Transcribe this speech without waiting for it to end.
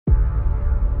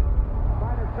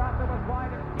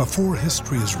Before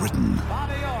history is written,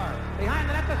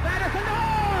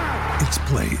 it's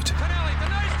played.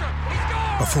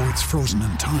 Before it's frozen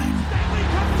in time,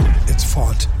 it's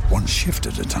fought one shift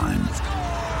at a time.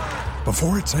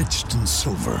 Before it's etched in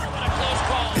silver,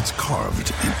 it's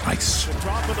carved in ice.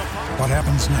 What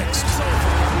happens next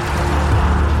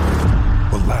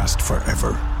will last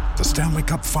forever. The Stanley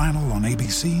Cup Final on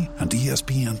ABC and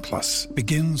ESPN Plus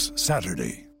begins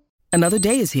Saturday. Another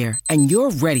day is here, and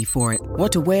you're ready for it.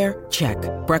 What to wear? Check.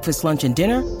 Breakfast, lunch, and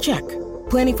dinner? Check.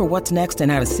 Planning for what's next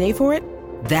and how to save for it?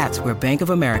 That's where Bank of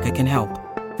America can help.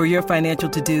 For your financial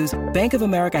to-dos, Bank of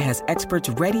America has experts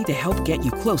ready to help get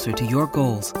you closer to your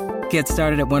goals. Get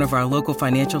started at one of our local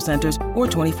financial centers or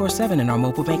 24/7 in our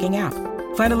mobile banking app.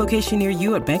 Find a location near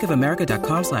you at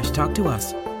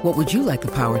bankofamerica.com/talktous. What would you like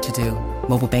the power to do?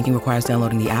 Mobile banking requires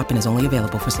downloading the app and is only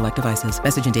available for select devices.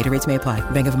 Message and data rates may apply.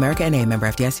 Bank of America N.A., member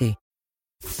FDIC.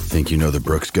 Think you know the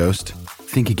Brooks Ghost?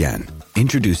 Think again.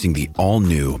 Introducing the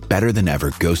all-new,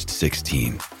 better-than-ever Ghost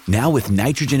 16. Now with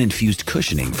nitrogen-infused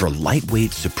cushioning for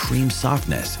lightweight, supreme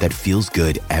softness that feels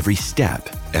good every step,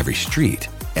 every street,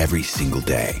 every single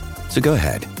day. So go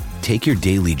ahead, take your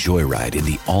daily joyride in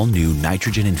the all-new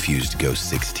nitrogen-infused Ghost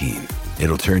 16.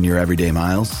 It'll turn your everyday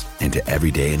miles into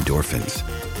everyday endorphins.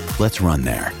 Let's run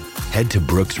there. Head to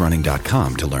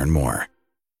brooksrunning.com to learn more.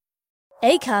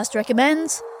 Acast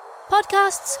recommends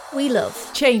podcasts we love.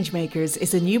 Changemakers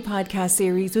is a new podcast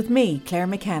series with me, Claire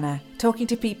McKenna, talking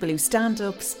to people who stand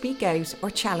up, speak out, or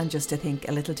challenge us to think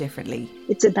a little differently.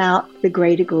 It's about the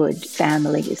greater good,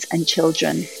 families and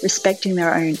children respecting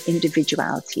their own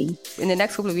individuality. In the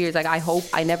next couple of years, I hope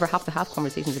I never have to have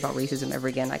conversations about racism ever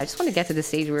again. I just want to get to the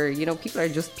stage where, people are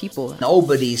just people.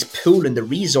 Nobody's pooling the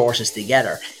resources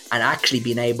together and actually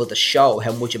being able to show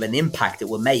how much of an impact it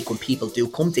will make when people do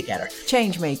come together.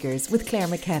 Changemakers with Claire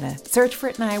McKenna. Search for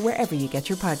it now wherever you get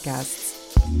your podcasts.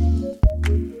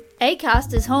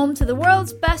 Acast is home to the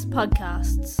world's best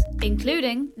podcasts,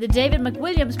 including the David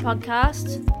McWilliams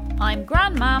podcast, I'm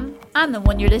Grandmam, and the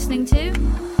one you're listening to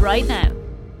right now.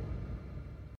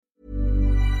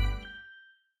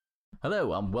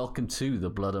 Hello and welcome to the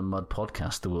Blood and Mud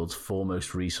podcast, the world's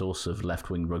foremost resource of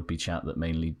left-wing rugby chat that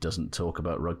mainly doesn't talk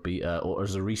about rugby, or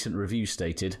as a recent review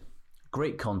stated,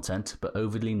 great content but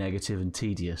overly negative and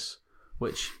tedious,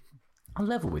 which, I'll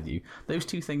level with you, those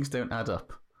two things don't add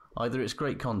up. Either it's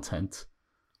great content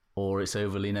or it's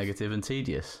overly negative and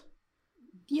tedious.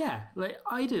 Yeah,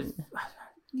 maybe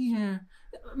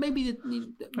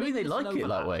they like it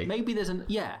that way. Maybe there's an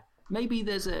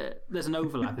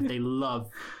overlap if they love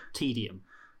tedium.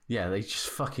 Yeah, they just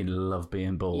fucking love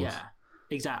being bored. Yeah,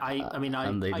 exactly.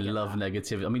 And they love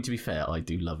negativity. I mean, to be fair, I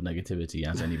do love negativity,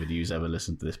 as anybody who's ever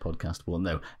listened to this podcast will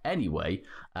know. Anyway,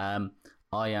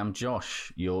 I am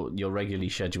Josh, your regularly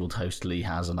scheduled host. Lee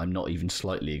has, and I'm not even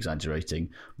slightly exaggerating,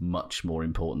 much more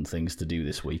important things to do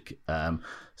this week.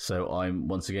 So I'm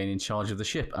once again in charge of the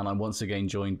ship, and I'm once again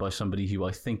joined by somebody who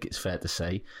I think it's fair to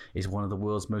say is one of the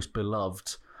world's most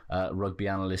beloved rugby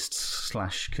analysts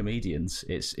 / comedians.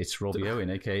 It's Robbie Owen,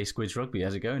 aka Squids Rugby.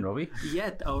 How's it going, Robbie?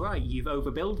 Yeah, all right. You've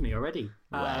overbilled me already.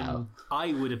 Wow.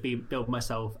 I would have billed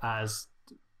myself as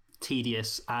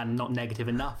tedious and not negative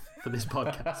enough for this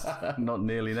podcast. Not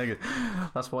nearly negative.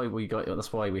 That's why we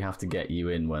have to get you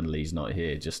in when Lee's not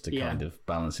here, just to kind of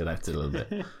balance it out a little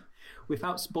bit.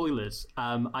 Without spoilers,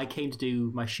 I came to do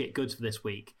my shit goods for this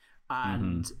week,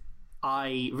 and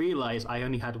I realised I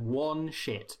only had one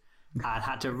shit. I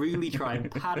had to really try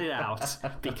and pad it out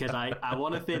because I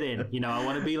want to fit in. I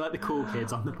want to be like the cool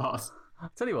kids on the bus. I'll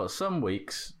tell you what, some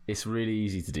weeks it's really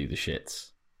easy to do the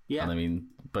shits. Yeah. And I mean,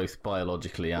 both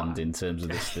biologically and in terms of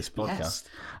this podcast.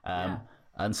 Yes.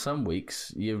 And some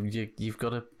weeks you've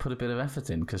got to put a bit of effort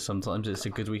in because sometimes it's a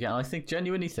good weekend. I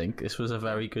genuinely think this was a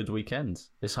very good weekend.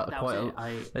 There's not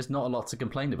a lot to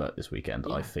complain about this weekend,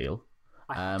 I feel.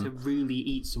 I had to really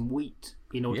eat some wheat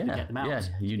in order to get them out. Yeah,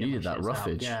 you needed that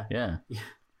roughage. Yeah.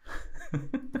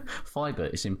 Fibre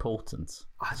is important.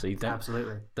 So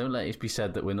absolutely. Don't let it be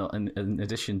said that we're not, in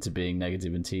addition to being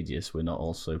negative and tedious, we're not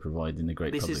also providing a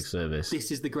great public service.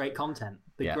 This is the great content.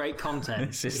 The great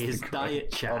content is diet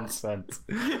chat.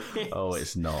 Oh,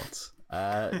 it's not.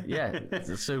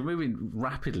 So moving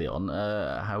rapidly on,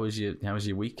 how was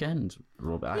your weekend,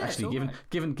 Rob? Actually,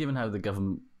 given how the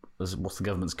government, what the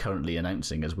government's currently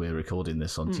announcing as we're recording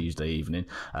this on Tuesday evening,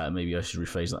 maybe I should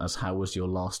rephrase that as, how was your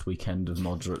last weekend of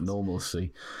moderate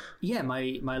normalcy? Yeah,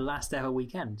 my last ever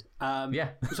weekend.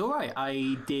 It was all right.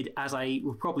 I did as I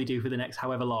will probably do for the next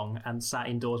however long, and sat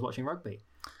indoors watching rugby.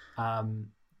 I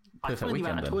finally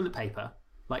ran out of toilet paper.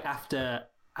 After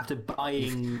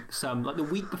buying some, the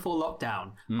week before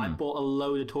lockdown, I bought a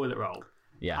load of toilet roll.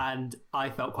 Yeah. And I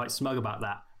felt quite smug about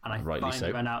that. And I Rightly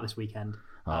finally so. ran out this weekend.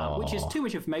 Which is too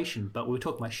much information, but we were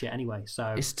talking about shit anyway.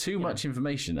 So it's too much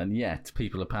information, and yet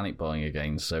people are panic buying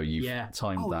again. So you've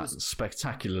timed that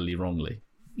spectacularly wrongly.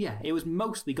 Yeah, it was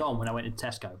mostly gone when I went into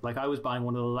Tesco. Like I was buying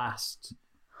one of the last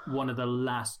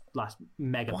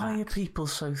mega. Why packs. are people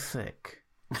so thick?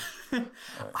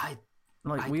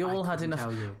 We all had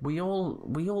enough. We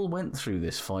all went through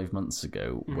this 5 months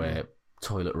ago, where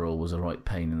toilet roll was a right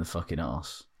pain in the fucking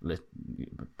arse.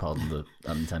 Pardon the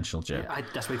unintentional joke. Yeah,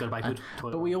 that's where you got to buy good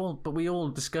toilet roll. But we all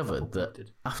discovered that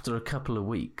after a couple of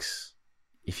weeks,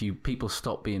 if people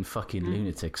stop being fucking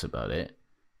lunatics about it,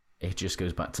 it just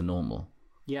goes back to normal.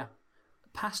 Yeah.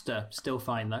 Pasta, still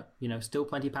fine though. Still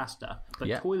plenty of pasta.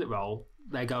 But toilet roll,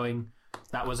 they're going,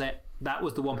 that was it. That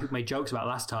was the one people made jokes about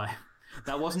last time.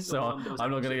 That wasn't the one that was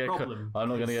I'm not going to problem. I'm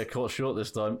not going to get caught short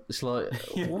this time. It's like,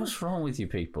 what's wrong with you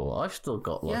people? I've still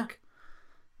got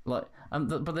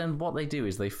but then what they do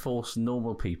is they force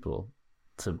normal people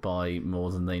to buy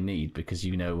more than they need because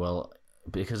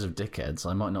because of dickheads,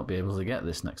 I might not be able to get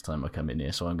this next time I come in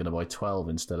here, so I'm going to buy 12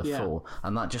 instead of 4,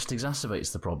 and that just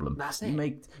exacerbates the problem. That's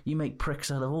it. You make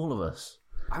pricks out of all of us.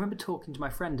 I remember talking to my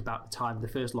friend about the time of the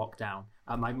first lockdown,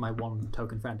 my one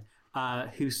token friend,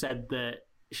 who said that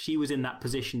she was in that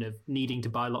position of needing to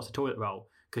buy lots of toilet roll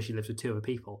because she lives with 2 other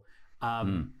people,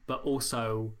 but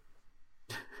also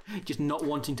just not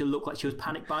wanting to look like she was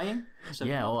panic buying. So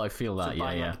I feel that.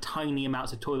 Buying like tiny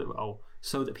amounts of toilet roll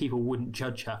so that people wouldn't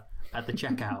judge her at the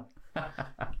checkout.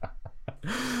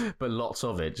 But lots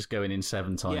of it, just going in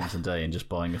 7 times a day and just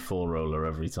buying a 4-roller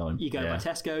every time. You go by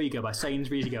Tesco, you go by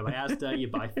Sainsbury's, you go by Asda, you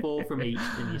buy 4 from each,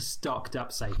 and you're stocked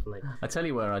up safely. I tell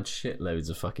you where I had shitloads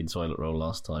of fucking toilet roll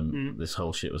last time this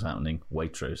whole shit was happening.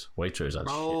 Waitrose. Waitrose had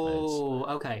shitloads. Oh,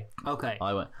 okay.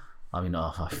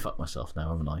 I fucked myself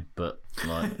now, haven't I? But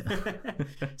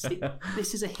See,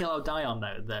 this is a hill I'll die on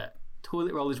though, that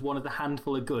toilet roll is one of the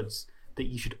handful of goods that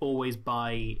you should always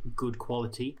buy good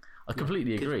quality. I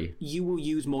completely agree. You will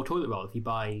use more toilet roll if you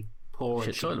buy poor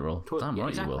shit toilet roll. Damn right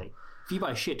exactly. You will. If you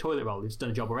buy shit toilet roll, it's done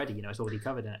a job already. It's already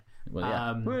covered in it.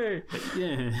 Well,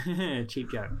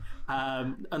 cheap joke.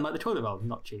 Unlike the toilet roll,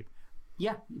 not cheap.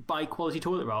 Yeah, buy quality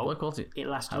toilet roll. Buy quality. It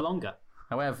lasts longer.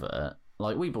 However,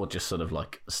 we bought just sort of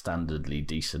standardly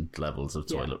decent levels of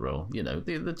toilet roll.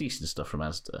 The decent stuff from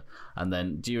Asda, and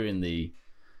then during the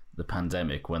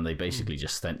pandemic, when they basically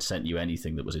just sent you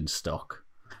anything that was in stock,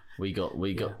 we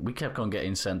kept on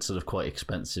getting sent sort of quite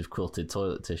expensive quilted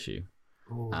toilet tissue.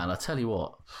 Ooh. And I tell you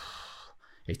what,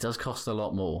 it does cost a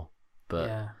lot more,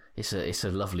 but it's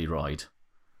a lovely ride.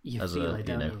 You feel it,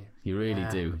 don't you? You really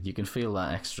do. You can feel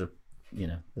that extra,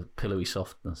 the pillowy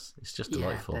softness. It's just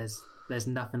delightful. There's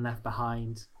nothing left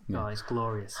behind. Oh, it's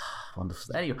glorious.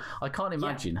 Wonderful. Anyway, I can't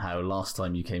imagine how last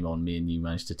time you came on, me and you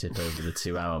managed to tip over the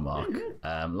 2-hour mark.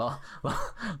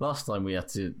 Last time we had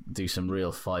to do some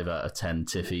real 5 out of 10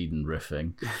 Tiff Eden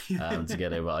riffing to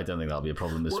get over. I don't think that'll be a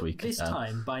problem this week. This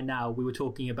time, by now, we were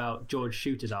talking about George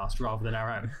Shooter's arse rather than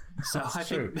our own. So That's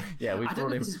true. Yeah, we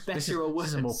brought him. This is better or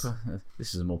worse.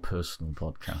 This is a more personal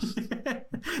podcast.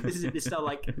 This is our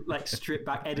like stripped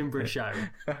back Edinburgh show,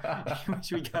 in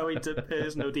which we go into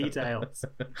personal details.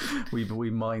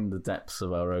 We mine the depths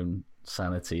of our own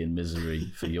sanity and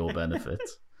misery for your benefit.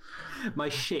 My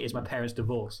shit is my parents'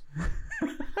 divorce.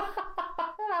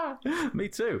 Me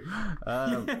too.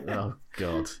 Oh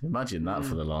God! Imagine that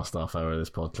for the last half hour of this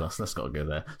podcast. Let's not go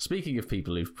there. Speaking of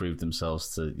people who've proved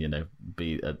themselves to,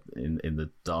 be in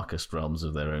the darkest realms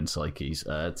of their own psyches,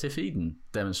 Tiff Eden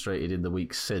demonstrated in the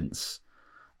week since,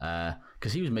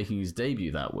 because he was making his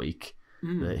debut that week,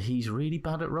 that he's really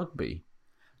bad at rugby.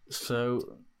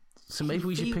 So maybe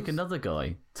we should pick another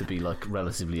guy to be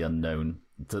relatively unknown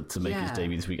to make his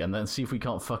debut this week, and then see if we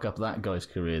can't fuck up that guy's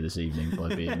career this evening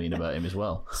by being mean about him as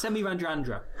well. Semi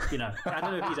Randrandra, I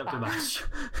don't know if he's up to much.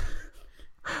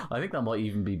 I think that might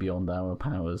even be beyond our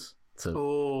powers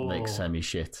to make Semi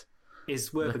shit.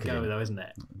 It's worth a go though, isn't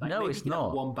it? No, it's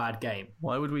not. One bad game.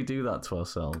 Why would we do that to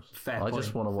ourselves? Fair point. I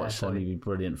just want to watch Semi be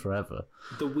brilliant forever.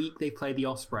 The week they play the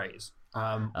Ospreys. Which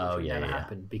will never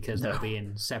happen because they'll be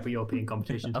in separate European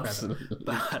competitions forever.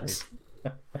 But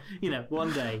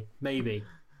one day maybe.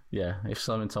 Yeah, if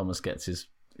Simon Thomas gets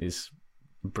his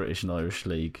British and Irish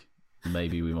League,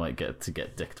 maybe we might get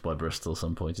dicked by Bristol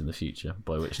some point in the future.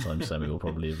 By which time Semi will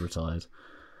probably have retired.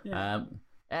 Yeah.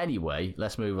 Anyway,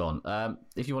 let's move on.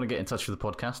 If you want to get in touch with the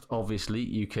podcast, obviously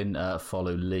you can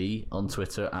follow Lee on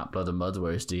Twitter at Blood and Mud,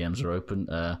 where his DMs are open.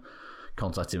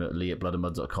 Contact him at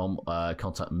lee@bloodandmud.com.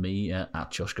 Contact me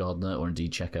at Josh Gardner, or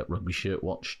indeed check out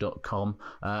rugbyshirtwatch.com.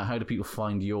 How do people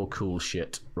find your cool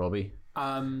shit, Robbie?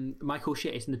 My cool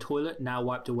shit is in the toilet, now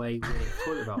wiped away with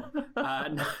toilet roll.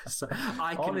 So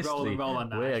I can Honestly, roll and roll on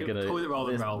that. We're gonna, toilet roll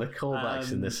and roll. The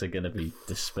callbacks in this are going to be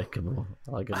despicable.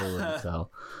 I can already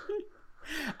tell.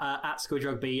 At Squidge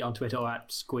Rugby on Twitter, or at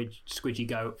Squidgy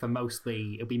Goat, for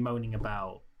mostly it'll be moaning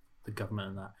about the government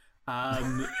and that.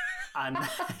 And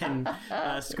then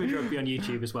Squidge Rugby on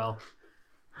YouTube as well.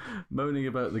 Moaning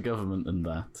about the government and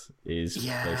that is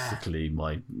basically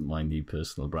my new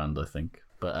personal brand, I think.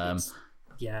 But I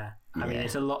mean,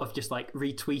 it's a lot of just like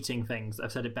retweeting things.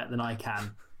 I've said it better than I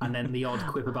can, and then the odd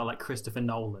quip about like Christopher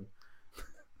Nolan.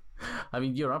 I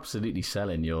mean, you're absolutely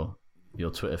selling your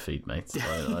Twitter feed, mate.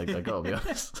 I gotta be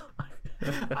honest.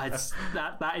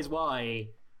 That is why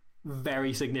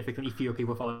very significantly fewer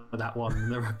people follow that one than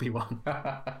the rugby one.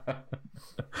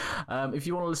 If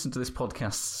you want to listen to this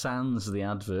podcast, sans the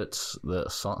adverts,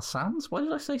 sans? Why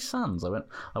did I say sans?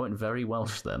 I went very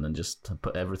Welsh then and just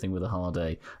put everything with a hard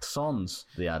A. Sans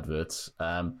the adverts,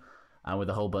 and with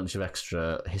a whole bunch of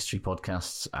extra history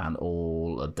podcasts and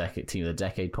all Team of the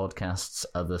Decade podcasts,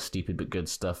 other stupid but good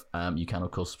stuff. You can,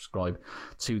 of course, subscribe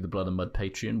to the Blood and Mud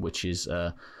Patreon, which is,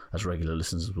 as regular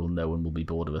listeners will know and will be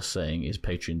bored of us saying, is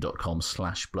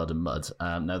patreon.com/bloodandmud.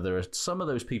 Now, there are some of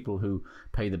those people who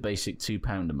pay the basic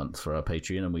 £2 a month for our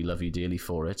Patreon, and we love you dearly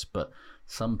for it. But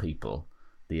some people,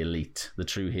 the elite, the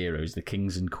true heroes, the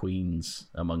kings and queens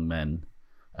among men,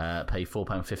 pay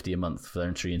 £4.50 a month for their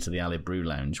entry into the Alib Brew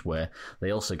Lounge, where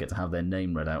they also get to have their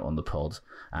name read out on the pod.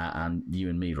 And you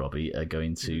and me, Robbie, are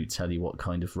going to tell you what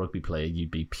kind of rugby player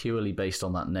you'd be purely based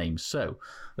on that name. So,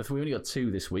 we only got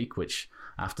 2 this week, which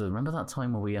remember that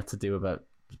time where we had to do about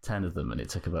 10 of them and it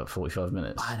took about 45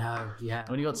 minutes? I know, yeah.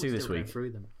 Only got 2 this week.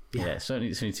 Through them. Yeah, certainly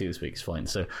it's only 2 this week. It's fine.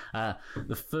 So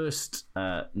the first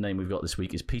name we've got this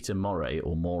week is Peter Moray,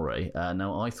 or Moray.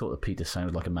 Now, I thought that Peter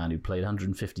sounded like a man who played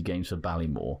 150 games for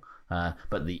Ballymore.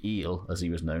 But the Eel, as he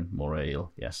was known, Moray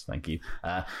Eel, yes, thank you,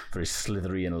 for his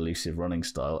slithery and elusive running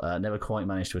style, never quite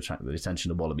managed to attract the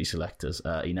attention of Wallaby selectors.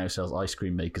 He now sells ice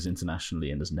cream makers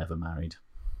internationally and has never married.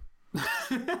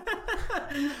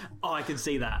 Oh, I can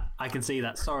see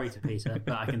that. Sorry to Peter,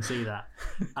 but I can see that.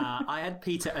 I had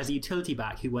Peter as a utility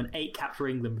back who won 8 caps for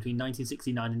England between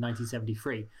 1969 and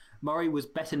 1973. Murray was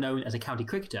better known as a county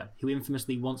cricketer who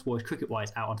infamously once wore his cricket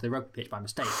wires out onto the rugby pitch by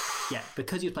mistake, yet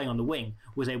because he was playing on the wing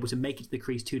was able to make it to the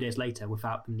crease 2 days later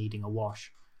without them needing a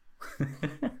wash.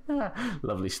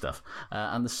 Lovely stuff.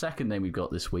 And the second name we've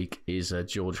got this week is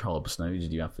George Hobbs. Now, who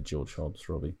did you have for George Hobbs,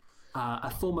 Robbie?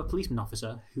 A former policeman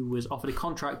officer who was offered a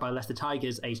contract by Leicester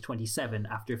Tigers aged 27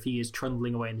 after a few years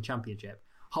trundling away in the Championship.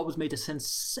 Hobbs made a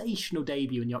sensational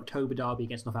debut in the October derby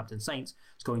against Northampton Saints,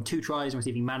 scoring 2 tries and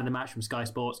receiving man of the match from Sky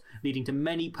Sports, leading to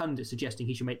many pundits suggesting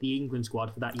he should make the England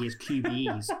squad for that year's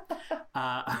QBEs,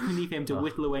 only for him to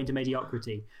whittle away into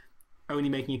mediocrity, only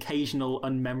making occasional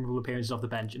unmemorable appearances off the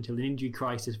bench until an injury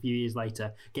crisis a few years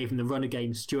later gave him the run of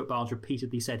games Stuart Barnes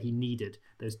repeatedly said he needed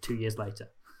those 2 years later.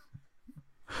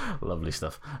 Lovely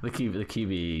stuff. The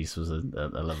QBEs was a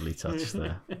lovely touch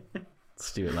there.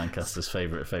 Stuart Lancaster's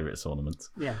favourite tournament.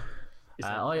 Yeah. It's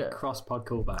a cross-pod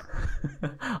callback.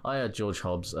 I had George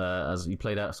Hobbs as he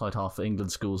played outside half for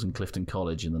England schools in Clifton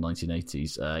College in the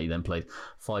 1980s. He then played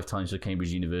 5 times for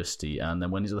Cambridge University and then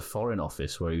went into the Foreign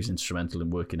Office where he was instrumental in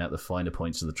working out the finer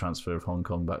points of the transfer of Hong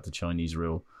Kong back to Chinese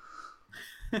rule.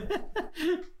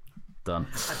 Done.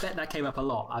 I bet that came up a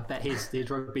lot. I bet his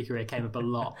rugby career came up a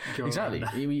lot. Exactly.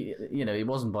 It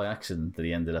wasn't by accident that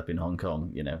he ended up in Hong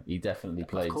Kong. He definitely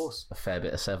played a fair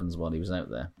bit of sevens while he was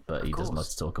out there, but he doesn't like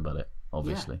to talk about it,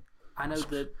 obviously. Yeah. I know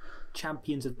the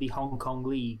champions of the Hong Kong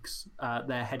leagues,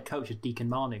 their head coach is Deacon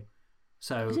Manu.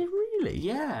 So, is it really?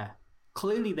 Yeah.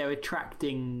 Clearly they're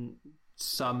attracting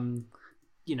some,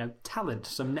 talent,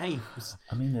 some names.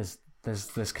 I mean,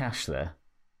 there's cash there.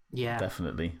 Yeah,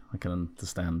 definitely. I can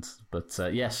understand. But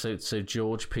yes, so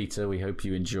George, Peter, we hope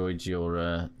you enjoyed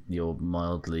your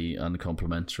mildly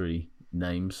uncomplimentary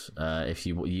names. If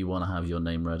you want to have your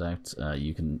name read out,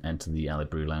 you can enter the Alib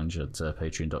Brew Lounge at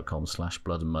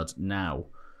patreon.com/bloodandmud. Now,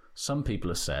 some people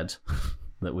have said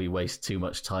that we waste too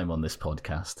much time on this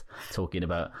podcast talking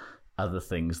about other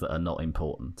things that are not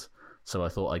important. So I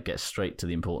thought I'd get straight to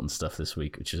the important stuff this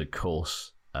week, which is, of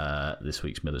course, this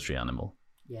week's military animal.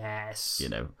 Yes.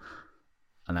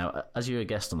 And now, as you're a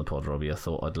guest on the pod, Robbie, I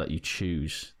thought I'd let you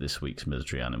choose this week's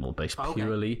military animal based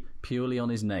purely on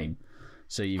his name.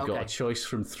 So you've got a choice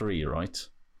from 3, right?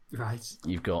 Right.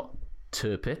 You've got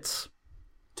Tirpitz.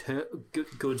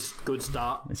 Good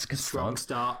start. It's a good strong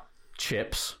start.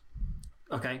 Chips.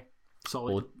 Okay.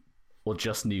 Solid. Or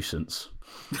just nuisance.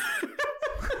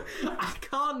 I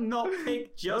can't not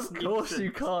pick Just Nuisance. Of course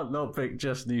you can't not pick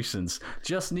Just Nuisance.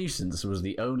 Just Nuisance was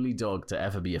the only dog to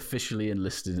ever be officially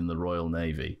enlisted in the Royal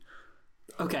Navy.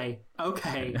 Okay.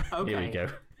 Here we go.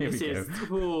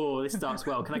 This starts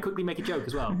well. Can I quickly make a joke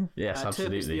as well? Yes,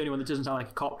 absolutely. Turpin's the only one that doesn't sound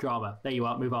like a cop drama. There you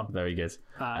are. Move on. Very good.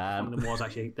 One of them was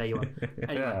actually. There you are.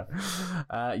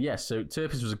 Anyway. So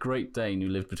Turpin was a Great Dane who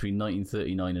lived between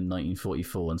 1939 and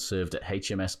 1944 and served at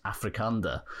HMS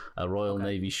Afrikander, a Royal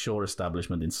Navy shore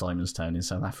establishment in Simonstown in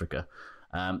South Africa.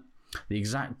 The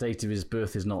exact date of his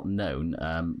birth is not known,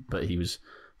 but he was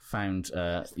found...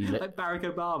 like Barack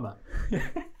Obama.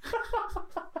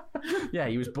 Yeah,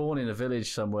 he was born in a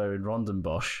village somewhere in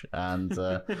Rondebosch, and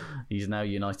he's now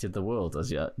united the world.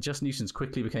 Just Nuisance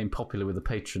quickly became popular with the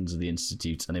patrons of the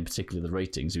Institute, and in particular the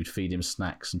ratings, who'd feed him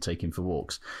snacks and take him for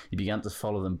walks. He began to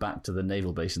follow them back to the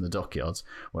naval base in the dockyards,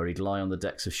 where he'd lie on the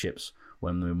decks of ships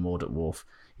when they were moored at wharf.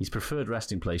 His preferred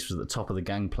resting place was at the top of the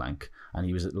gangplank, and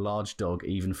he was a large dog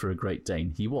even for a Great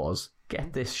Dane. He was,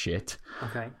 get this shit,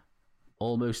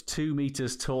 almost 2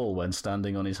 meters tall when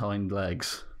standing on his hind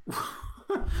legs.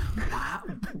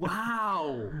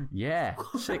 Wow. Yeah,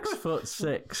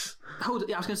 6'6". I was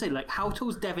going to say, like, how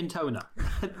tall's Devin Toner?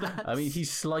 I mean,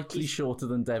 he's slightly shorter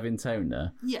than Devin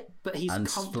Toner. Yeah, but he's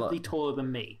comfortably taller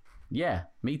than me. Yeah,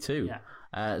 me too.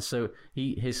 Yeah. So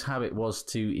his habit was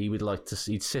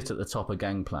he'd sit at the top of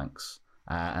gangplanks.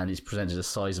 And he's presented a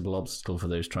sizable obstacle for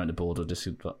those trying to board or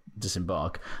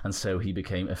disembark, and so he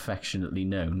became affectionately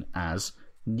known as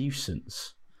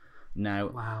Nuisance.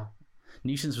 Now,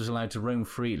 Nuisance was allowed to roam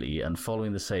freely, and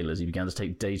following the sailors, he began to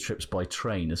take day trips by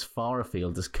train as far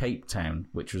afield as Cape Town,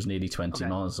 which was nearly 20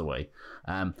 miles away.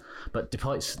 But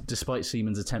despite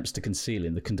seamen's attempts to conceal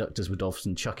him, the conductors would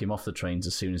often chuck him off the trains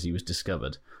as soon as he was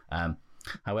discovered.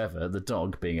 However, the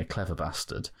dog, being a clever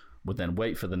bastard, would then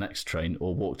wait for the next train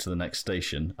or walk to the next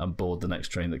station and board the next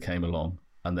train that came along,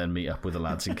 and then meet up with the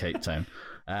lads in Cape Town.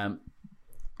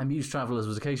 Amused travellers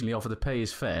was occasionally offered to pay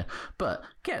his fare, but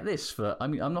get this,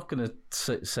 I'm not going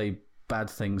to say bad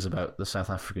things about the South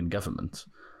African government,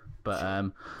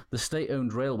 but the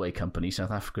state-owned railway company,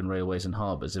 South African Railways and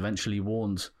Harbours, eventually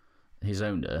warned his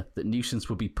owner that Nuisance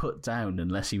would be put down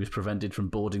unless he was prevented from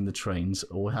boarding the trains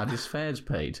or had his fares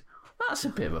paid. That's a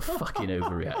bit of a fucking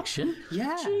overreaction.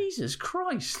 Yeah. Jesus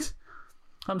Christ.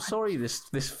 I'm sorry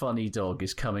this funny dog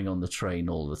is coming on the train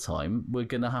all the time. We're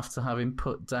going to have him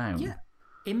put down. Yeah.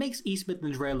 It makes East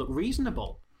Midlands Rail look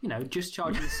reasonable. You know, just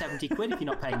charging 70 quid if you're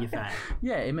not paying your fare.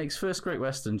 Yeah, it makes First Great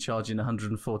Western charging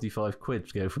 145 quid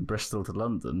to go from Bristol to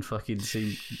London fucking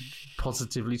seem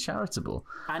positively charitable.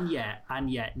 And yet,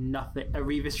 nothing.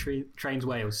 Arrivas Trains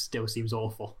Wales still seems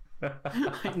awful.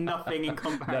 Nothing in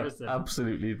comparison. No,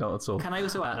 absolutely not at all. Can I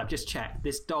also add, I've just checked,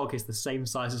 this dog is the same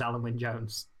size as Alan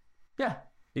Wynne-Jones. Yeah,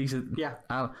 he's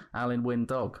Alan Wynne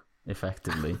dog,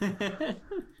 effectively.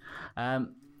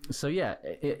 So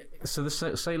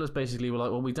the sailors basically were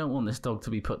like, well, we don't want this dog to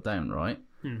be put down, right?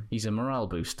 He's a morale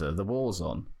booster. The war's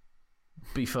on.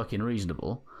 Be fucking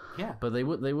reasonable. Yeah. But they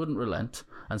wouldn't relent,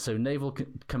 and so Naval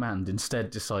Command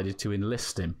instead decided to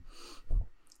enlist him.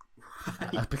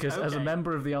 Because as a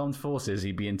member of the armed forces,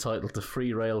 he'd be entitled to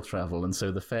free rail travel, and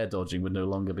so the fare dodging would no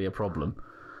longer be a problem.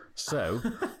 So,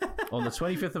 on the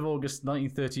 25th of August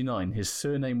 1939, his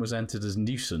surname was entered as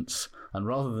Nuisance, and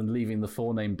rather than leaving the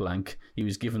forename blank, he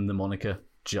was given the moniker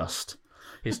Just.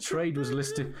 His trade was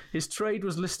listed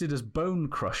as Bone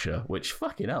Crusher, which,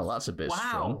 fucking hell, that's a bit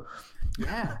strong.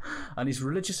 Yeah. And his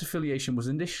religious affiliation was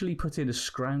initially put in as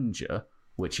Scrounger,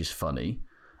 which is funny,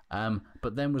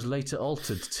 but then was later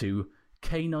altered to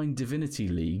Canine Divinity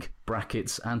League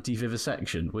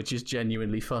 (anti-vivisection), which is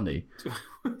genuinely funny.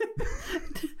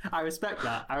 I respect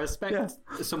that. I respect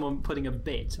someone putting a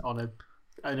bit on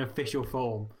an official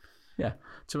form. Yeah.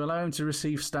 To allow him to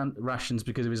receive rations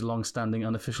because of his long-standing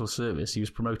unofficial service, he was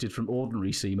promoted from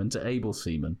ordinary seaman to able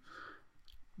seaman.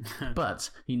 But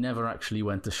he never actually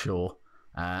went ashore.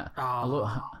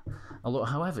 However,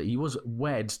 he was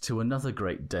wed to another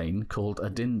Great Dane called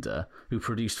Adinda, who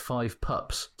produced 5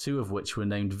 pups, 2 of which were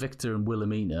named Victor and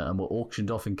Wilhelmina and were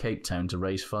auctioned off in Cape Town to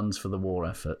raise funds for the war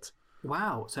effort.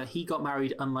 Wow, so he got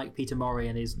married unlike Peter Murray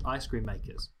and his ice cream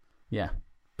makers. Yeah,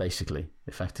 basically,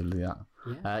 effectively that.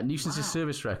 Yeah. Nuisance's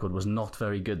service record was not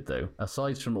very good, though.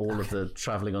 Aside from all of the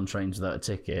travelling on trains without a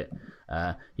ticket,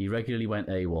 he regularly went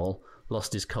AWOL,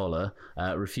 lost his collar,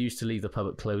 refused to leave the pub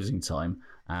at closing time,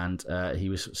 and he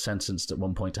was sentenced at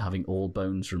one point to having all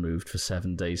bones removed for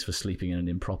 7 days for sleeping in an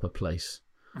improper place.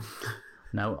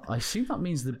 Now, I assume that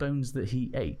means the bones that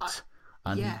he ate,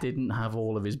 and he didn't have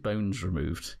all of his bones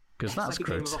removed. Because that's like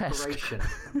grotesque.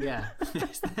 Yeah.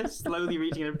 They're slowly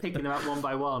reaching and picking them out one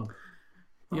by one.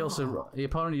 He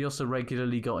apparently also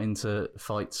regularly got into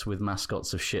fights with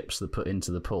mascots of ships that put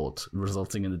into the port,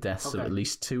 resulting in the deaths of at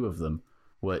least 2 of them.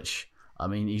 Which, I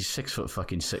mean, he's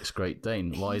 6'6" Great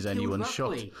Dane. Why is anyone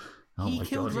shocked? Oh he my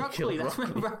killed God, Ruckley. That's where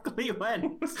Ruckley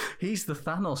went. He's the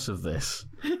Thanos of this.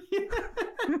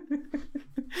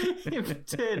 Him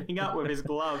turning up with his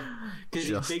glove because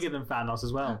he's bigger than Thanos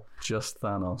as well. Just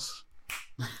Thanos.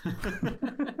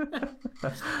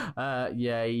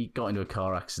 He got into a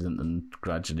car accident and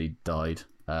gradually died,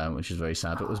 which is very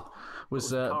sad. But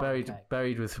was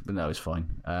buried with. No, it's fine.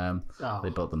 They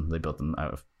built them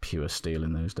out of pure steel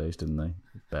in those days, didn't they?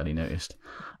 Barely noticed.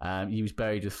 He was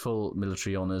buried with full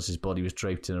military honours. His body was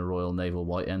draped in a Royal Naval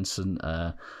White Ensign,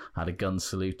 had a gun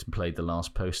salute and played the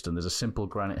last post. And there's a simple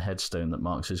granite headstone that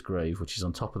marks his grave, which is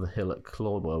on top of the hill at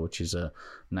Clorwa, which is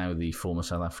now the former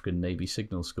South African Navy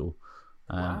Signal School.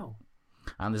 Wow.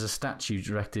 And there's a statue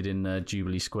erected in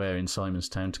Jubilee Square in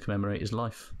Simonstown to commemorate his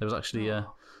life. There was actually, and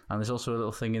there's also a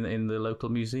little thing in the local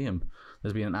museum.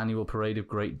 There's been an annual parade of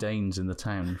Great Danes in the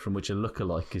town, from which a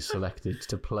lookalike is selected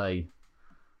to play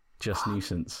Just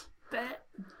Nuisance.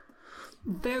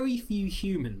 Very few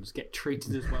humans get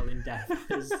treated as well in death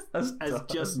as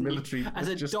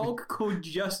a dog called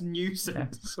Just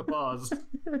Nuisance was.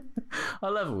 I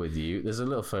level with you. There's a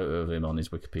little photo of him on his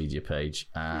Wikipedia page,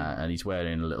 and he's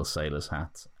wearing a little sailor's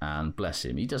hat. And bless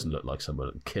him, he doesn't look like someone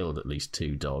that killed at least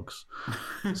 2 dogs.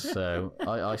 So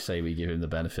I say we give him the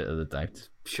benefit of the doubt.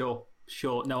 Sure.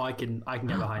 No, I can get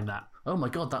behind that. Oh my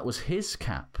God, that was his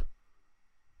cap.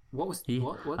 What was he?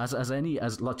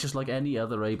 What? Just like any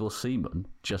other able seaman,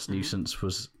 Just Nuisance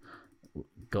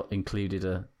included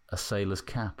a sailor's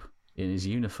cap in his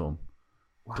uniform.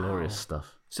 Wow. Glorious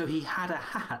stuff. So he had a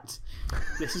hat.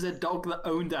 This is a dog that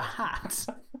owned a hat.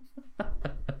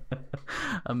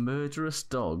 A murderous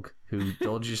dog who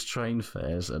dodges train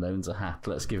fares and owns a hat.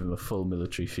 Let's give him a full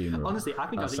military funeral. Honestly, I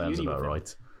think that sounds about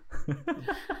right.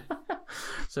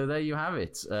 So there you have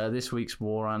it. This week's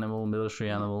war animal, military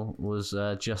animal, was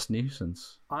Just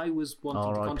Nuisance. I was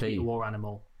wanting to contribute a war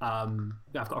animal. I've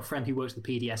got a friend who works at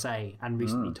the PDSA and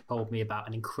recently told me about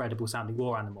an incredible sounding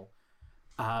war animal.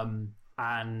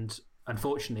 And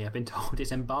unfortunately, I've been told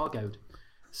it's embargoed.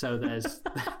 So there's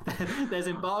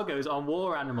embargoes on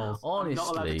war animals. Honestly, I'm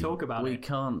not allowed to talk about we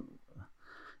can't.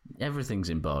 Everything's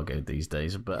embargoed these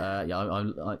days, but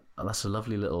that's a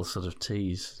lovely little sort of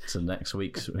tease to next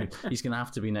week's. He's going to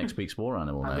have to be next week's war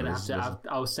animal now.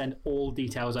 I'll send all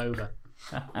details over.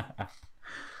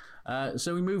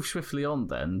 So we move swiftly on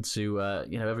then to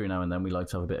every now and then we like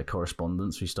to have a bit of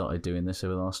correspondence. We started doing this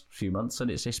over the last few months, and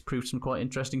it's proved some quite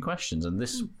interesting questions. And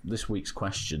this week's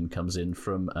question comes in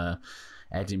from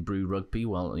Edinburgh Rugby,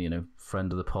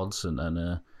 friend of the pods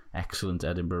and excellent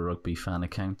Edinburgh Rugby fan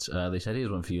account. They said, here's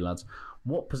one for you lads.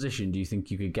 What position do you think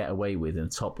you could get away with in a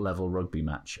top level rugby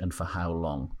match, and for how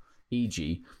long?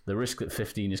 E.g., the risk that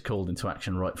 15 is called into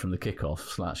action right from the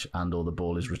kickoff / and or the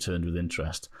ball is returned with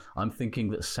interest. I'm thinking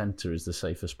that centre is the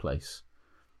safest place.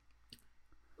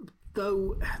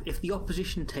 Though, if the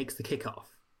opposition takes the kickoff,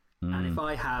 and if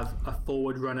I have a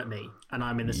forward run at me and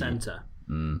I'm in the centre,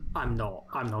 I'm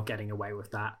not getting away with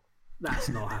that. That's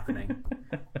not happening.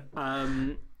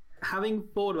 Having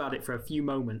thought about it for a few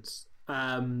moments,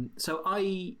 so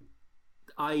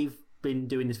I've been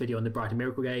doing this video on the Brighton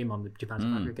Miracle game, on the Japan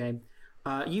South Africa game.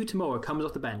 Yu Tamura comes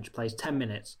off the bench, plays 10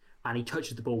 minutes, and he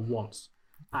touches the ball once.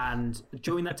 And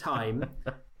during that time,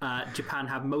 Japan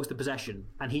have most of the possession,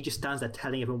 and he just stands there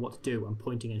telling everyone what to do and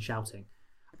pointing and shouting.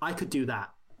 I could do that.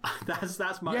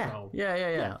 That's my role.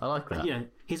 Yeah. I like that.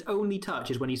 His only touch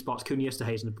is when he spots Kuni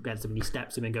Esterhuizen against him and he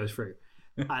steps him and goes through.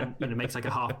 And makes like a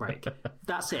half break.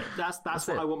 That's it. That's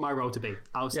what I want my role to be.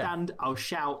 I'll stand, I'll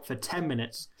shout for 10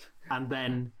 minutes, and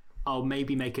then I'll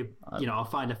maybe make I'll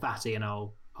find a fatty and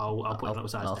I'll put an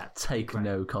upside step. I'll take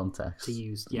no context. To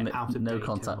use, out of no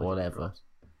contact, whatever.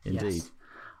 Indeed. Yes.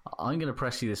 I'm going to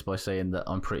press you this by saying that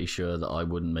I'm pretty sure that I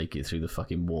wouldn't make it through the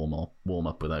fucking warm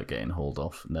up without getting hauled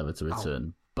off, never to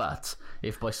return. But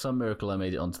if by some miracle I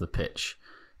made it onto the pitch,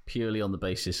 purely on the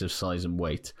basis of size and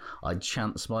weight, I'd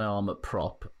chance my arm at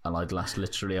prop and I'd last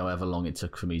literally however long it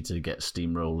took for me to get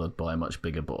steamrolled by a much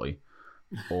bigger boy.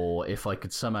 Or if I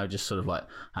could somehow just sort of like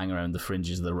hang around the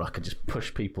fringes of the ruck and just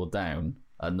push people down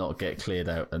and not get cleared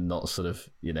out and not sort of,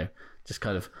 just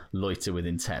kind of loiter with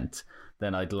intent,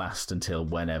 then I'd last until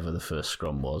whenever the first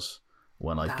scrum was,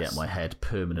 when I'd get my head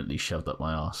permanently shoved up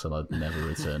my arse and I'd never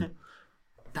return.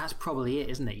 That's probably it,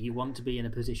 isn't it? You want to be in a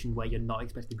position where you're not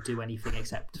expected to do anything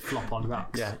except flop on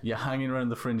rucks. Yeah, you're hanging around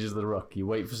the fringes of the ruck. You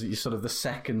wait for you're sort of the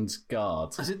second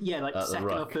guard. Like second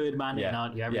or third man in,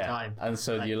 aren't you, every time? And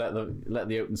so you let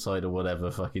the open side or whatever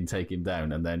fucking take him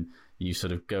down, and then you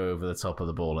sort of go over the top of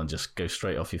the ball and just go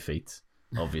straight off your feet,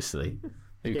 obviously.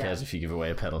 Who cares if you give away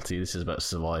a penalty? This is about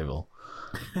survival.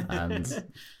 And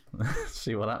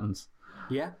see what happens.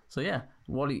 Yeah. So, yeah,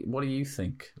 what do you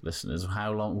think, listeners?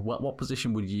 How long? What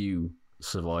position would you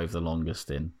survive the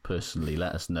longest in, personally?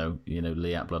 Let us know,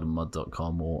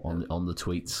 lee@bloodandmud.com or on the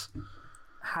tweets.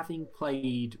 Having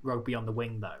played rugby on the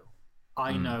wing, though,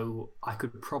 I know I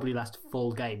could probably last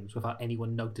full games without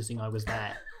anyone noticing I was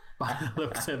there. By the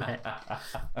looks of it,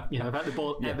 without the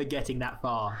ball ever getting that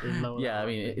far in lower. Yeah, I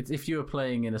mean, if you were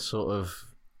playing in a sort of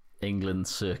England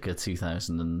circa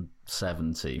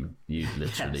 2007 team,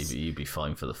 you'd be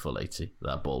fine for the full 80.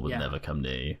 That ball would never come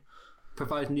near you.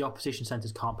 Providing the opposition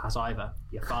centres can't pass either,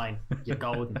 you're fine. You're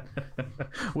golden.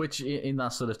 Which, in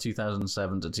that sort of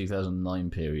 2007 to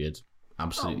 2009 period,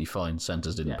 absolutely fine.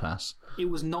 Centres didn't pass. It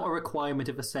was not a requirement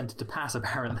of a centre to pass,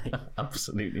 apparently.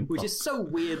 Absolutely not. Which is so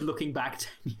weird looking back 10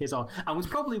 years on, and was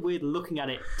probably weird looking at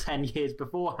it 10 years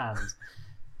beforehand.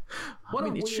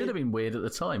 It should have been weird at the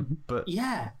time, but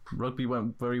rugby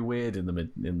went very weird in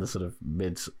the sort of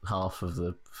mid half of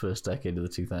the first decade of the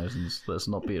 2000s. Let's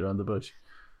not beat around the bush.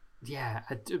 Yeah,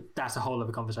 that's a whole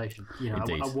other conversation.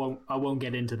 I won't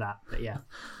get into that, but yeah.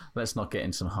 Let's not get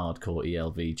into some hardcore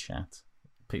ELV chat.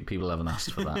 People haven't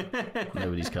asked for that.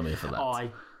 Nobody's come here for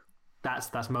that.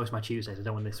 That's most of my Tuesdays. I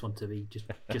don't want this one to be just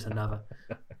another.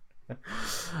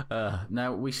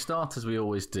 Now, we start, as we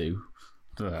always do,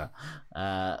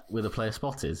 with a player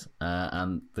spotted.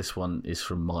 And this one is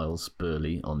from Miles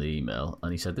Burley on the email.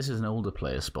 And he said, this is an older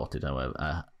player spotted,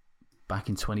 however. Back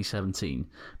in 2017,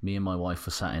 me and my wife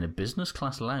were sat in a business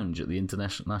class lounge at the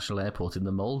international airport in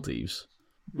the Maldives.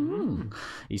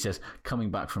 He says, coming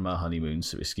back from our honeymoon,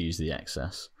 so excuse the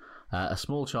excess. A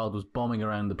small child was bombing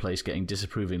around the place, getting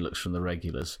disapproving looks from the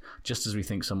regulars. Just as we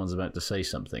think someone's about to say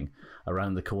something,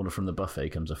 around the corner from the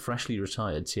buffet comes a freshly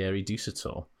retired Thierry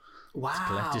Dusautour. Wow. To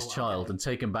collect his child and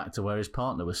take him back to where his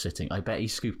partner was sitting. I bet he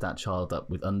scooped that child up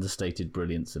with understated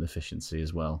brilliance and efficiency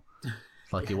as well.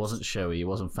 Like, It wasn't showy, it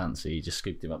wasn't fancy, he just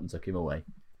scooped him up and took him away.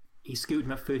 He scooped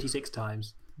him up 36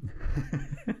 times.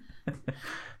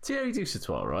 Thierry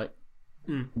Dusautour, right?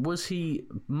 Was he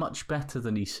much better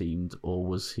than he seemed, or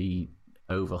was he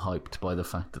overhyped by the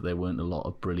fact that there weren't a lot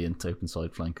of brilliant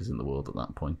open-side flankers in the world at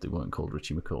that point? They weren't called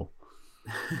Richie McCaw.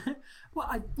 Well,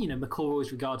 McCaw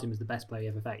always regarded him as the best player he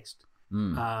ever faced.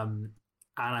 And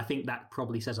I think that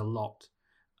probably says a lot.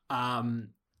 I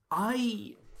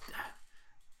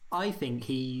think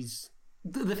he's...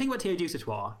 The thing about Thierry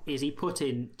Dusautour is he put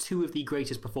in two of the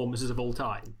greatest performances of all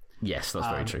time. Yes, that's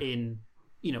very true.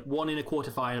 One in a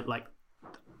quarterfinal, like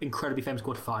incredibly famous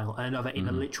quarterfinal, and another in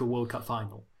a literal World Cup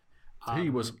final. He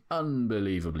was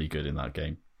unbelievably good in that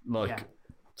game,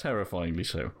 terrifyingly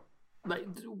so. Like,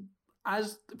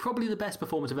 as probably the best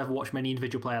performance I've ever watched from any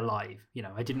individual player live.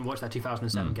 I didn't watch that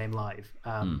 2007 game live.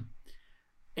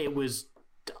 It was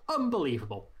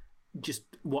unbelievable. Just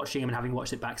watching him and having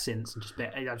watched it back since, and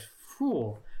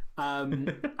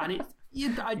and I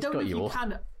don't know if you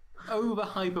can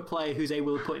overhype a player who's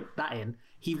able to put that in.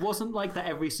 He wasn't like that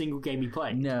every single game he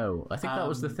played. No, I think that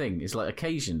was the thing. It's like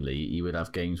occasionally you would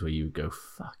have games where you would go,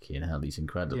 fucking hell, he's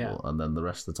incredible, and then the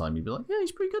rest of the time you'd be like, yeah,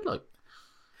 he's pretty good. Like,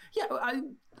 yeah,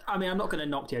 I mean, I'm not going to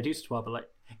knock Thierry Dusautour, but like,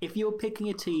 if you're picking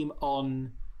a team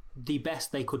on the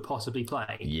best they could possibly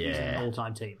play, he's an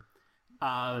all-time team.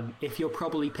 If you're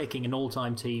probably picking an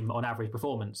all-time team on average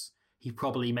performance, he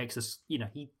probably makes us,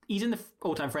 he's in the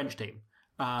all-time French team.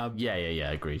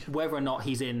 Agreed. Whether or not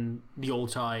he's in the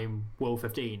all-time World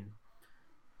 15,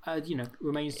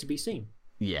 remains to be seen.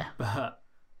 Yeah. But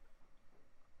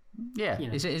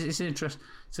it's an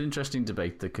interesting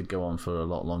debate that could go on for a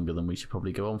lot longer than we should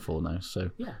probably go on for now. So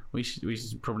we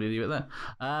should probably leave it there.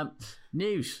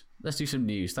 News. Let's do some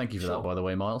news. Thank you for that, by the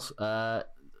way, Miles.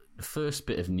 First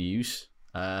bit of news.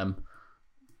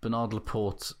 Bernard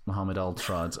Laporte, Mohamed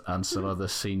Altrad, and some other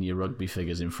senior rugby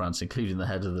figures in France, including the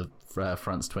head of the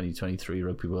France 2023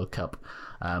 Rugby World Cup,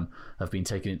 have been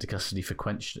taken into custody for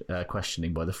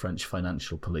questioning by the French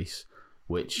financial police.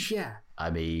 Which, I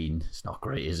mean, it's not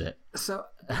great, is it? So,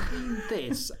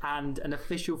 this and an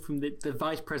official from the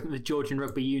vice president of the Georgian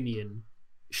Rugby Union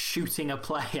shooting a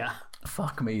player.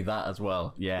 Fuck me, that as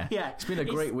well. Yeah. It's been a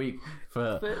great week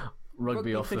for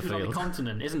rugby off the field. On the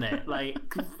continent, isn't it? Like,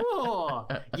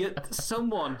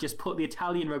 someone just put the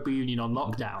Italian Rugby Union on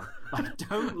lockdown. Like,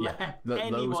 don't let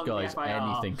anyone. Those guys,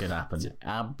 anything can happen.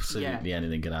 Absolutely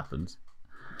anything can happen.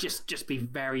 Just be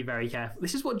very, very careful.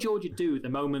 This is what Georgia do the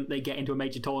moment they get into a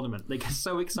major tournament. They get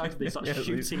so excited they start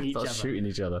shooting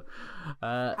each other.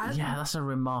 That's a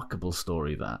remarkable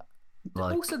story, that.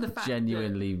 Like, also the fact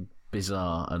genuinely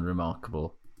bizarre and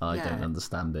remarkable. I don't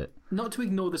understand it. Not to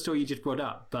ignore the story you just brought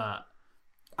up, but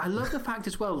I love the fact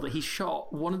as well that he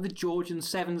shot one of the Georgian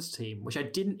Sevens team, which I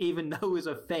didn't even know was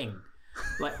a thing.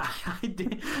 Like,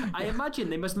 I imagine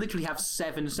they must literally have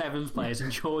 7 Sevens players in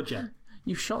Georgia.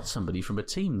 You shot somebody from a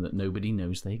team that nobody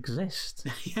knows they exist.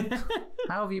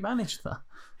 How have you managed that?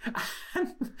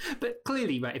 But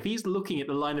clearly, right, if he's looking at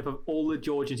the lineup of all the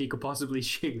Georgians he could possibly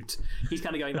shoot, he's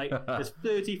kind of going like, there's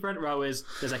 30 front rowers,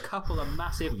 there's a couple of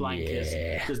massive flankers,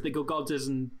 there's the Gogodzas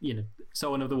and,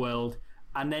 so on of the world,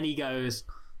 and then he goes,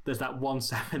 there's that 1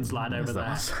 Sevens lad over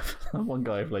there. One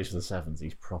guy who plays for the Sevens,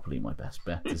 he's probably my best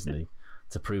bet, isn't he?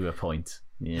 To prove a point.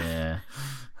 Yeah.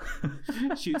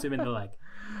 Shoots him in the leg.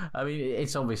 I mean,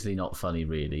 it's obviously not funny,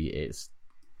 really. It's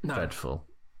dreadful.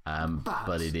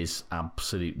 But it is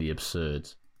absolutely absurd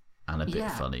and a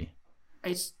bit funny.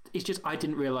 It's just, I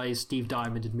didn't realise Steve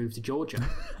Diamond had moved to Georgia.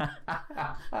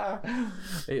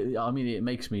 It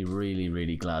makes me really,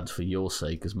 really glad for your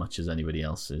sake, as much as anybody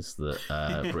else's,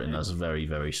 that Britain has very,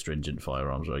 very stringent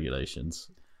firearms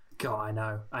regulations. God, I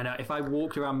know. If I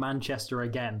walked around Manchester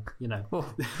again,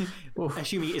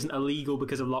 assuming it isn't illegal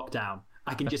because of lockdown,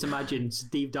 I can just imagine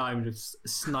Steve Diamond with a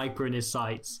sniper in his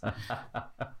sights,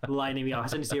 lining me up. I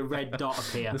suddenly see a red dot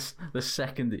appear. The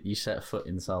second that you set foot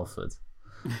in Salford.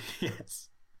 Yes.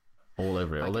 All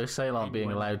over it. Although Sale aren't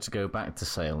being allowed to go back to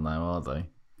Sale now, are they?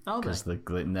 Because they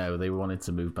wanted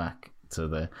to move back to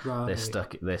the. Right.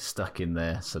 They're stuck in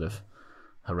their sort of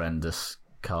horrendous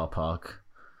car park.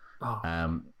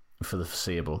 For the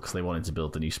foreseeable, because they wanted to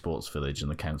build the new sports village, and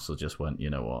the council just went,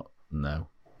 you know what? No.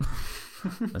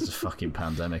 There's a fucking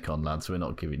pandemic on, lads. We're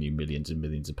not giving you millions and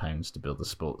millions of pounds to build a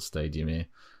sports stadium here.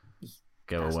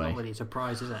 That's away. Not really a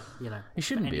surprise, is it? It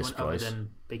shouldn't be a surprise. Other than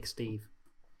Big Steve.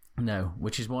 No,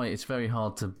 which is why it's very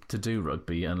hard to do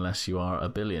rugby unless you are a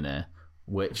billionaire.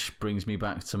 Which brings me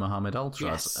back to Mohamed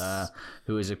Altrad,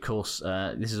 who is, of course,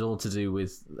 this is all to do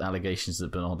with allegations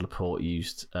that Bernard Laporte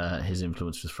used his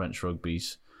influence with French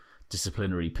rugby's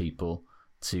disciplinary people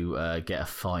to get a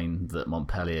fine that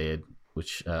Montpellier,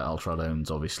 which Altrad owns,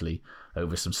 obviously,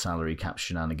 over some salary cap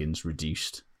shenanigans,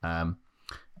 reduced.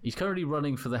 He's currently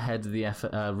running for the head of the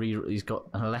he's got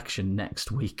an election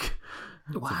next week.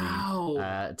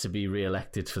 Wow. To be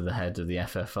re-elected for the head of the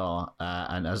FFR,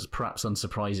 and has perhaps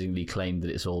unsurprisingly claimed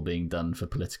that it's all being done for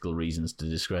political reasons to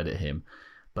discredit him.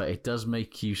 But it does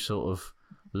make you sort of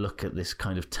look at this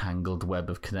kind of tangled web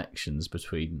of connections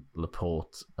between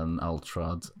Laporte and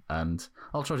Altrad,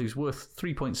 who's worth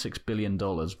 $3.6 billion,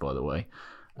 by the way.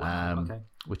 Wow,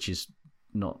 which is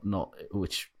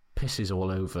which pisses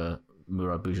all over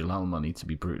Murad Boujallal money, to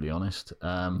be brutally honest.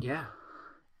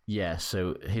 Yeah,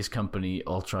 so his company,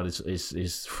 Altrad,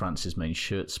 is France's main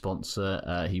shirt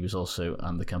sponsor. He was also,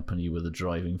 and the company were the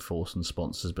driving force and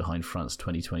sponsors behind France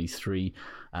 2023.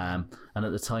 And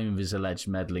at the time of his alleged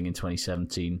meddling in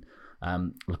 2017,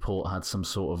 Laporte had some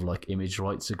sort of like image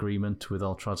rights agreement with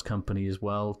Altrad's company as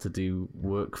well to do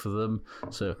work for them.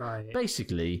 So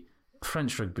basically,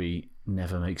 French rugby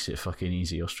never makes it fucking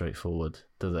easy or straightforward,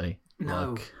 do they?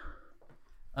 No.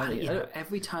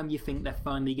 Every time you think they're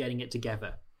finally getting it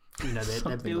together,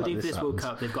 they're building for this World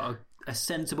Cup. They've got a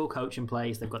sensible coach in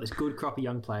place. They've got this good crop of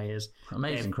young players.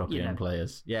 Amazing crop of young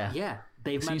players. Yeah. Yeah.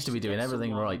 They seems to be doing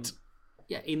everything right.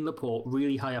 Yeah, in Laporte,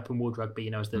 really high up in World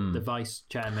Rugby, as the vice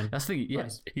chairman. That's the thing, yeah.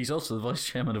 He's also the vice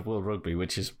chairman of World Rugby,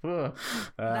 which is...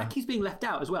 Like he's being left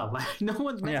out as well. Like, no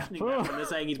one's mentioning that when they're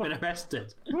saying he's been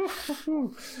arrested.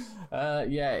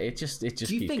 It just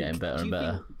keeps getting better and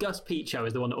better. Do you think Gus Pichot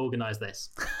is the one that organised this?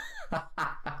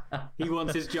 He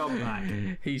wants his job back.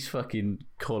 He's fucking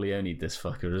Corleone'd this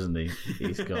fucker, isn't he?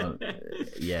 He's gone...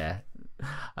 Yeah.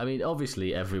 I mean,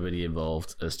 obviously, everybody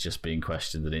involved is just being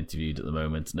questioned and interviewed at the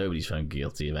moment. Nobody's found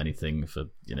guilty of anything for,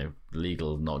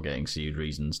 legal not getting sued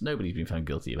reasons. Nobody's been found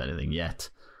guilty of anything yet.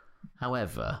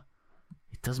 However,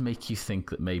 it does make you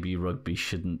think that maybe rugby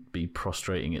shouldn't be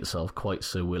prostrating itself quite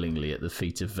so willingly at the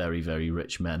feet of very, very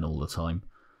rich men all the time.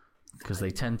 Because they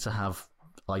tend to have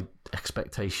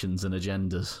expectations and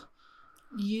agendas.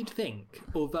 You'd think,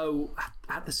 although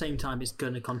at the same time it's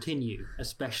going to continue,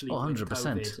 especially with 100%.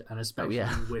 COVID and especially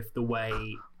with the way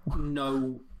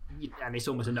and it's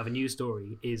almost another news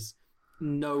story, is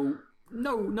no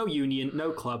union,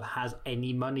 no club has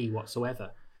any money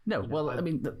whatsoever. No, I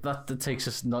mean, that takes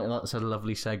us, that's a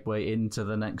lovely segue into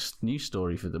the next news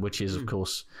story, which is, of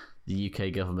course, the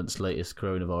UK government's latest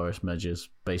coronavirus measures,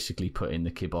 basically putting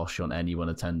the kibosh on anyone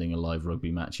attending a live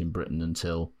rugby match in Britain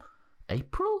until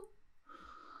April?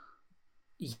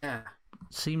 Yeah.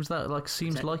 Seems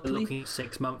likely? Looking at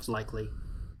 6 months likely.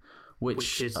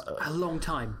 Which is a long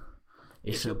time.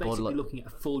 if you're basically looking at a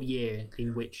full year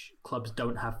in which clubs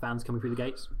don't have fans coming through the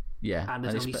gates. Yeah, and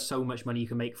there's only so much money you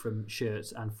can make from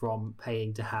shirts and from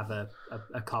paying to have a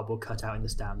cardboard cutout in the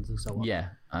stands and so on. Yeah,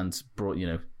 and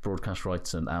broadcast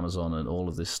rights and Amazon and all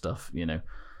of this stuff. The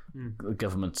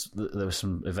government. There were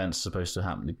some events supposed to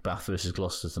happen. Bath versus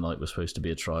Gloucester tonight was supposed to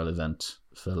be a trial event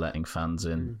for letting fans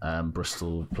in.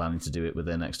 Bristol planning to do it with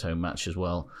their next home match as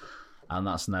well, and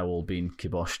that's now all been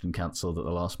kiboshed and cancelled at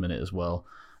the last minute as well.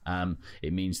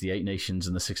 It means the 8 Nations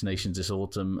and the 6 Nations this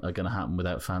autumn are going to happen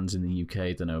without fans in the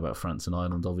UK. Don't know about France and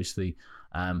Ireland, obviously.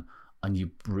 And you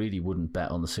really wouldn't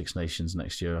bet on the 6 Nations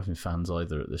next year having fans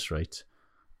either at this rate.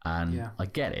 And I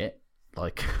get it.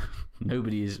 Like,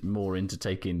 nobody is more into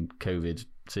taking COVID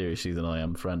seriously than I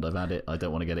am. Friend, I've had it. I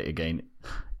don't want to get it again.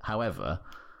 However,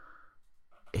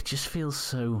 it just feels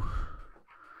so...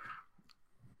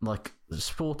 Like,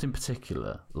 sport in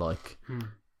particular, like...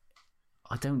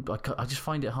 I just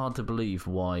find it hard to believe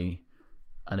why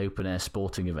an open-air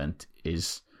sporting event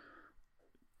is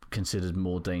considered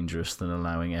more dangerous than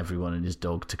allowing everyone and his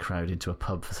dog to crowd into a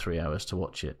pub for 3 hours to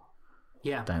watch it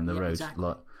down the road.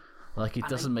 Exactly. Like it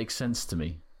doesn't make sense to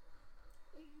me.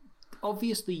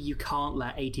 Obviously, you can't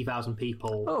let 80,000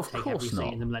 people take every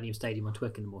seat in the Millennium Stadium or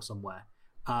Twickenham or somewhere.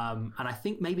 And I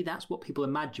think maybe that's what people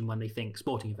imagine when they think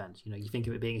sporting events. You think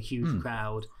of it being a huge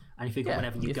crowd, and you think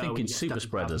whenever you go, you get super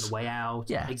spreaders on the way out.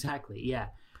 Yeah, exactly. Yeah.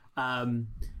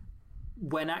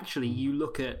 When actually you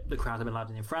look at the crowd that have been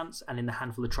allowed in France and in the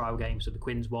handful of trial games, so the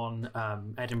Quins one,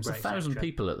 Edinburgh, it's 1,000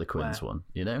 people at the Quins one.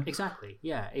 Exactly.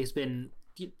 Yeah, it's been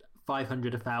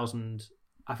 500, 1,000.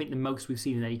 I think the most we've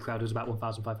seen in any crowd was about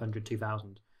 1,500,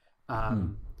 2,000.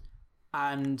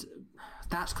 And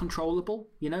that's controllable,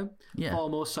 far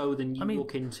more so than you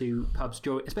walk into pubs,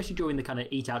 especially during the kind of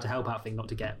eat out to help out thing, not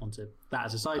to get onto that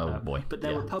as a side note. Boy. But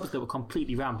there were pubs that were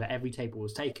completely rammed, that every table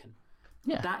was taken.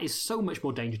 Yeah. That is so much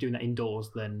more dangerous doing that indoors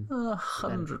than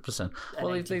 100%.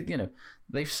 Well,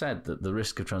 they've said that the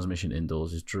risk of transmission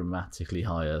indoors is dramatically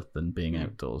higher than being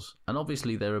outdoors. And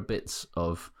obviously there are bits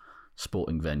of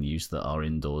sporting venues that are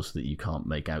indoors that you can't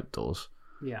make outdoors.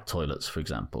 Yeah. Toilets, for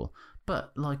example.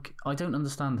 But, I don't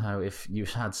understand how if you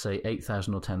had, say,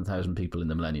 8,000 or 10,000 people in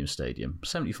the Millennium Stadium,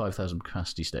 75,000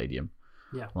 capacity stadium,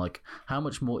 how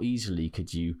much more easily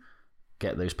could you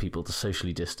get those people to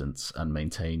socially distance and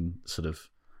maintain sort of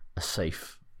a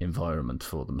safe environment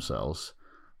for themselves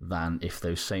than if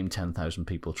those same 10,000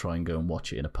 people try and go and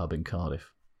watch it in a pub in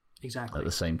Cardiff? Exactly. At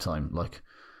the same time.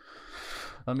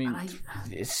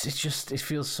 It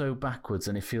feels so backwards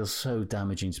and it feels so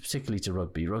damaging, particularly to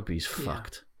rugby. Rugby's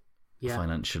fucked. Yeah.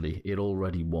 Financially, it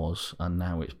already was, and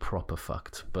now it's proper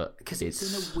fucked. But because it's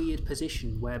in a weird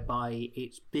position whereby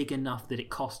it's big enough that it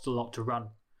costs a lot to run.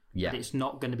 Yeah, but it's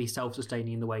not going to be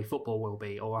self-sustaining in the way football will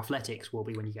be or athletics will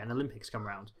be when you get an Olympics come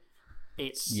around.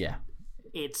 It's the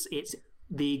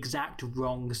exact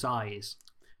wrong size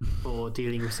for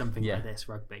dealing with something like this.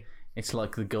 Rugby. It's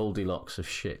like the Goldilocks of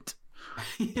shit.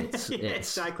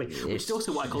 Exactly. Which is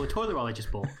also what I call a toilet roll I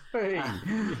just bought.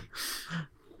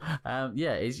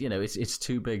 It's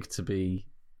too big to be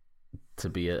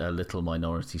a little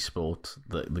minority sport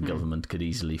that the government could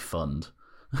easily fund.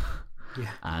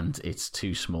 And it's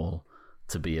too small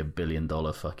to be $1 billion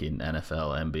fucking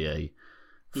NFL, NBA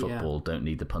football. Don't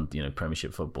need the punt,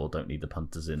 Premiership football. Don't need the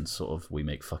punters in sort of we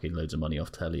make fucking loads of money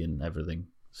off telly and everything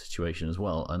situation as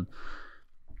well. And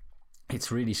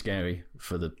it's really scary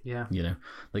for the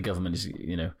the government is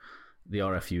the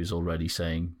RFU is already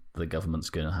saying the government's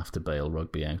going to have to bail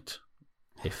rugby out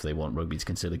if they want rugby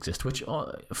to still exist, which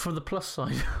for the plus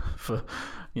side for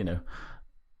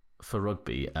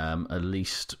rugby, at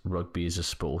least rugby is a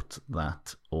sport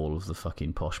that all of the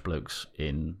fucking posh blokes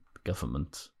in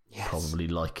government probably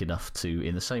like enough to,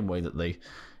 in the same way that they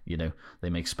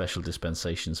make special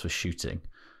dispensations for shooting.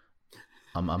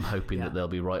 I'm hoping that they'll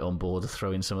be right on board to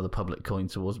throw in some of the public coin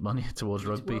towards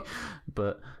rugby.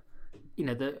 But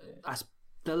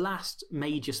the last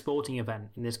major sporting event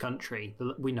in this country,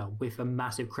 we know, with a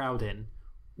massive crowd in,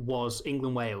 was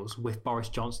England-Wales with Boris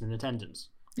Johnson in attendance.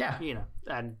 Yeah.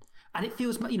 And it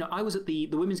feels, I was at the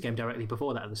women's game directly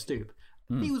before that at the Stoop.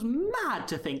 It was mad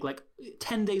to think,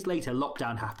 10 days later,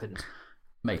 lockdown happened.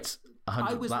 Mate,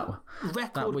 I was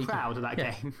record crowd at that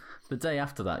game. The day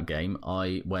after that game,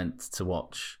 I went to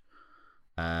watch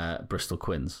Bristol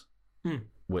Quins,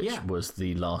 which was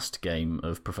the last game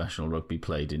of professional rugby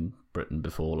played in Britain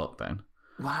before lockdown.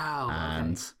 Wow.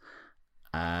 And,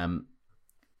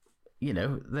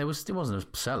 it wasn't a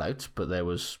sellout, but there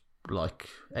was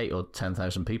 8 or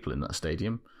 10,000 people in that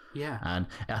stadium. Yeah. And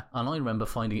I remember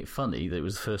finding it funny that it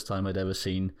was the first time I'd ever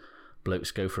seen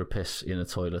blokes go for a piss in a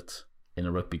toilet in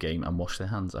a rugby game and wash their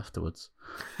hands afterwards.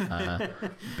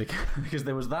 Because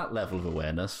there was that level of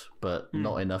awareness, but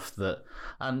not enough that...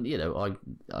 And, you know,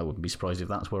 I wouldn't be surprised if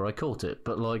that's where I caught it.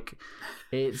 But, like,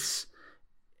 it's...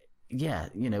 Yeah,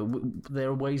 you know, there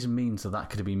are ways and means that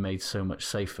could have been made so much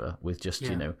safer with just,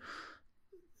 you know,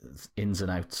 ins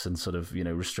and outs and sort of, you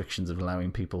know, restrictions of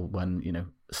allowing people when, you know,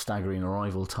 staggering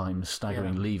arrival times,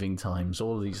 staggering leaving times,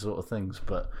 all of these sort of things.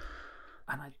 But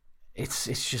it's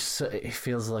just, it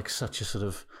feels like such a sort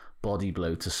of body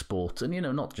blow to sport, and, you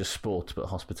know, not just sport, but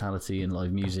hospitality and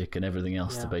live music and everything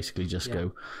else to basically just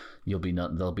go,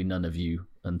 there'll be none of you,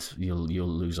 and you'll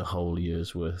lose a whole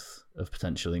year's worth of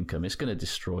potential income. It's going to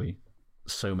destroy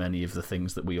so many of the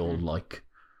things that we all like,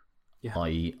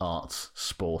 i.e. arts,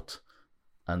 sport,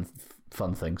 and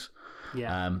fun things.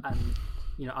 Yeah, and,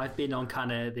 you know, I've been on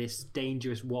kind of this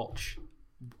dangerous watch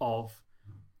of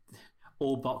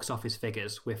all box office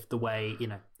figures with the way, you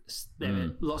know, there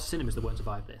are lots of cinemas that won't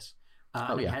survive this.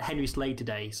 Henry Slade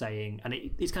today saying, and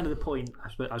it's kind of the point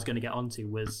I was going to get onto,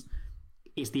 was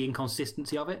it's the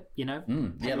inconsistency of it, you know?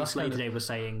 Henry Slade today was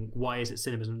saying, why is it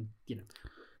cinemas and, you know,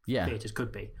 theatres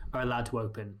are allowed to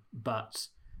open, but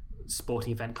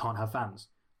sporting event can't have fans?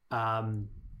 And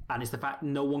it's the fact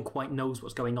no one quite knows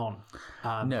what's going on.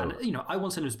 No. And, you know, I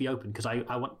want cinemas to be open because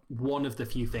I want one of the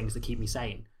few things that keep me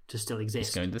sane to still exist.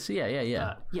 It's going to see,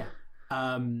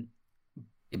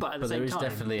 But at the same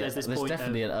time, there's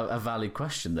definitely a valid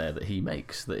question there that he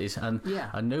makes that is, and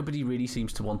nobody really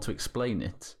seems to want to explain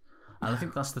it. And I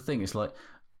think that's the thing. It's like,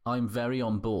 I'm very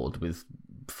on board with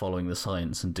following the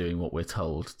science and doing what we're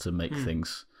told to make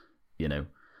things, you know,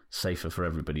 safer for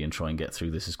everybody and try and get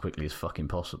through this as quickly as fucking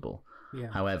possible. Yeah.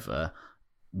 However,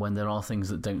 when there are things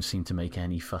that don't seem to make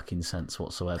any fucking sense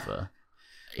whatsoever,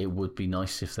 it would be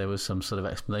nice if there was some sort of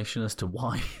explanation as to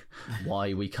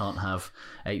why we can't have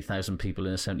 8,000 people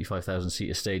in a 75,000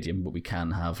 seater stadium, but we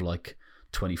can have like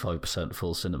 25%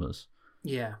 full cinemas.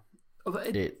 Yeah.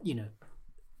 You know,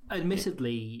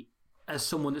 admittedly, as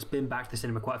someone that's been back to the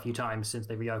cinema quite a few times since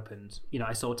they reopened, you know,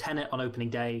 I saw Tenet on opening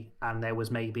day and there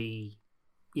was maybe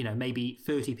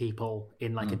 30 people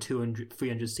in like a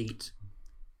 300 seat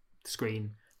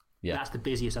screen. Yeah. That's the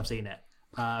busiest I've seen it.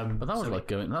 But that was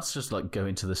that's just like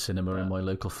going to the cinema in my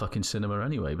local fucking cinema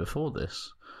anyway before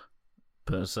this.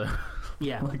 But so,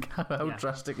 like how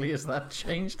drastically has that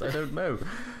changed? I don't know.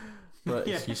 But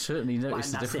you certainly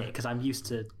notice the difference. That's it, because I'm used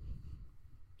to.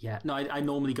 Yeah, no, I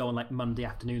normally go on like Monday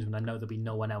afternoons when I know there'll be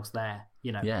no one else there.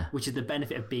 You know, which is the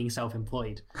benefit of being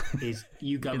self-employed, is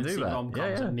you go and see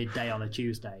rom-coms at midday on a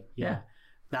Tuesday. Yeah,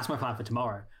 that's my plan for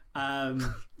tomorrow. But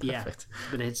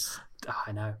it's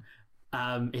I know.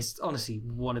 It's honestly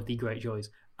one of the great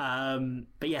joys. But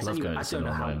yes, anyway, I don't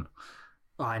know how.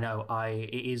 I know.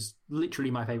 It is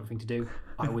literally my favourite thing to do.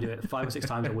 I would do it 5 or 6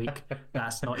 times a week.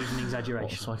 That's not even an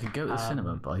exaggeration. So I could go to the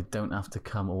cinema, but I don't have to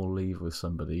come or leave with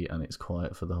somebody, and it's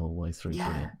quiet for the whole way through.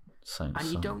 Yeah.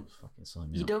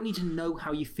 You don't need to know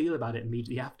how you feel about it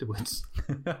immediately afterwards.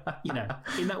 You know,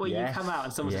 in that way, you come out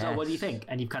and someone says, "Oh, what do you think?"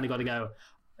 And you've kind of got to go,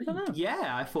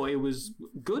 "Yeah, I thought it was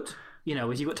good." You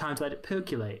know, as you've got time to let it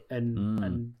percolate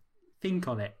and think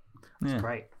on it. It's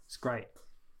great. It's great.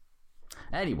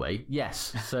 Anyway,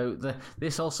 yes. So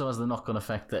this also has the knock-on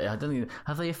effect that I don't think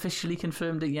have they officially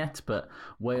confirmed it yet. But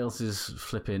Wales is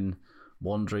flipping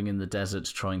wandering in the desert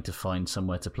trying to find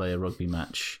somewhere to play a rugby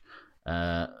match.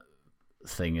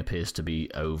 Thing appears to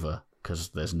be over because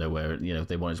there's nowhere. You know,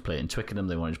 they wanted to play it in Twickenham.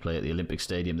 They wanted to play it at the Olympic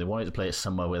Stadium. They wanted to play it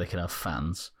somewhere where they can have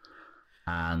fans,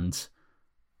 and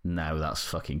now that's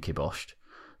fucking kiboshed.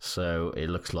 So it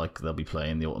looks like they'll be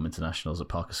playing the Autumn Internationals at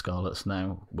Parc y Scarlets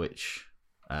now, which,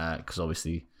 because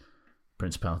obviously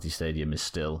Principality Stadium is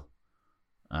still...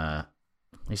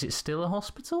 is it still a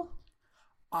hospital?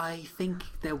 I think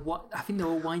they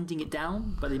were winding it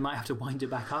down, but they might have to wind it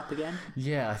back up again.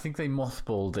 Yeah, I think they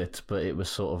mothballed it, but it was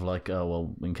sort of like, oh,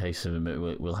 well, in case of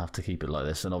it, we'll have to keep it like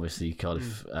this. And obviously,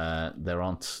 Cardiff, there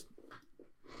aren't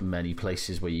many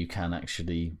places where you can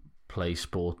actually play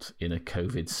sport in a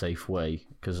COVID-safe way.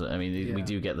 Because, I mean, we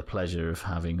do get the pleasure of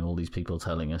having all these people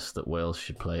telling us that Wales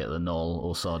should play at the Knoll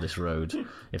or Sardis Road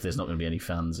if there's not going to be any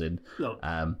fans in. Look,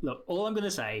 all I'm going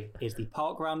to say is the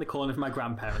park around the corner of my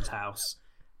grandparents' house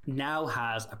now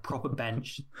has a proper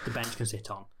bench the bench can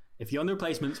sit on. If you're on the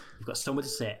replacements, you've got somewhere to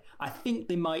sit. I think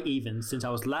they might even, since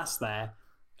I was last there,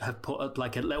 have put up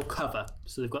like a little cover.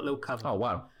 So they've got a little cover. Oh,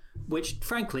 wow. Which,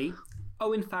 frankly,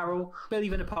 Owen Farrell, Billy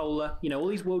Vanapola, you know, all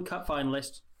these World Cup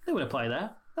finalists, they want to play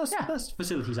there. That's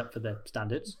facilities up for the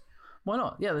standards. Why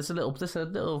not? Yeah, there's a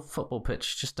little football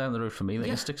pitch just down the road from me. They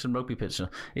can stick some rugby pitch.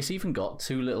 It's even got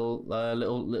 2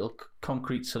 little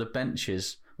concrete sort of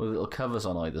benches with little covers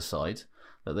on either side.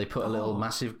 that they put a little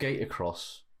massive gate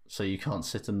across so you can't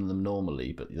sit in them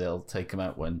normally, but they'll take them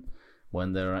out when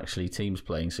there are actually teams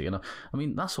playing. So I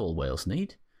mean, that's all Wales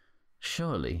need,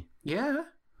 surely. Yeah,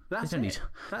 that's it.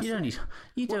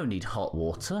 You don't need hot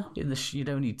water you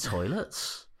don't need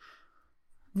toilets.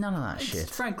 None of that shit.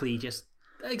 Frankly, just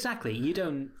exactly. You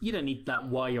don't need that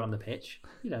while you're on the pitch.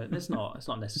 It's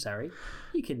not necessary.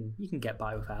 You can get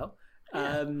by without.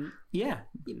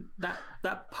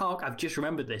 That park. I've just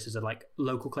remembered this as a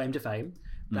local claim to fame.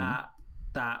 That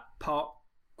park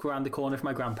around the corner from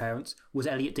my grandparents was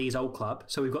Elliot Dee's old club.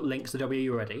 So we've got links to WE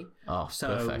already. Oh,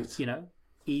 so perfect.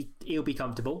 He'll be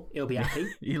comfortable. He'll be happy.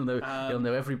 He'll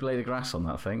know every blade of grass on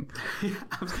that thing.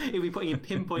 He'll be putting in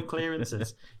pinpoint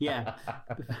clearances. Yeah,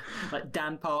 like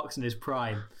Dan Parks in his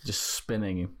prime, just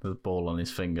spinning the ball on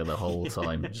his finger the whole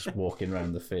time, just walking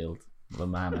around the field. The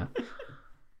manner.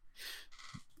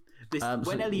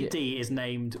 When Elliot D is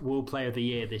named World Player of the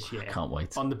Year this year, I can't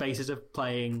wait. On the basis of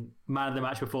playing man of the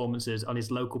match performances on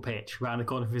his local pitch round the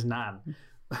corner from his nan.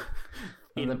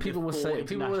 And then people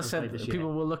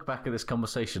will look back at this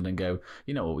conversation and go,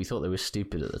 you know what, we thought they were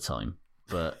stupid at the time,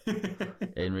 but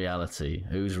in reality,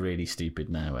 who's really stupid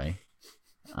now, eh?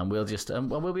 And we'll just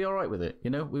we'll be all right with it.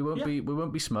 We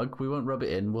won't be smug. We won't rub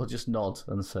it in. We'll just nod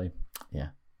and say, yeah.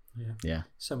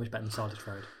 So much better than Sardis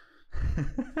Road.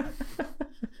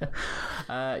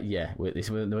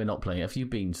 We're not playing. Have you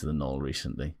been to the Knoll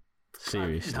recently?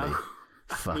 Seriously, no.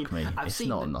 Fuck me. It's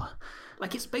not.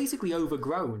 It's basically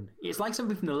overgrown. It's like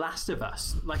something from The Last of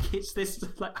Us. It's this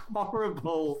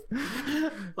horrible,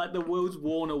 the world's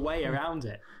worn away around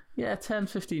it. Yeah, 10,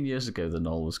 15 years ago, the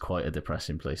Knoll was quite a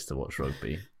depressing place to watch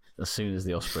rugby. As soon as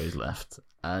the Ospreys left,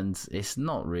 and it's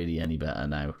not really any better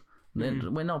now.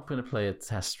 We're not going to play a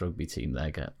test rugby team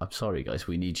there. I'm sorry, guys.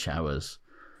 We need showers.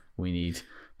 We need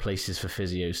places for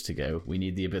physios to go. We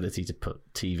need the ability to put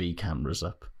TV cameras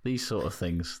up. These sort of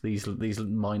things. These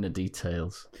minor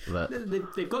details.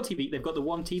 They've got TV. They've got the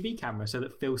one TV camera so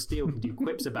that Phil Steele can do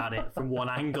quips about it from one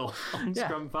angle on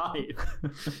Scrum 5.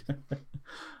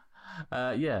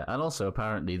 And also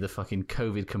apparently the fucking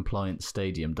COVID compliant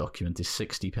stadium document is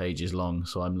 60 pages long.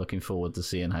 So I'm looking forward to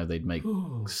seeing how they'd make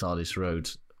Sardis Road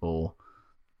or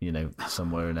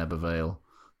somewhere in Ebervale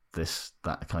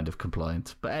that kind of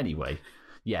compliant. But anyway,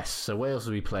 yes, so Wales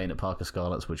will be playing at Parker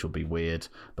Scarlets, which will be weird,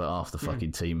 but half the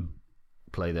fucking team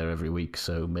play there every week,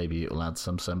 so maybe it'll add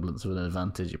some semblance of an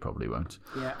advantage. It probably won't.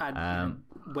 And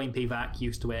Wayne Pivac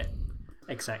used to it,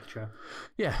 etc.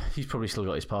 Yeah, he's probably still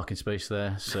got his parking space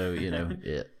there, so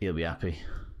he'll be happy.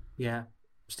 Yeah,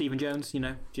 Stephen Jones,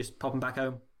 just popping back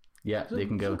home. Yeah, they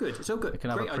can go. It's all good. They can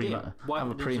have Great idea. Why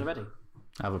haven't they done it already?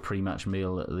 Have a pre-match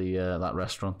meal at the that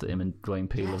restaurant that him and Dwayne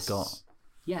Peel have got.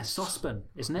 Yeah, Saucepan,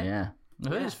 isn't it? Yeah.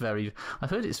 I've heard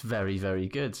it's very, very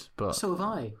good, but so have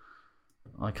I.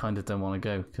 I kind of don't want to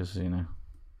go because it's a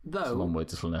long way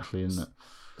to Llanelli, isn't it?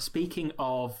 Speaking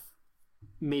of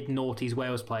mid-noughties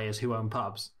Wales players who own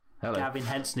pubs, hello. Gavin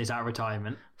Henson is out of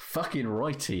retirement. Fucking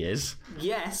right, he is.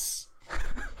 Yes.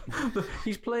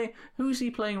 He's playing. Who's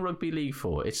he playing rugby league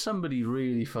for? It's somebody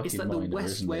really fucking. It's minor, the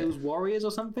West Wales Warriors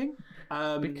or something.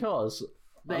 Because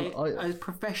they a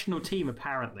professional team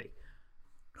apparently.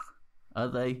 Are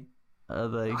they? I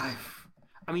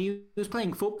mean, he was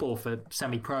playing football for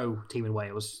semi-pro team in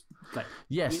Wales.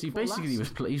 Yes, he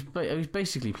was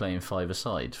basically playing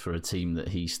five-a-side for a team that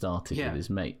he started with his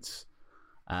mates.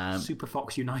 Super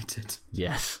Fox United.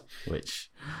 Yes,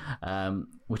 which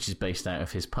is based out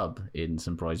of his pub in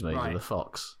St Bridesmaids of the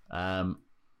Fox.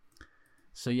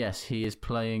 So yes, he is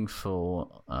playing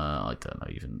for I don't know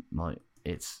even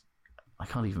I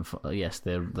can't even. Yes,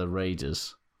 they're the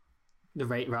Raiders.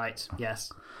 Right.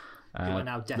 Yes.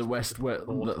 The West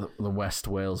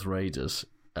Wales Raiders.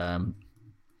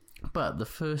 But the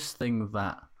first thing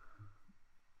that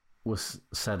was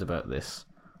said about this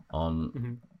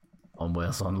on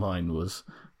Wales Online was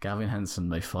Gavin Henson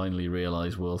may finally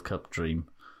realise World Cup dream.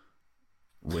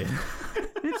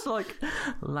 It's like,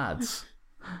 lads,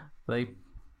 they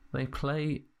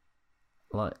play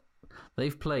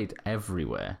they've played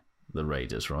everywhere. The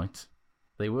Raiders, right?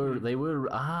 They were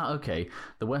okay.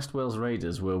 The West Wales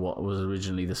Raiders were what was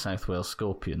originally the South Wales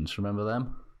Scorpions. Remember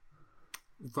them?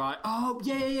 Right. Oh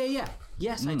yeah.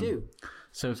 Yes, I do.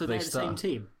 So they're the same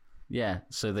team. Yeah.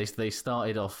 So they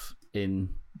started off in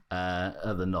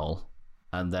at the Knoll,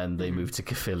 and then they moved to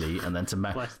Caerphilly, and then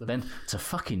to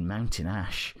fucking Mountain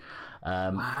Ash.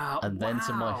 Wow. And then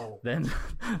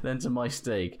to my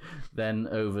stake, then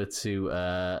over to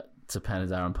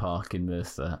Penydarren Park in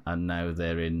Merthyr, and now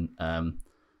they're in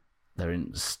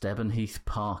Stebenheath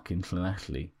Park in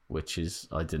Llanelli, which is,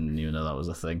 I didn't even know that was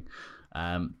a thing.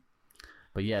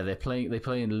 But yeah, they play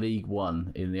in League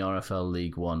One, in the RFL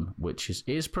League One, which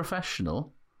is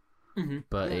professional,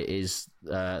 but it is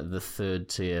the third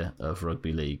tier of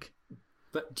rugby league.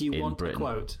 But do you want Britain. A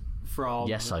quote from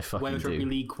Yes, I fucking Wales do. Rugby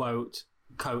League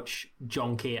coach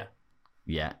John Keir?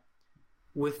 Yeah.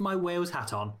 With my Wales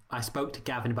hat on, I spoke to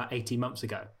Gavin about 18 months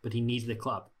ago, but he needed a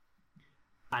club.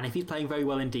 And if he's playing very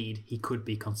well indeed, he could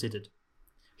be considered.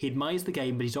 He admires the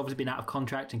game, but he's obviously been out of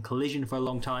contract and collision for a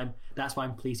long time. That's why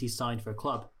I'm pleased he's signed for a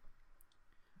club.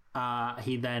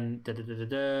 He then...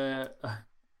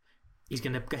 he's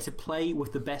going to get to play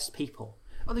with the best people.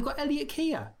 Oh, they've got Elliot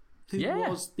Keir, who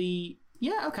was the...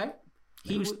 Yeah, okay.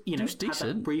 He was decent. Had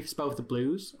that brief spell with the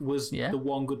Blues, was the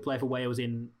one good player for Wales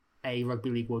in a Rugby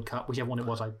League World Cup, whichever one it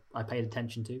was I paid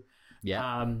attention to.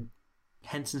 Yeah.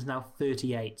 Henson's now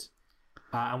 38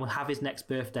 and will have his next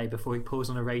birthday before he pulls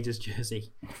on a Raiders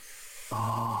jersey.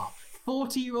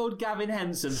 40-year-old Gavin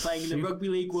Henson playing in the Rugby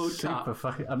League World Cup.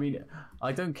 I mean,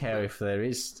 I don't care if there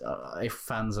is, if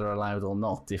fans are allowed or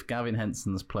not. If Gavin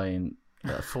Henson's playing,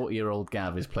 40-year-old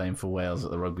Gav is playing for Wales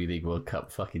at the Rugby League World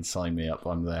Cup, fucking sign me up,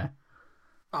 I'm there.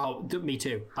 Oh, me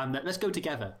too. Let's go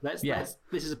together. Let's this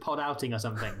is a pod outing or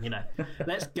something, you know.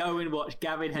 Let's go and watch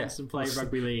Gavin Henson play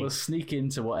rugby league. We'll sneak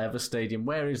into whatever stadium.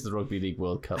 Where is the Rugby League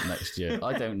World Cup next year?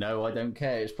 I don't know. I don't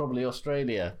care. It's probably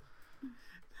Australia.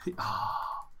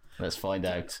 Let's find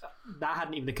out. That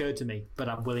hadn't even occurred to me, but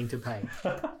I'm willing to pay.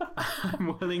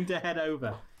 I'm willing to head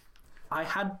over. I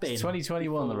had been... It's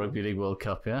 2021, the Rugby League World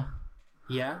Cup, yeah?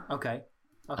 Yeah, okay.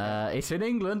 It's in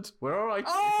England. We're all right.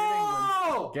 Oh! It's in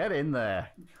England. Get in there.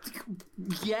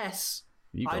 Yes.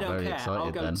 I don't care.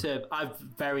 I'll go to... I'm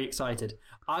very excited.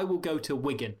 I will go to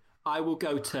Wigan. I will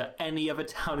go to any other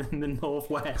town in the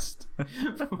northwest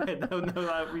where they'll know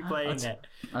I'll be playing it.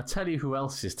 I'll tell you who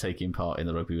else is taking part in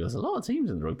the Rugby League. There's a lot of teams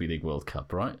in the Rugby League World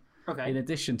Cup, right? Okay. In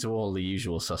addition to all the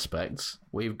usual suspects,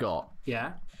 we've got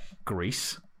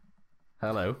Greece.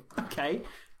 Hello. Okay.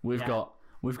 We've got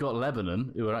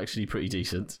Lebanon, who are actually pretty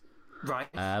decent. Right.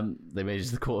 They made it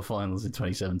to the quarterfinals in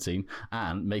 2017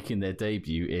 and making their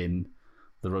debut in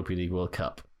the Rugby League World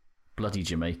Cup. Bloody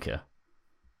Jamaica.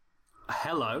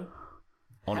 Hello.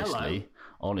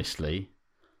 Honestly,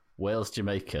 Wales,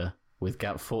 Jamaica with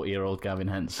 40-year-old Gavin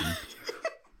Henson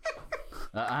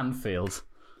at Anfield.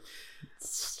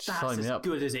 That's as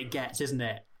good as it gets, isn't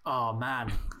it? Oh,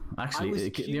 man. Actually,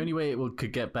 the only way it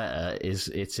could get better is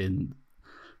it's in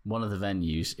one of the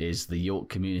venues is the York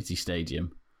Community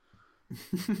Stadium,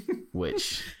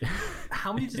 which...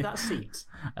 How many does that seat?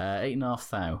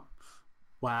 8,500.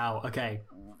 Wow, okay.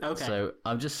 So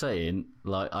I'm just saying,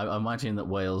 like, I imagine that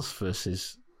Wales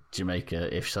versus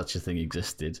Jamaica, if such a thing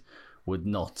existed, would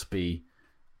not be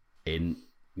in,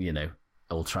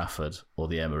 Old Trafford or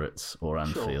the Emirates or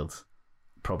Anfield. Sure.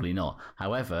 Probably not.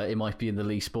 However, it might be in the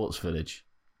Lee Sports Village.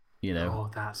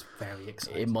 Oh, that's very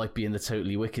exciting. It might be in the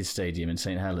Totally Wicked Stadium in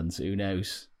St Helens. Who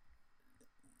knows?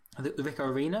 The Ricoh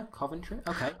Arena, Coventry.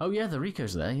 Okay. Oh yeah, the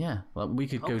Ricoh's there. Yeah, well, we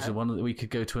could go to We could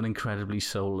go to an incredibly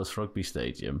soulless rugby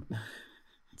stadium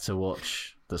to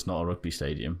watch. That's not a rugby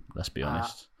stadium. Let's be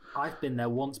honest. I've been there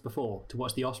once before to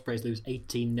watch the Ospreys lose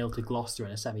 18-0 to Gloucester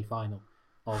in a semi-final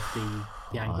of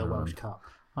the Anglo-Welsh Cup.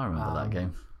 I remember that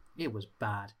game. It was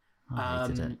bad. I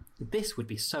hated it. This would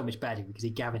be so much better because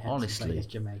Gavin Henson plays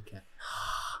Jamaica.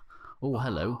 Oh,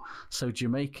 hello. So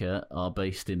Jamaica are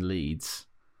based in Leeds.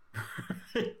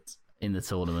 In the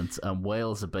tournament, and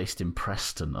Wales are based in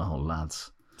Preston. Oh,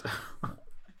 lads.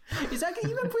 Is that,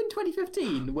 you remember in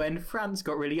 2015 when France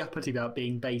got really uppity about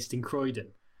being based in Croydon?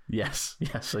 Yes,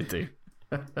 I do.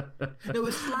 No, it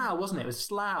was Slough, wasn't it? It was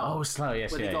Slough. Oh, Slough,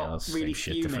 yes, they got really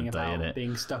fuming about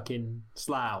being stuck in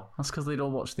Slough. That's because they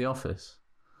don't watch The Office.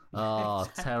 Oh,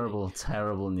 exactly.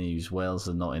 Terrible news. Wales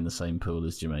are not in the same pool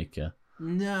as Jamaica.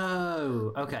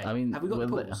 No. Okay. I mean, have we got the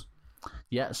pools?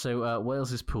 Yeah, so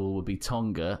Wales's pool would be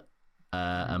Tonga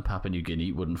and Papua New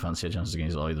Guinea. Wouldn't fancy a chance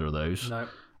against either of those. No.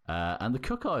 And the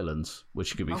Cook Islands,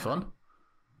 which could be fun.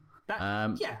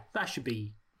 That should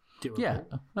be doable. Yeah,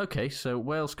 okay, so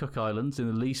Wales Cook Islands in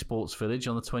the Lee Sports Village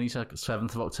on the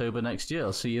 27th of October next year.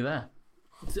 I'll see you there.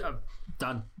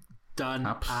 Done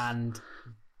and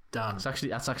done.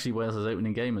 That's actually Wales'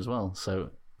 opening game as well,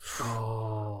 so...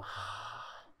 Oh...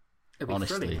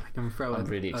 Honestly, I'm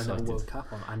really excited. World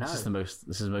Cup on. I know. This is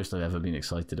the most I've ever been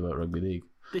excited about rugby league.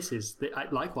 This is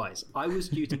likewise. I was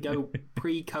due to go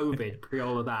pre-COVID, pre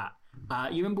all of that.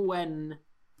 You remember when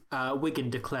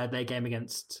Wigan declared their game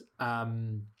against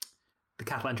the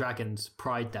Catalan Dragons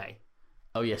Pride Day?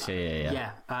 Oh yes,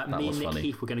 yeah. Me and Nick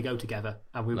Heath were going to go together,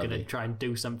 and we were going to try and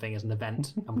do something as an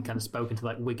event, and we kind of spoke into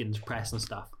like Wigan's press and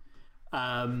stuff.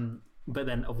 But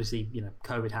then, obviously,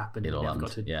 COVID happened and never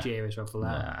got to jeer Israel Folau.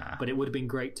 Nah. But it would have been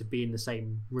great to be in the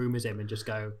same room as him and just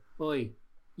go, oi,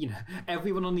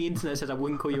 everyone on the internet says I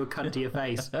wouldn't call you a cunt to your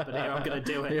face, but here I'm going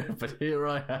to do it. Yeah, but here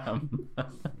I am.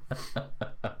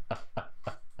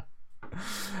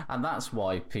 And that's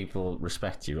why people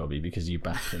respect you, Robbie, because you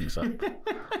back things up.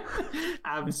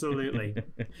 Absolutely.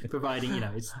 Providing,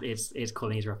 it's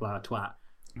calling Israel Folau a twat.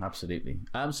 Absolutely.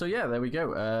 So yeah, there we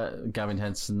go. Gavin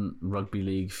Henson, rugby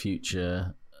league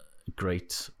future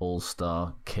great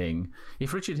all-star king.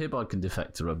 If Richard Hibbard can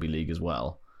defect to rugby league as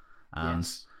well, and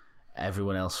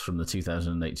everyone else from the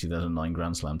 2008-2009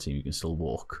 Grand Slam team, you can still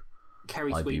walk.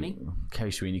 Kerry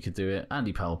Sweeney could do it.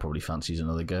 Andy Powell probably fancies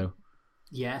another go.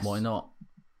 Yes. Why not?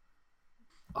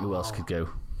 Who else could go?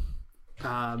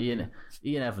 Ian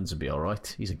Evans would be all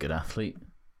right. He's a good athlete.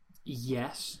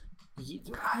 Yes.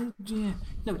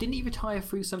 No, didn't he retire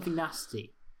through something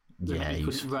nasty? Yeah, he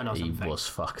couldn't run or something. He was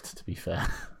fucked, to be fair.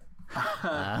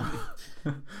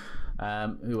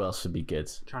 Who else would be good?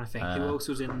 I'm trying to think. Who else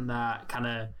was in that kind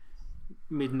of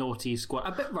mid-noughties squad?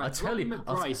 I bet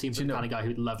McBride seems like the kind of guy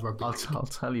who'd love rugby. I'll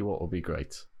tell you what would be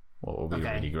great. What would be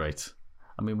really great.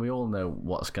 I mean, we all know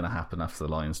what's going to happen after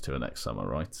the Lions tour next summer,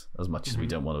 right? As much as we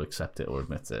don't want to accept it or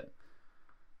admit it.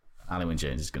 Alan Wynne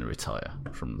James is going to retire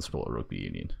from the sport of rugby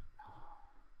union.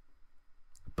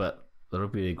 But the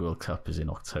Rugby League World Cup is in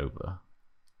October.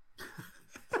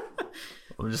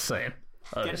 I'm just saying.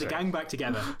 Get the gang back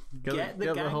together. Get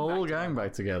the whole gang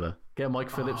back together. Get Mike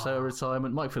Phillips out of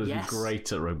retirement. Mike Phillips would be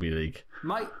great at rugby league.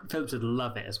 Mike Phillips would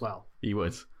love it as well. He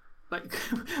would. Like,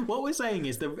 what we're saying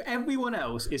is that everyone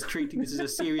else is treating this as a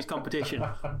serious competition.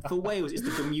 For Wales, it's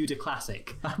the Bermuda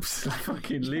Classic.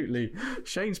 Absolutely.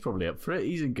 Shane's probably up for it.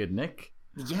 He's in good nick.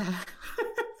 Yeah.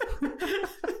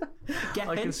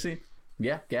 I can see.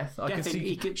 Yeah, Geth. I can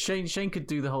see. Shane could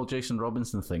do the whole Jason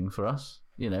Robinson thing for us,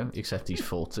 except he's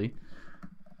 40.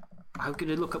 I'm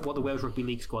going to look up what the Wales Rugby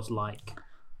League squad's like.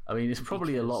 I mean, it's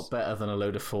probably a lot better than a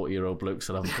load of 40-year-old blokes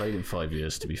that haven't played in 5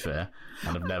 years, to be fair,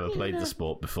 and have never played the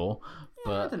sport before.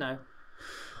 But I don't know.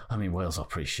 I mean, Wales are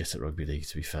pretty shit at rugby league,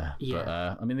 to be fair. Yeah.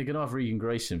 But, I mean, they're going to have Regan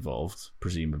Grace involved,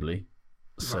 presumably.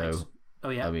 So, right. Oh,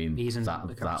 yeah. I mean, he's in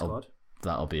the current squad.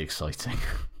 That'll be exciting.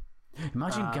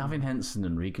 Imagine Gavin Henson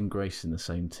and Regan Grace in the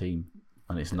same team,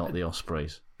 and it's not the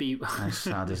Ospreys. How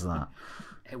sad is that?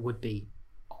 It would be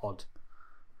odd.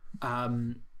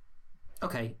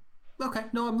 Okay.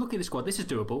 No, I'm looking at the squad. This is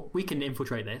doable. We can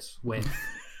infiltrate this with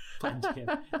plenty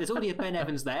of... There's already a Ben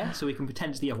Evans there, so we can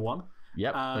pretend it's the other one.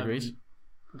 Yep, agreed.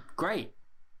 Great.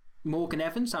 Morgan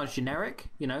Evans sounds generic.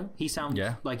 He sounds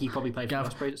like he probably played for the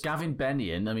Ospreys. Gavin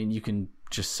Bennion, I mean, you can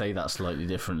just say that slightly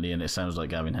differently, and it sounds like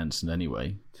Gavin Henson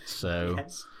anyway. So,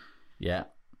 yes. Yeah.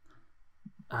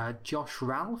 Josh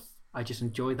Ralph. I just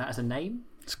enjoy that as a name.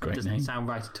 It's a great name. Doesn't sound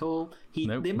right at all.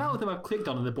 Nope. The amount of them I've clicked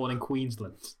on and they're born in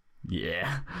Queensland.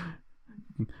 Yeah.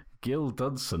 Gil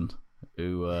Dudson,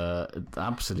 who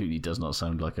absolutely does not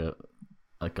sound like a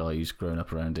guy who's grown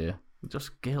up around here.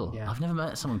 Just Gil. Yeah. I've never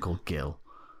met someone called Gil.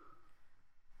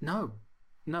 No.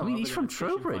 I mean, he's from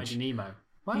Trowbridge.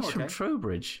 Wow, he's from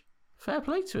Trowbridge. Fair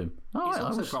play to him. It's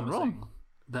also promising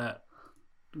that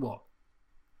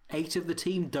 8 of the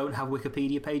team don't have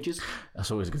Wikipedia pages. That's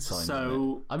always a good sign.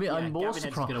 So, I mean, I'm more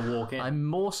surprised. Walk in. I'm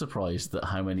more surprised that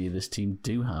how many of this team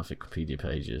do have Wikipedia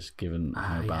pages, given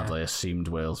how bad I assumed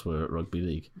Wales were at rugby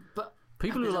league. But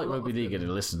people who like rugby league are going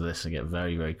to listen to this and get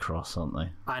very, very cross, aren't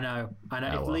they? I know.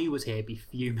 If Lee was here, he'd be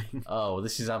fuming. Oh,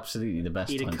 this is absolutely the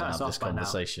best time to have this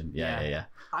conversation. Yeah.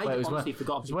 I honestly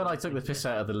forgot. It was when I took the piss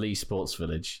out of the Lee Sports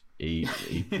Village. He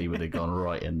would have gone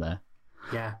right in there.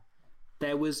 Yeah,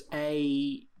 there was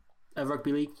a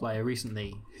rugby league player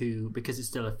recently who, because it's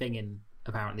still a thing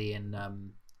apparently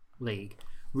in league,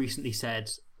 recently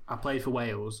said, I played for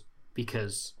Wales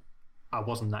because I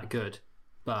wasn't that good,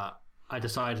 but I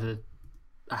decided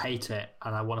I hate it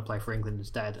and I want to play for England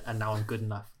instead, and now I'm good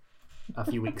enough a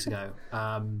few weeks ago.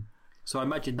 So I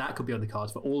imagine that could be on the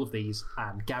cards for all of these,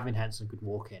 and Gavin Henson could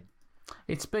walk in.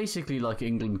 It's basically like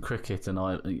England cricket, and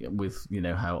with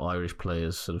how Irish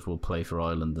players sort of will play for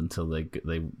Ireland until they at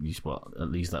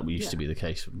least that used to be the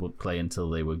case. Would play until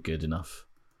they were good enough.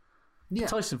 Yeah.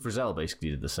 Tyson Frizzell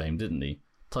basically did the same, didn't he?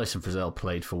 Tyson Frizzell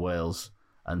played for Wales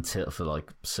for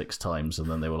like 6 times, and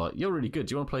then they were like, "You're really good.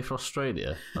 Do you want to play for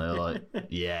Australia?" And they were like,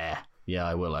 "Yeah,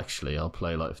 I will actually. I'll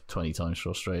play like 20 times for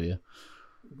Australia."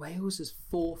 Wales'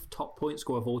 4th top point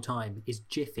scorer of all time is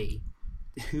Jiffy,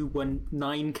 who won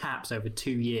 9 caps over 2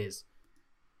 years.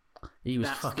 He was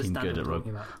fucking good at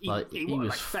rugby. He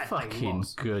was fucking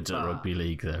good at rugby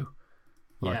league, though.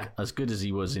 As good as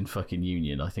he was in fucking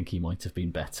Union, I think he might have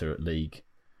been better at league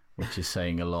which is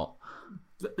saying a lot.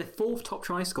 The fourth top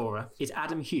try scorer is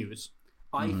Adam Hughes.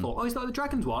 I thought, is that the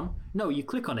Dragons one? No, you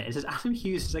click on it. It says Adam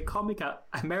Hughes is a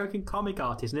American comic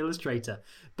artist and illustrator.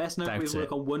 Best known for his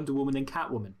work on Wonder Woman and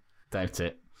Catwoman. Doubt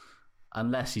it.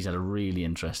 Unless he's had a really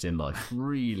interesting life.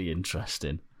 Really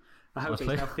interesting. I hope he's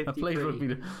now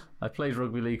 53. I played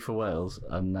rugby league for Wales,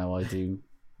 and now I do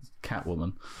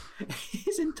Catwoman.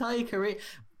 His entire career...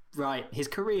 Right, his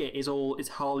career is it's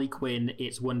Harley Quinn,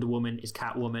 it's Wonder Woman, it's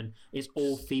Catwoman, it's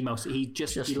all female. So he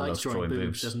likes drawing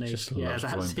boobs, doesn't he?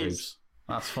 That's boobs.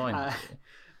 That's fine.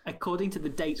 According to the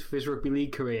dates for his rugby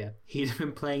league career, he's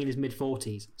been playing in his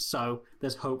mid-40s, so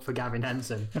there's hope for Gavin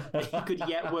Henson. He could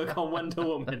yet work on Wonder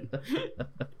Woman.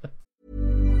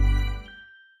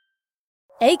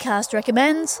 Acast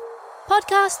recommends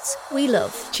podcasts we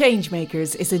love.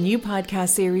 Changemakers is a new podcast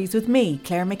series with me,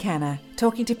 Claire McKenna,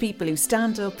 talking to people who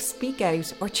stand up, speak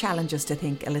out, or challenge us to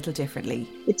think a little differently.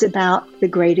 It's about the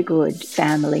greater good,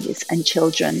 families and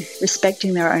children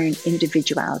respecting their own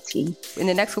individuality. In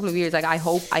the next couple of years, I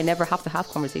hope I never have to have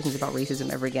conversations about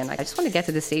racism ever again. I just want to get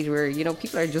to the stage where,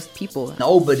 people are just people.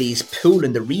 Nobody's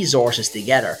pooling the resources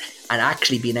together and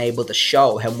actually being able to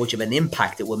show how much of an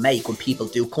impact it will make when people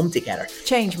do come together.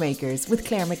 Changemakers with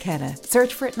Claire McKenna.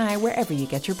 Search for it now wherever you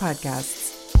get your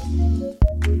podcasts.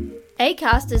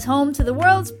 Acast is home to the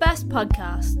world's best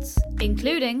podcasts,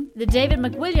 including the David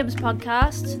McWilliams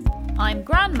podcast, I'm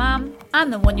Grandmam,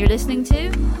 and the one you're listening to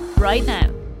right now.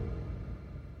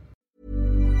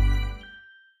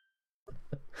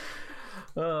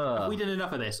 Have we done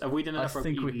enough of this? Have we done enough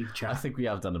rugby league chat? I think we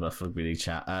have done enough rugby league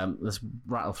chat. Let's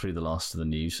rattle through the last of the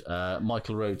news.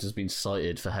 Michael Rhodes has been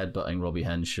cited for headbutting Robbie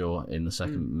Henshaw in the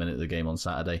second minute of the game on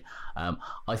Saturday.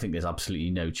 I think there's absolutely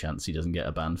no chance he doesn't get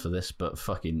a ban for this, but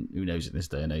fucking who knows in this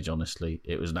day and age, honestly.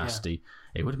 It was nasty.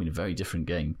 Yeah. It would have been a very different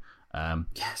game.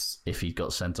 If he'd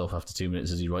got sent off after 2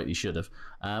 minutes, as he rightly should have.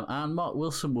 And Mark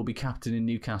Wilson will be captain in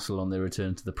Newcastle on their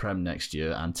return to the Prem next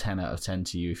year, and 10 out of 10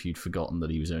 to you if you'd forgotten that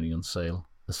he was only on sale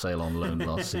on loan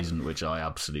last season, which I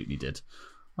absolutely did.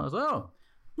 I was like,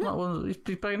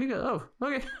 he's playing Newcastle. Oh,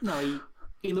 okay. No,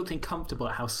 he looked uncomfortable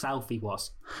at how south he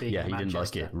was. He didn't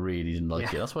like it. Really didn't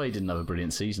like it. That's why he didn't have a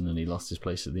brilliant season and he lost his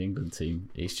place at the England team.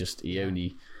 It's just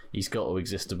he's got to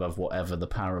exist above whatever the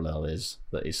parallel is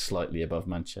that is slightly above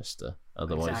Manchester.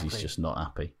 Otherwise, He's just not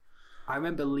happy. I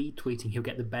remember Lee tweeting he'll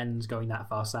get the bends going that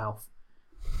far south.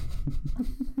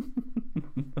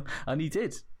 And he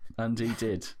did.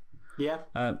 Yeah.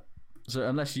 So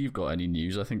unless you've got any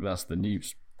news, I think that's the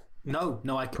news. No,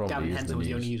 Gavin Henson was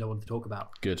the only news I wanted to talk about.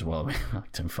 Good, well, I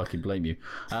don't fucking blame you.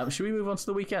 Should we move on to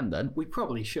the weekend then? We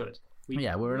probably should.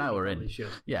 We're an hour in. Should.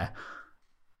 Yeah.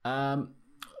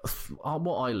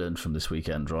 What I learned from this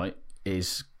weekend, right,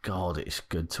 is, God, it's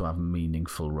good to have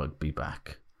meaningful rugby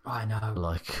back. I know.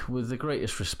 Like, with the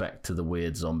greatest respect to the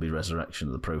weird zombie resurrection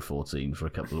of the Pro 14 for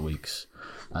a couple of weeks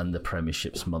and the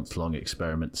Premiership's month-long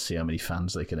experiment to see how many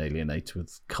fans they can alienate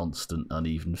with constant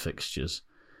uneven fixtures.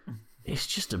 It's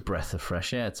just a breath of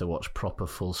fresh air to watch proper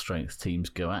full-strength teams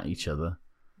go at each other.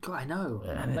 God, I know.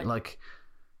 And not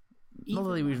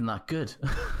that they were even that good.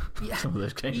 Yeah, some of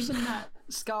those games. Even that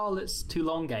Scarlets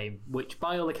Toulon game, which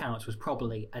by all accounts was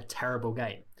probably a terrible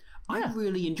game, I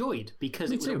really enjoyed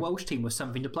because a Welsh team was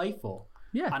something to play for.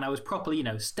 Yeah. And I was properly,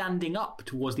 standing up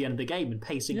towards the end of the game and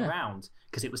pacing around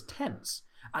because it was tense.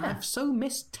 And I've so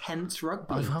missed tense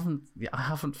rugby. I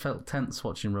haven't felt tense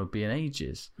watching rugby in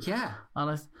ages. Yeah.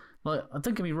 And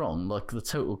don't get me wrong, the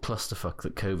total clusterfuck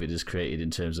that COVID has created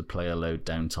in terms of player load,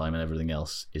 downtime and everything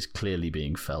else is clearly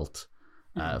being felt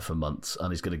for months,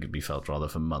 and is going to be felt rather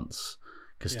for months.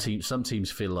 Because some teams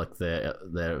feel like they're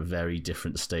at very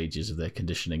different stages of their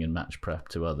conditioning and match prep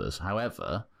to others.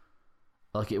 However,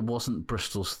 it wasn't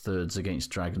Bristol's thirds against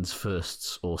Dragons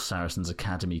firsts or Saracens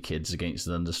academy kids against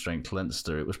an understrength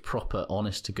Leinster. It was proper,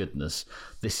 honest to goodness.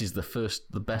 This is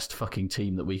the best fucking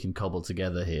team that we can cobble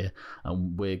together here,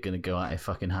 and we're going to go at it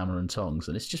fucking hammer and tongs.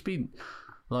 And it's just been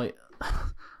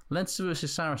Leinster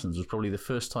versus Saracens was probably the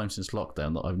first time since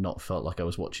lockdown that I've not felt like I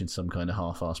was watching some kind of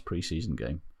half-assed pre-season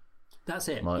game. That's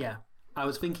it, yeah. I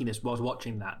was thinking this while I was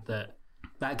watching that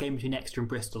game between Exeter and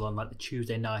Bristol on the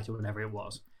Tuesday night or whenever it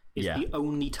was. It's the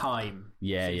only time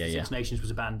since Six Nations was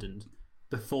abandoned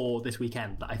before this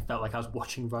weekend that I felt like I was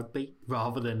watching rugby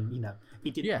rather than,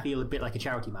 it didn't feel a bit like a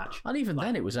charity match. And even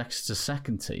then it was Exeter's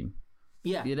second team.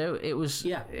 Yeah. It was...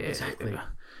 Yeah, exactly.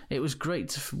 It was great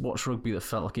to watch rugby that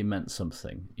felt like it meant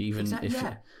something, even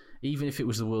if it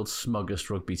was the world's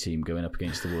smuggest rugby team going up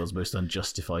against the world's most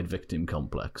unjustified victim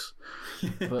complex.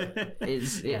 But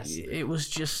it was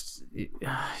just...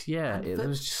 there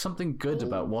was just something good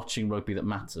about watching rugby that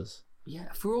matters.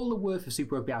 Yeah, for all the worth of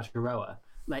Super Rugby Aotearoa,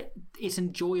 like it's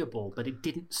enjoyable, but it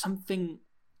didn't. Something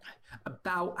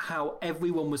about how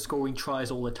everyone was scoring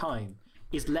tries all the time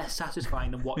is less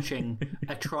satisfying than watching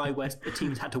a try where the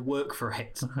teams had to work for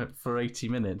it for 80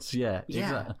 minutes. Yeah,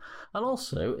 exactly. And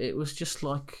also, it was just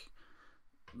like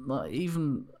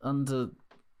even under,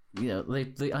 you know,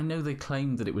 they I know they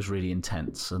claimed that it was really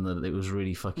intense and that it was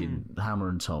really fucking hammer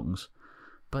and tongs,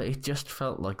 but it just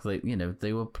felt like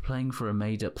they were playing for a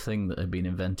made up thing that had been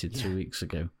invented 2 weeks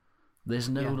ago. There's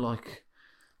no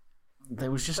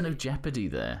there was just no jeopardy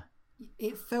there.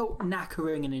 It felt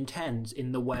knackering and intense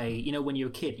in the way, you know, when you're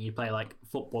a kid and you play like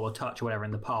football or touch or whatever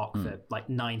in the park for like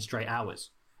 9 straight hours.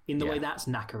 In the way that's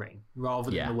knackering, rather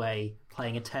than the way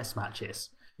playing a test match is.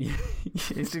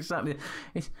 It's exactly.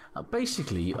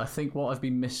 Basically, I think what I've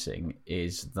been missing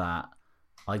is that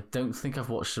I don't think I've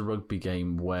watched a rugby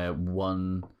game where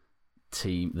one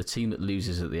team, the team that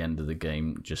loses at the end of the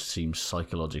game, just seems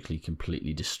psychologically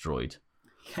completely destroyed.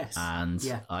 Yes. And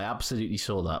I absolutely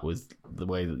saw that with the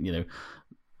way that, you know,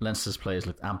 Leinster's players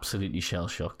looked absolutely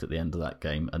shell-shocked at the end of that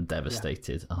game and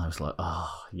devastated. And I was like,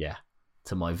 oh, yeah,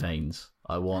 to my veins.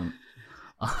 I want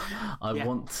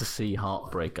to see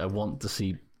heartbreak. I want to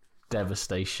see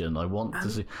devastation. I want to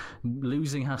see...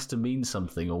 Losing has to mean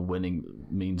something or winning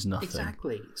means nothing.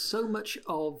 Exactly. So much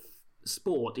of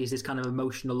sport is this kind of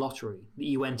emotional lottery that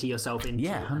you enter yourself into.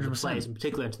 Yeah, 100%. And the players in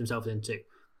particular enter themselves into.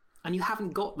 And you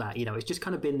haven't got that, you know. It's just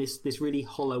kind of been this really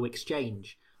hollow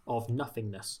exchange of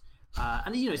nothingness.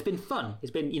 And, you know, it's been fun.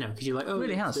 It's been, you know, because you're like, oh... It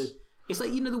really has. It's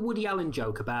like, you know, the Woody Allen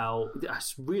joke about...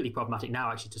 It's really problematic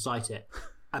now, actually, to cite it.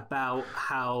 About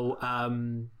how...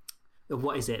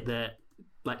 what is it? That,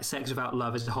 like, sex without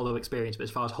love is a hollow experience, but as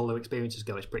far as hollow experiences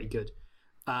go, it's pretty good.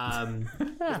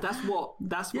 That's what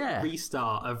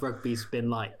restart of rugby's been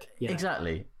like. You know?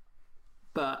 Exactly.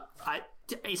 But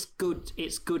it's good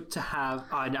to have...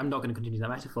 I'm not going to continue that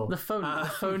metaphor. The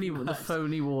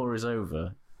phony war is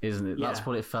over, isn't it? That's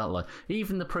what it felt like.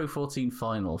 Even the Pro 14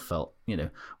 final felt, you know,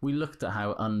 we looked at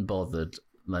how unbothered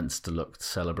Leinster looked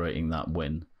celebrating that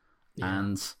win. Yeah.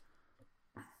 And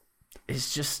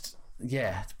it's just,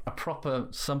 a proper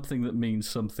something that means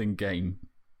something game.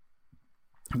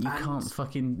 You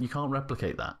can't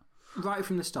replicate that. Right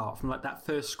from the start, from like that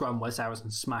first scrum where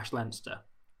Saracens smashed Leinster,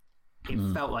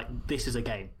 it felt like this is a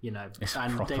game, you know. It's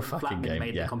and a proper David fucking Flatman game,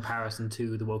 made the comparison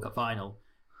to the World Cup final,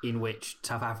 in which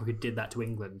South Africa did that to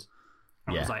England.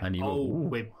 And I was like,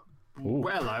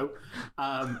 hello.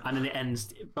 And then it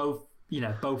ends,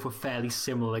 both were fairly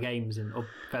similar games or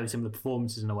fairly similar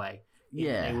performances in a way.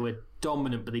 Yeah. They were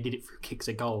dominant, but they did it through kicks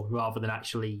a goal rather than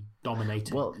actually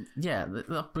dominating. Well, yeah,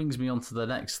 that brings me on to the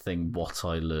next thing, what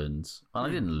I learned. And I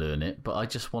didn't learn it, but I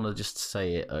just want to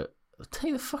say it.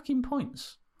 Take the fucking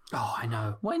points. Oh, I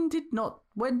know. When did not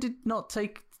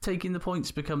taking the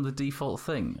points become the default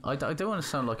thing? I don't want to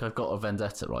sound like I've got a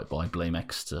vendetta, right, but I blame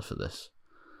Exeter for this.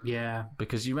 Yeah.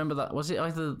 Because you remember that, was it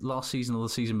either last season or the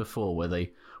season before, where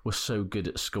they were so good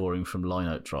at scoring from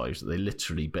line-out drives that they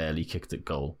literally barely kicked at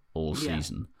goal all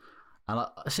season? And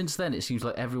since then, it seems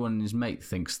like everyone and his mate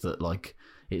thinks that like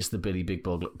it's the Billy Big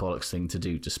Bollocks thing to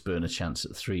do to spurn a chance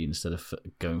at 3 instead of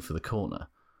going for the corner.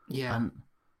 Yeah. And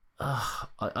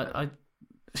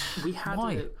we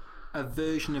had a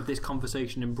version of this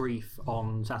conversation in brief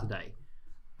on Saturday,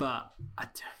 but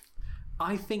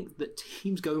I think that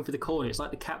teams going for the corner, it's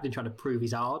like the captain trying to prove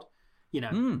he's hard, you know.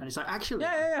 And it's like, actually,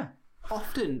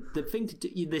 often the thing to do,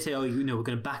 they say, oh, you know, we're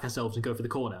going to back ourselves and go for the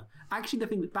corner. Actually, the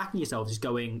thing that backing yourselves is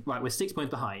going, right, we're 6 points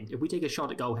behind. If we take a shot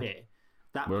at goal here,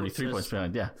 we're only 3 points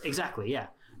behind. Yeah, exactly. Yeah,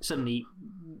 suddenly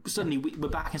we're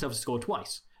backing ourselves to score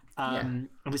twice. And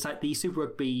it's like the Super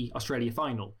Rugby Australia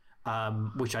final,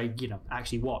 which I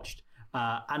actually watched.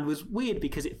 And was weird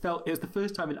because it was the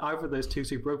first time in either of those two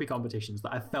Super Rugby competitions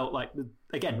that I felt like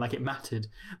it mattered,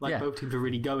 both teams were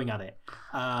really going at it,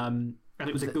 and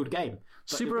it was a good game.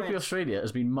 But Super Rugby Australia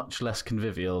has been much less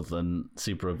convivial than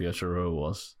Super Rugby Aotearoa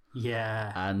was.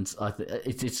 Yeah, and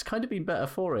it's kind of been better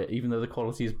for it, even though the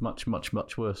quality is much, much,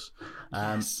 much worse.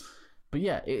 Yes. But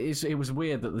yeah, it was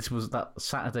weird that that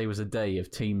Saturday was a day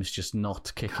of teams just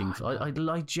not kicking.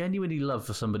 I genuinely love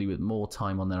for somebody with more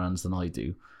time on their hands than I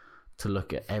do to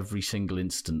look at every single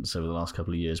instance over the last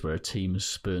couple of years where a team has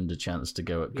spurned a chance to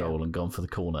go at goal and gone for the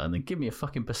corner, and then give me a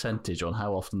fucking percentage on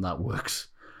how often that works.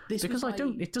 Because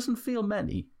it doesn't feel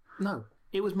many. No,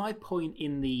 it was my point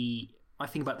I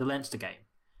think about the Leinster game,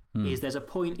 is there's a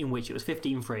point in which it was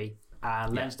 15-3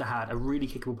 and Leinster had a really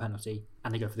kickable penalty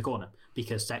and they go for the corner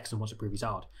because Sexton wants to prove he's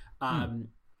hard.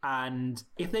 And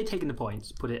if they'd taken the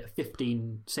points, put it at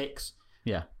 15-6,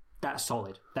 that's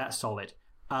solid.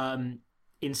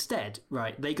 Instead,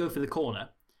 right, they go for the corner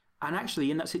And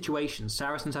actually, in that situation,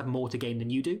 Saracens have more to gain than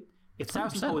you do. If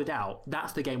Saracens 100%. hold it out,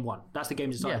 that's the game won. That's the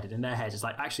game decided in their heads. It's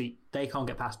like, actually, they can't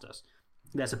get past us.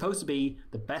 They're supposed to be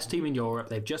the best team in Europe.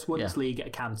 They've just won this league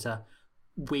at Cantor.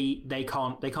 They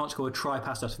can't score a try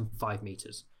past us from 5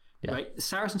 meters. Yeah. Right?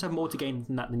 Saracens have more to gain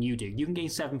than that than you do. You can gain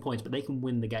 7 points, but they can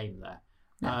win the game there.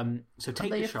 Yeah. So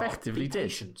take the shot. They effectively did.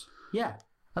 Patient. Yeah.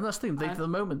 And that's the thing. The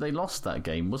moment they lost that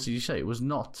game, what did you say? It was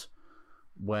not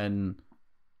when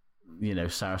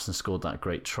Saracens scored that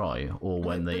great try, or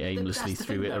when they aimlessly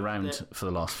threw it around for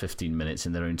the last 15 minutes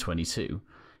in their own 22.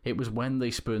 It was when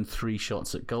they spurned 3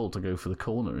 shots at goal to go for the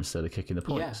corner instead of kicking the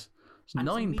points. Yeah.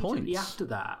 9 points. After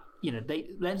that,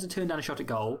 Leinster turn down a shot at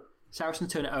goal,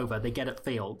 Saracens turn it over, they get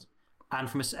upfield, and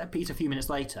from a set piece a few minutes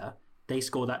later, they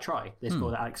score that try. They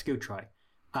score that Alex Good try.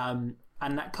 And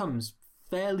that comes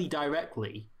fairly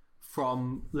directly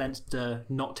from Leinster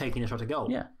not taking a shot at goal.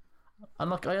 Yeah.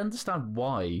 And I understand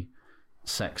why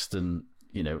Sexton,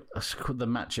 the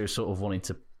macho sort of wanting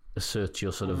to assert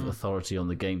your sort of authority on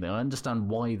the game. I understand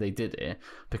why they did it,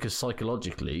 because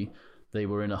psychologically they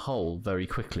were in a hole very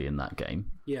quickly in that game.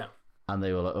 Yeah. And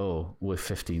they were like, oh, we're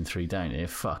 15-3 down here,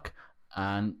 fuck.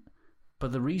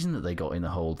 But the reason that they got in the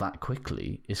hole that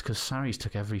quickly is because Sarries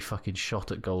took every fucking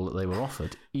shot at goal that they were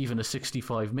offered, even a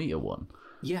 65-metre one.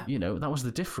 Yeah. That was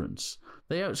the difference.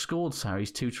 They outscored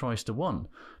Sarries 2 tries to 1,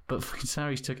 but fucking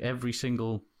Sarries took every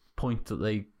single point that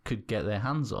they could get their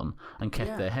hands on and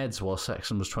kept their heads while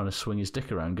Sexton was trying to swing his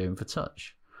dick around going for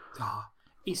touch.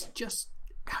 It's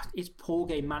poor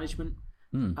game management.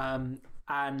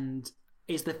 And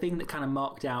is the thing that kind of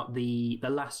marked out the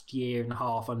last year and a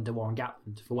half under Warren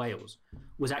Gatland for Wales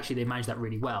was actually they managed that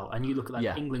really well. And you look at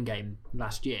that England game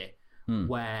last year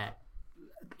where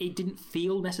it didn't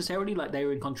feel necessarily like they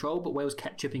were in control, but Wales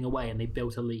kept chipping away and they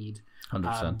built a lead.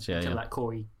 100%, until that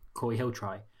Corey Hill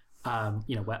try.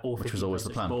 Where all 50 which was always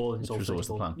the plan. Which was always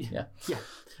the plan. Yeah.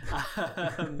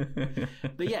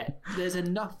 But yeah, there's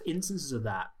enough instances of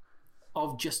that,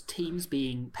 of just teams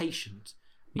being patient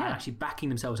and actually backing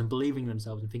themselves and believing in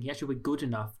themselves and thinking, actually, we're good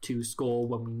enough to score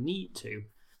when we need to.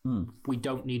 We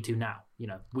don't need to now.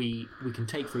 We can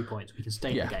take 3 points. We can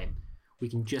stay in the game. We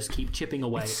can just keep chipping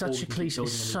away. It's such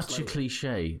a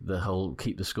cliche, the whole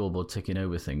keep the scoreboard ticking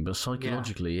over thing. But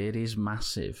psychologically, it is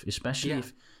massive, especially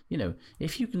if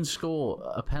if you can score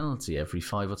a penalty every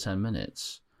 5 or 10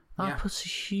 minutes. That puts a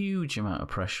huge amount of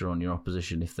pressure on your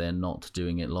opposition if they're not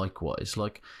doing it likewise.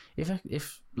 Like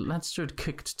if Leinster had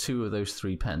kicked 2 of those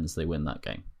 3 pens, they win that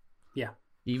game. Yeah.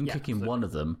 Even kicking one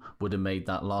of them would have made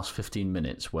that last 15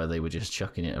 minutes where they were just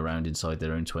chucking it around inside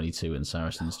their own 22 and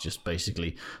Saracens just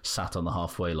basically sat on the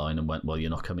halfway line and went, well, you're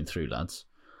not coming through, lads.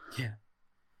 Yeah.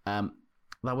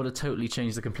 That would have totally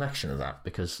changed the complexion of that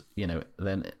because,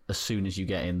 then as soon as you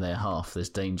get in their half, there's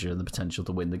danger and the potential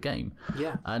to win the game.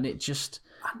 Yeah. And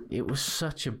it was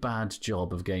such a bad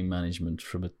job of game management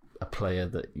from a player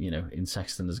that, in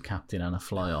Sexton as a captain and a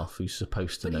fly-off who's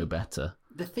supposed to know better.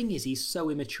 The thing is, he's so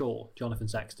immature, Jonathan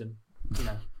Sexton.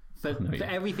 For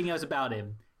everything else about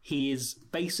him, he is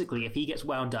basically, if he gets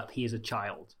wound up, he is a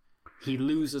child. He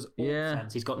loses all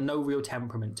sense. He's got no real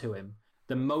temperament to him.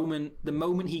 The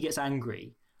moment he gets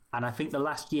angry, and I think the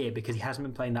last year, because he hasn't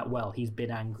been playing that well, he's been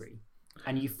angry.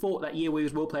 And you thought that year where he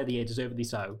was World Player of the Year, deservedly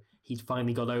so, he'd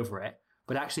finally got over it.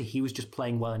 But actually, he was just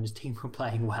playing well and his team were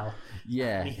playing well.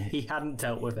 Yeah. He hadn't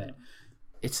dealt with it.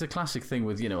 It's the classic thing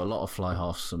with, a lot of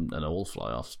fly-halves and all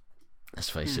fly-halves, let's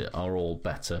face it, are all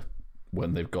better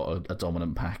when they've got a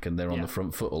dominant pack and they're on the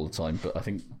front foot all the time. But I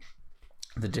think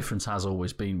the difference has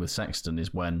always been with Sexton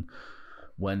is when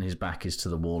his back is to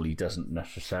the wall, he doesn't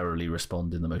necessarily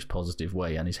respond in the most positive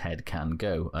way and his head can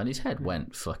go. And his head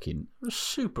went fucking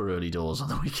super early doors on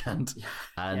the weekend.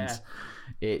 And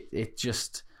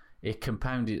it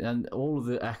compounded, and all of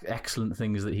the excellent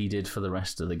things that he did for the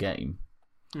rest of the game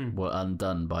were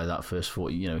undone by that first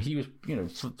 40. He was,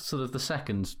 sort of the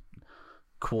second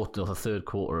quarter or the third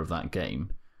quarter of that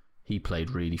game, he played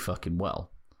really fucking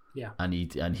well. Yeah. And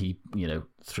he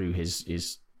through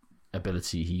his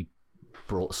ability, he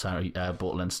brought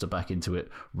Leinster back into it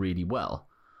really well.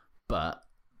 But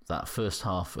that first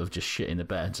half of just shit in the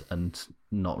bed and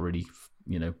not really,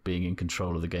 being in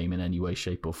control of the game in any way,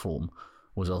 shape or form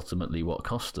was ultimately what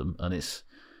cost them. And it's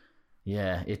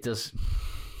a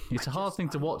hard thing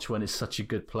to watch when it's such a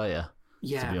good player,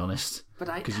 to be honest,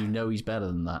 because he's better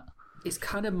than that. It's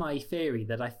kind of my theory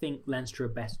that I think Leinster are a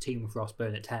better team with Ross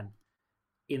Byrne at 10,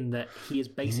 in that he is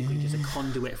basically just a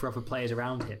conduit for other players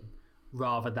around him,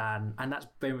 rather than, and that's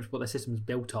very much what their system is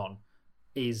built on,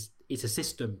 is it's a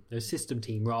system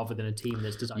team rather than a team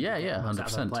that's designed to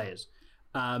 100% players.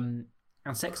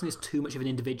 And Sexton is too much of an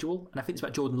individual. And I think it's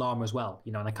about Jordan Lama as well,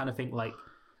 and I kind of think, like,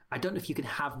 I don't know if you can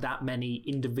have that many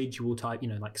individual type,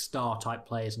 like star type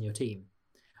players in your team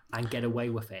and get away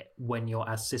with it when you're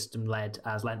as system led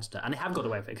as Leinster. And they have got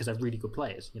away with it because they're really good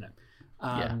players,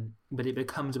 But it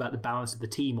becomes about the balance of the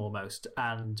team almost.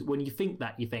 And when you think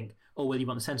that, you think, oh, well, you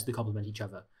want the centre to complement each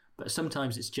other. But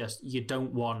sometimes it's just you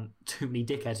don't want too many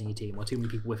dickheads in your team or too many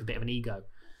people with a bit of an ego.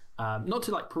 Not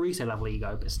to like Parise level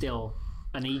ego, but still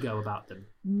an ego about them.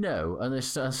 No, and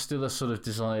there's still a sort of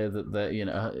desire that they're,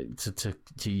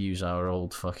 to use our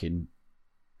old fucking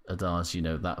adage,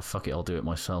 that fuck it, I'll do it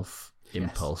myself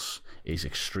impulse is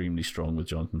extremely strong with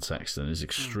Jonathan Sexton, is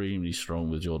extremely strong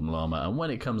with Jordan Lama, and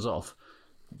when it comes off,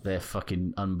 they're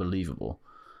fucking unbelievable.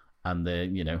 And they're,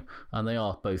 and they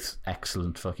are both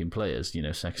excellent fucking players.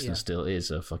 Sexton still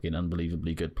is a fucking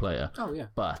unbelievably good player. Oh yeah.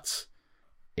 But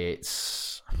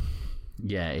it's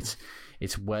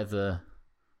whether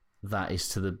that is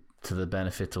to the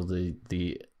benefit or the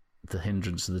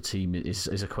hindrance of the team is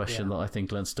a question that I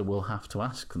think Leinster will have to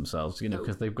ask themselves.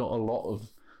 Because they've got a lot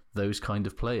of those kind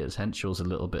of players. Henshaw's a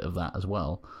little bit of that as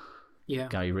well. Yeah.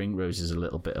 Gary Ringrose is a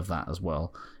little bit of that as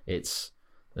well. There's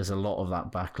a lot of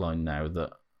that backline now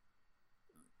that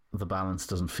the balance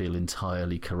doesn't feel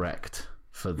entirely correct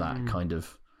for that kind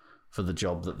of, for the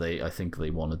job that I think they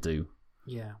want to do.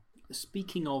 Yeah.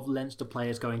 Speaking of Leinster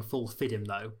players going full Fidim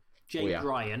though, James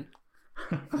Ryan,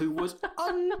 who was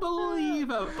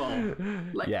unbelievable.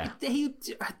 Him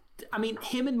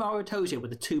and Mauro Itoje were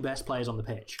the two best players on the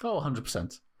pitch. Oh,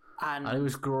 100%. And it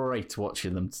was great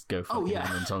watching them go fucking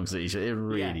and tongs at each other. It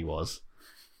really was.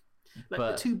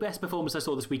 The two best performers I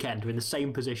saw this weekend were in the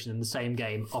same position in the same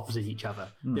game opposite each other.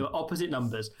 They were opposite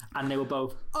numbers and they were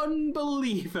both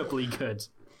unbelievably good.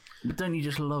 But don't you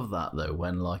just love that though,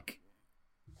 when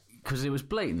because it was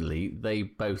blatantly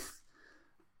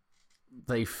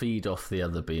they feed off the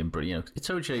other being brilliant.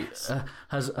 Itoje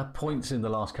has at points in the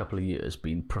last couple of years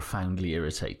been profoundly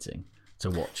irritating to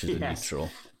watch as a neutral.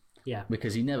 Yeah.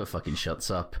 Because he never fucking shuts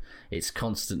up. It's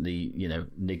constantly,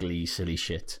 niggly, silly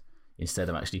shit. Instead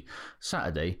of actually,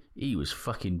 Saturday, he was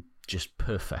fucking just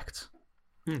perfect.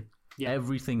 Yeah.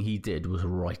 Everything he did was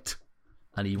right.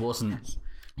 And he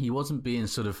wasn't being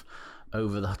sort of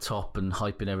over the top and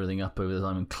hyping everything up over the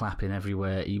time and clapping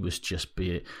everywhere. He was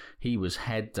he was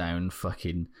head down,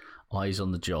 fucking eyes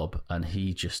on the job, and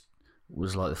he just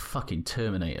was like the fucking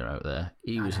Terminator out there.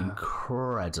 He was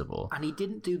incredible. And he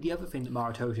didn't do the other thing that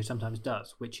Mauro Itoje sometimes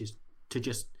does, which is to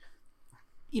just,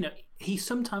 he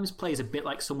sometimes plays a bit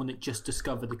like someone that just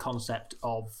discovered the concept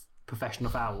of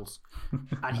professional fouls.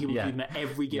 And he will give them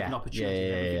every given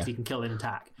opportunity because he can kill an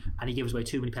attack. And he gives away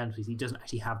too many penalties he doesn't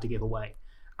actually have to give away.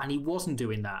 And he wasn't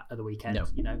doing that at the weekend.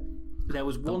 No. There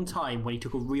was one time when he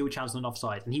took a real chance on an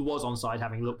offside, and he was onside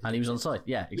having looked. And he was onside,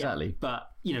 exactly.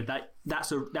 Yeah, but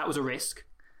that was a risk.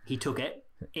 He took it.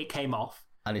 It came off,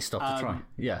 and he stopped the try.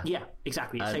 Yeah,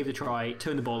 exactly. It saved the try,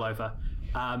 turned the ball over.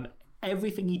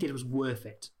 Everything he did was worth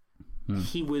it.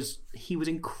 He was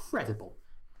incredible.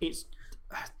 It's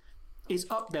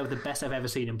up there with the best I've ever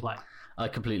seen him play. I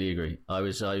completely agree. I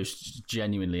was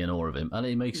genuinely in awe of him, and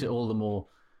it makes it all the more.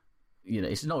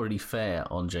 It's not really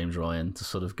fair on James Ryan to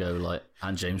sort of go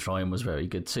and James Ryan was very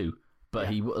good too. But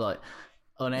he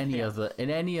in any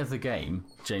other game,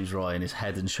 James Ryan is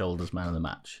head and shoulders man of the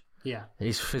match. Yeah,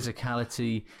 his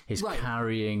physicality, his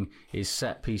carrying, his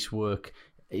set piece work.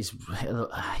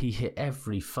 He hit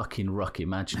every fucking ruck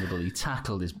imaginable. He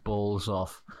tackled his balls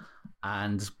off,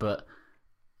 but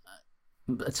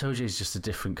Itoje is just a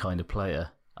different kind of player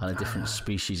and a different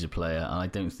species of player. And I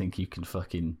don't think you can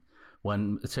fucking.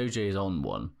 When Itoje is on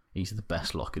one, he's the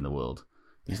best lock in the world.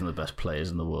 He's one of the best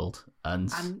players in the world.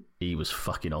 And he was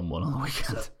fucking on one on the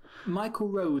weekend. So Michael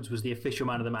Rhodes was the official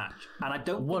man of the match. And I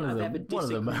don't think I've ever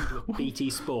disagreed with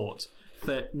BT Sport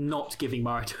for not giving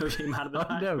Mauro Itoje man of the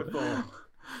match before.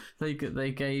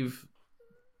 They gave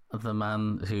the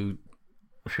man who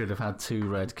should have had 2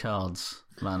 red cards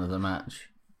man of the match.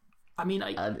 I mean,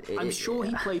 I'm sure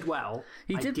he played well.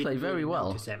 He did play very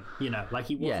well. Him, he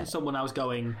wasn't someone I was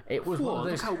going. It was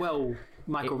look how well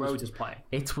Michael Rhodes is playing.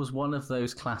 It was one of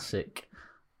those classic.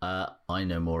 I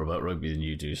know more about rugby than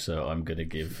you do, so I'm going to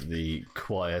give the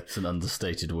quiet and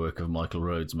understated work of Michael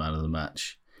Rhodes man of the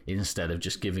match instead of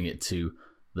just giving it to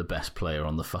the best player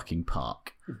on the fucking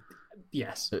park.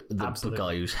 Yes, the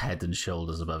guy who's head and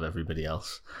shoulders above everybody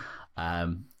else.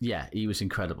 He was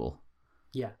incredible.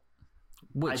 Yeah.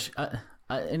 Which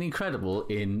an incredible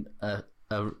in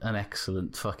an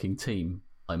excellent fucking team,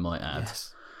 I might add.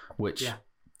 Yes. Which,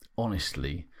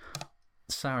 honestly,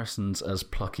 Saracens as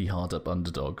plucky, hard up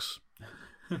underdogs.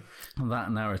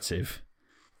 That narrative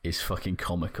is fucking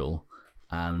comical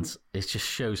And it just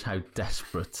shows how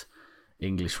desperate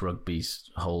English rugby's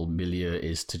whole milieu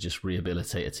is to just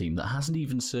rehabilitate a team that hasn't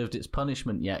even served its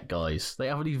punishment yet, guys. They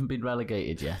haven't even been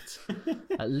relegated yet.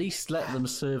 At least let them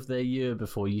serve their year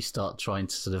before you start trying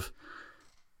to sort of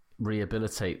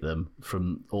rehabilitate them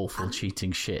from awful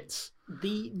cheating shits.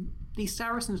 The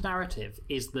Saracens narrative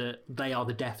is that they are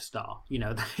the Death Star. You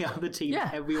know, they are the team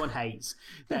that everyone hates.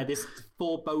 They're this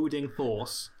foreboding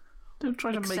force. Don't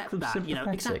try to make them sympathetic. You know,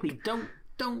 exactly. Don't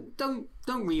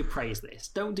reappraise this.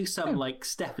 Don't do some like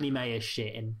Stephanie Meyer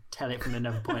shit and tell it from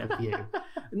another point of view.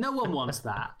 No one wants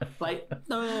that. Like,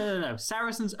 no.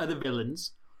 Saracens are the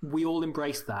villains. We all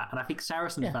embrace that, and I think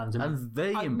Saracens fans, and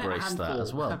they embrace that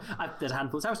as well. There's a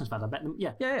handful of Saracens fans. I've met them.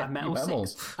 Yeah. I've met all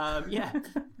 6.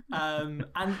 And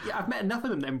I've met enough of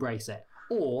them that embrace it,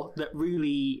 or that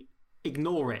really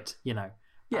ignore it. You know.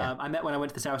 Yeah. I met when I went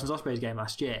to the Saracens Ospreys game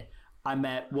last year. I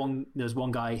met there was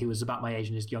one guy who was about my age,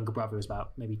 and his younger brother was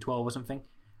about maybe 12 or something.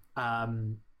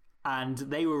 And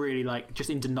they were really like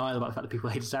just in denial about the fact that people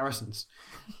hated Saracens.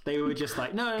 They were just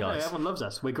like, no, everyone loves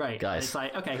us. We're great. Guys. And it's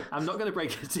like, okay, I'm not going to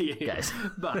break it to you. Guys.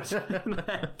 But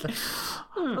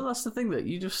well, that's the thing that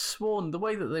you just sworn, the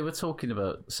way that they were talking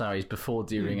about Sarries before,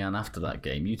 during and after that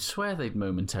game, you'd swear they'd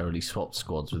momentarily swapped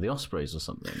squads with the Ospreys or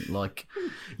something. Like,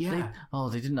 they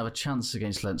didn't have a chance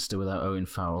against Leinster without Owen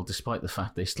Farrell, despite the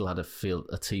fact they still had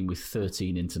a team with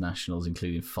 13 internationals,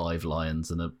 including 5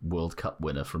 Lions and a World Cup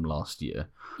winner from last year.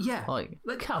 Yeah. Like,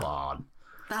 come on.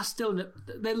 That's still...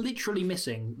 They're literally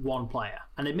missing one player.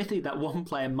 And admittedly, that one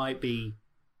player might be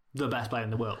the best player in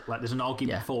the world. Like, there's an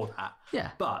argument for that.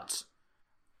 Yeah. But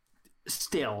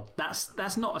still,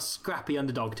 that's not a scrappy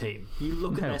underdog team. You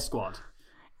look at their squad.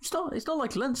 It's not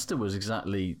like Leinster was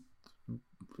exactly...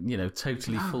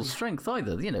 totally full strength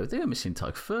either. They were missing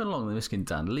Tyke Furlong, they were missing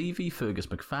Dan Levy, Fergus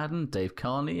McFadden, Dave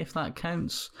Carney, if that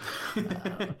counts,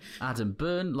 Adam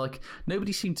Byrne. Like,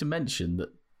 nobody seemed to mention that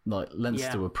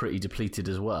Leinster were pretty depleted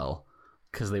as well,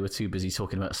 because they were too busy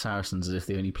talking about Saracens as if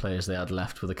the only players they had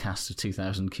left were the cast of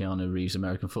 2000 Keanu Reeves'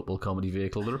 American football comedy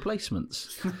vehicle, The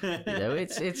Replacements.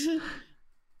 It's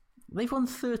they've won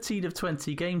 13 of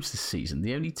 20 games this season.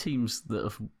 The only teams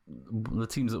that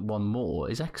won more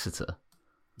is Exeter.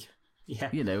 Yeah.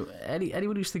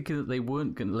 Anyone who's thinking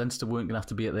that Leinster weren't going to have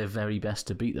to be at their very best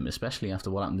to beat them, especially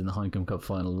after what happened in the Heineken Cup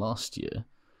final last year,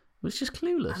 was just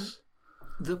clueless.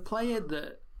 And the player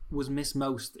that was missed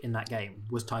most in that game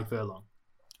was Tyke Furlong.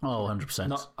 Oh, 100%.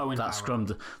 Not Owen Farrell.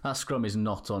 That scrum is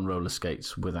not on roller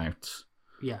skates without...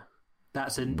 Yeah.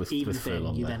 That's an even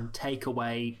thing. You then take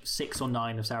away 6 or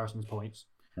 9 of Saracens' points,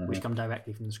 which come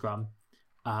directly from the scrum.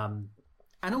 And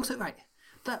also,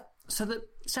 so the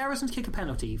Saracens kick a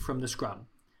penalty from the scrum.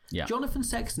 Yeah. Jonathan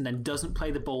Sexton then doesn't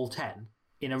play the ball 10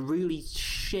 in a really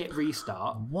shit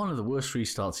restart. One of the worst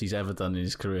restarts he's ever done in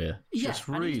his career. Just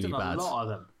and really he's done bad. A lot of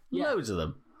them. Yeah. Loads of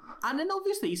them. And then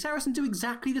obviously Saracens do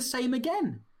exactly the same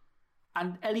again.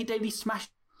 And Elliot Daly smashed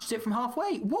it from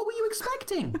halfway. What were you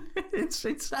expecting?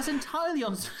 That's entirely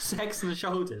on Sexton's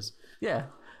shoulders. Yeah.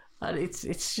 And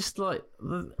it's just like,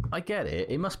 I get it.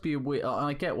 It must be a weird...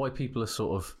 I get why people are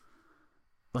sort of...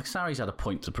 Like, Sarries had a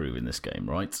point to prove in this game,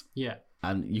 right? Yeah.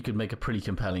 And you could make a pretty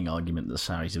compelling argument that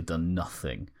Sarries have done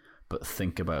nothing but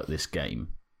think about this game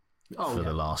for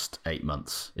the last 8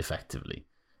 months, effectively.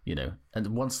 And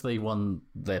once they won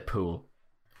their pool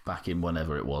back in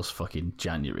whenever it was, fucking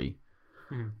January,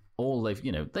 all they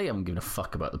haven't given a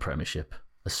fuck about the Premiership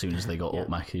as soon as they got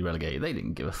automatically relegated. They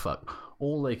didn't give a fuck.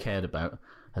 All they cared about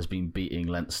has been beating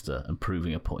Leinster and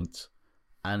proving a point.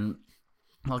 And,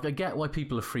 like, I get why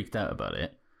people are freaked out about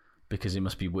it, because it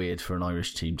must be weird for an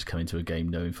Irish team to come into a game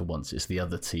knowing for once it's the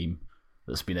other team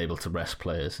that's been able to rest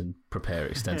players and prepare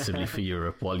extensively for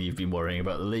Europe while you've been worrying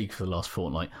about the league for the last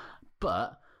fortnight.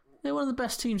 But they're one of the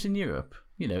best teams in Europe.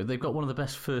 They've got one of the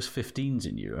best first 15s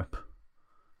in Europe.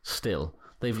 Still,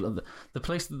 the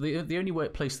only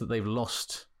place that they've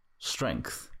lost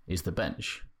strength is the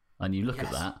bench, and you look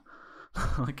at that.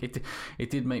 Like it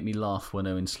did make me laugh when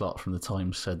Owen Slot from the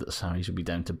Times said that Sarries would be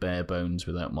down to bare bones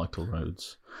without Michael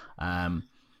Rhodes.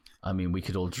 I mean, we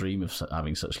could all dream of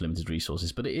having such limited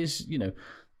resources, but it is,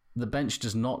 the bench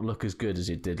does not look as good as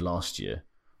it did last year,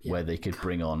 where they could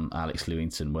bring on Alex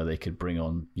Lewington, where they could bring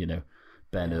on,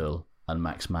 Ben Earl and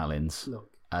Max Malins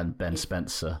and Ben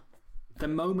Spencer. The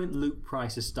moment Luke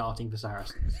Price is starting for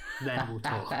Saracens, then we'll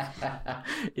talk.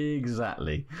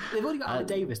 Exactly. They've already got Alec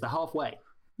Davis, they're halfway.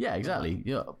 Yeah, exactly.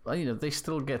 They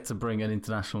still get to bring an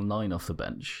international 9 off the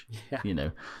bench. Yeah.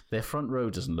 Their front row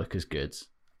doesn't look as good,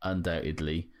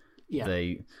 undoubtedly. Yeah.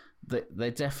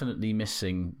 they're definitely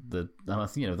missing the.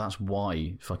 And that's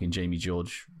why fucking Jamie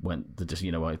George went.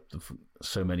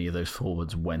 So many of those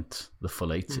forwards went the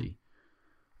full 80.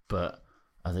 But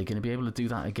are they going to be able to do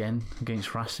that again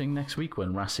against Racing next week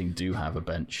when Racing do have a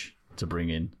bench to bring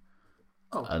in?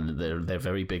 Oh. And they're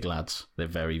very big lads. They're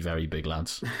very, very big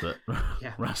lads that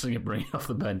Racing are bringing off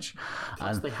the bench.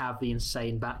 Plus they have the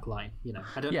insane backline.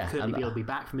 I don't know if Kurtley will be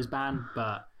back from his ban,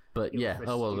 but yeah.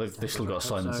 Oh well, they've still got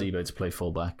Simon Zebo to play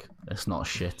fullback. It's not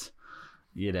shit.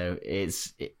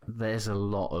 There's a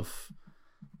lot of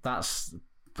that's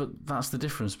the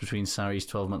difference between Sarri's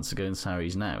 12 months ago and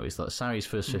Sarri's now. Is that Sarri's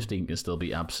first 15 can still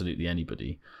beat absolutely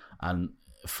anybody, and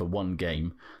for one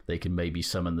game, they can maybe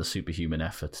summon the superhuman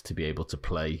effort to be able to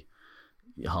play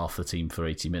half the team for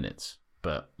 80 minutes.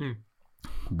 But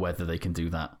whether they can do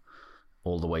that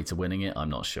all the way to winning it, I'm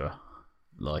not sure.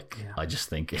 I just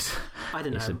think it's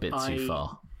a bit too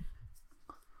far.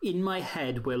 In my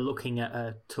head, we're looking at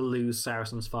a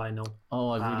Toulouse-Saracens final. Oh,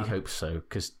 I really hope so,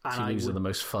 because Toulouse are the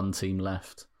most fun team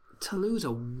left. Toulouse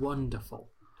are wonderful.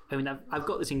 I mean, I've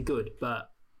got this in good, but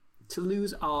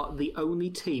Toulouse are the only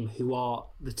team who are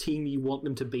the team you want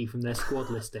them to be from their squad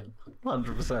listing.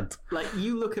 100%.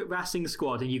 You look at Racing's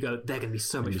squad and you go, they're going to be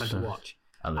so much fun to watch.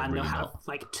 And they'll have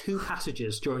 2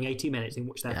 passages during 80 minutes in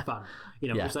which they're fun.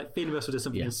 It's like Finn Russell does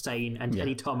something insane, and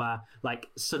Teddy Thomas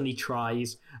suddenly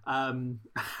tries, and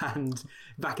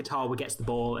Vakatawa gets the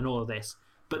ball and all of this.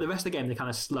 But the rest of the game, they're kind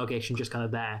of sluggish and just kind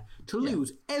of there.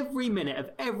 Toulouse, every minute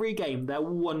of every game, they're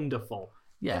wonderful.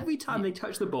 Yeah. Every time they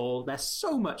touch the ball, they're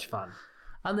so much fun.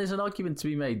 And there's an argument to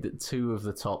be made that 2 of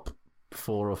the top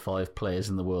 4 or 5 players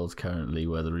in the world currently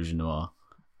wear the Rouge et Noir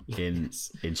in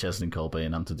Cheslin Colby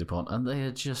and Antoine Dupont, and they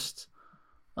are just,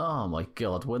 oh my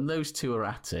god, when those 2 are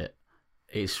at it,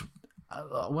 it's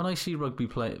when I see rugby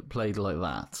played like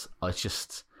that,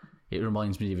 it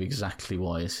reminds me of exactly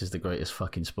why this is the greatest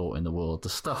fucking sport in the world. The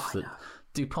stuff that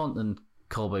Dupont and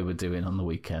Colby were doing on the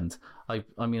weekend.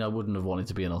 I mean, I wouldn't have wanted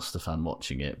to be an Ulster fan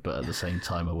watching it, but at the same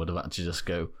time, I would have had to just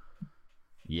go,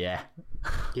 yeah.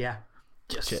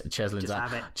 Cheslin's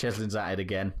at it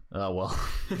again. Oh well.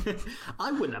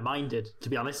 I wouldn't have minded, to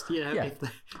be honest. If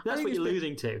that's what you're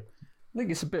losing to. I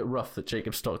think it's a bit rough that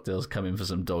Jacob Stockdale's come in for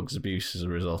some dog's abuse as a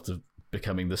result of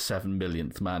becoming the 7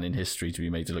 millionth man in history to be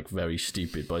made to look very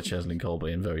stupid by Cheslin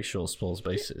Colby in very short small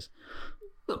spaces.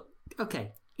 Look,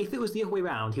 okay. If it was the other way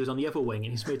around, he was on the other wing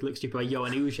and he's made to look stupid by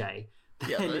Johan Uge, then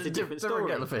it's a different story. Different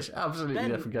kettle of fish. Absolutely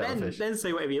different kettle of fish. Then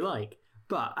say whatever you like.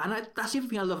 But, that's the other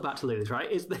thing I love about Toulouse,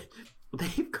 right, is that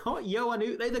they've got Johan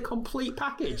Uge, they're the complete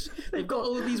package. They've got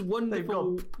all of these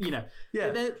wonderful,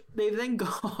 they've then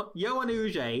got Johan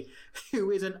Uge,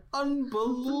 who is an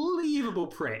unbelievable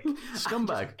prick.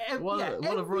 Scumbag. One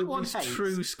of rugby's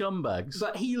true scumbags.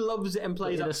 But he loves it and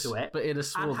plays up to it. But in a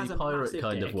swarthy pirate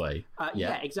kind of way.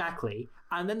 Yeah, exactly.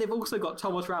 And then they've also got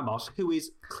Thomas Ramos, who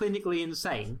is clinically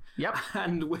insane. Yep.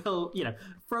 And will,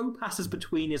 throw passes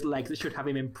between his legs that should have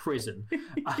him in prison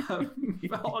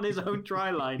on his own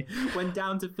try line when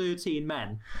down to 13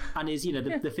 men. And is,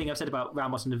 the thing I've said about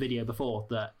Ramos in the video before,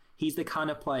 that he's the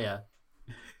kind of player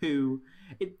who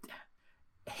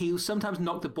he'll sometimes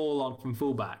knock the ball on from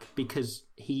fullback because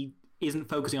he isn't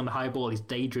focusing on the high ball. He's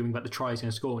daydreaming about the try he's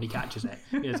going to score when he catches it.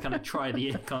 It's kind of try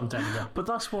the content. But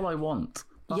that's what I want.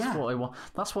 What I want.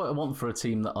 That's what I want for a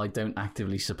team that I don't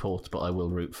actively support, but I will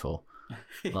root for.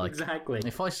 Exactly.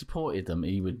 If I supported them,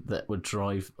 I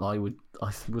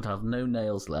would have no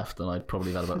nails left, and I'd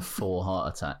probably have had about 4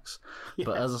 heart attacks. Yeah.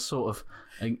 But as a sort of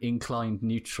inclined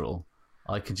neutral,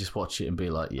 I can just watch it and be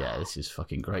like, yeah, this is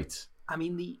fucking great. I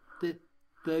mean,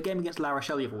 the game against La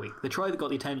Rochelle the other week, the try that got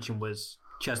the attention was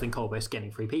Cheslin Colby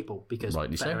getting 3 people, because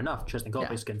fair enough, Cheslin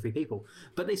Colby's getting 3 people.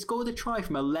 But they scored a try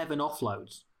from 11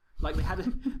 offloads. They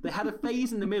had a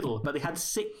phase in the middle, but they had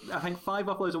 5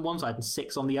 offloads on one side and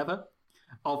 6 on the other.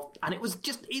 And it was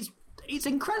just it's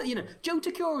incredible. Joe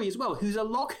Takuri as well, who's a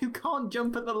lock who can't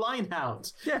jump at the line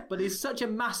out, but is such a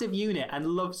massive unit and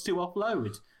loves to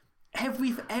offload.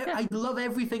 I love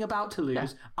everything about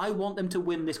Toulouse. Yeah. I want them to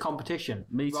win this competition.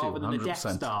 Me too, rather than 100%. the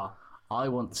Death Star. I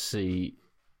want to see.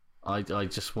 I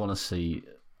just want to see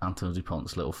Antoine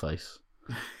Dupont's little face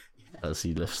as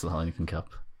he lifts the Heineken Cup.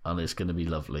 And it's going to be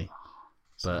lovely.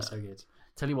 But so good.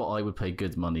 Tell you what, I would pay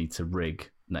good money to rig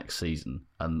next season,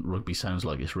 and rugby sounds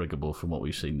like it's riggable from what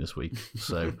we've seen this week.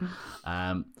 So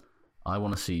I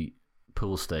want to see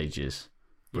pool stages,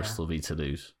 Bristol v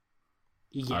Toulouse.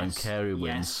 Yes. I don't care who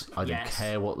wins. I don't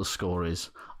care what the score is.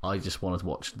 I just want to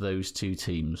watch those 2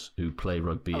 teams who play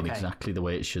rugby in exactly the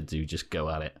way it should do, just go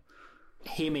at it.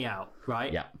 Hear me out,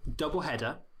 right? Yeah. Double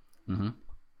header. Mm-hmm.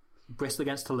 Bristol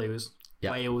against Toulouse.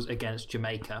 Yep. Wales against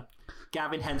Jamaica.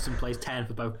 Gavin Henson plays 10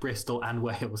 for both Bristol and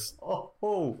Wales.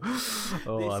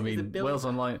 I mean, Wales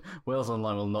Online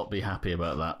will not be happy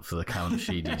about that for the Callum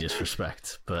Sheedy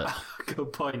disrespect. But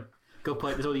Good point.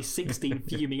 There's only 16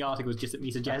 fuming articles just at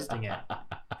me suggesting it.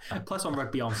 Plus on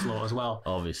Rugby Onslaught as well.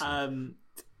 Obviously.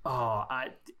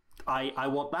 I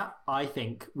want that. I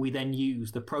think we then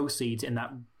use the proceeds in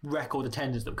that record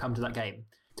attendance that will come to that game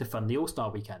to fund the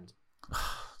All-Star weekend.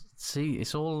 See,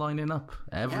 it's all lining up.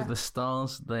 The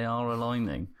stars, they are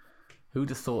aligning. Who'd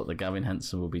have thought that Gavin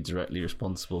Henson will be directly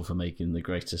responsible for making the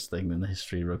greatest thing in the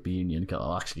history of rugby union?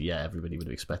 Oh, actually, yeah, everybody would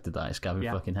have expected that. It's Gavin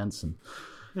fucking Henson.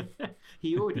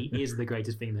 He already is the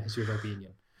greatest thing in the history of rugby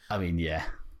union. I mean, yeah.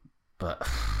 But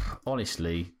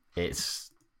honestly, I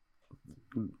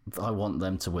want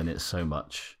them to win it so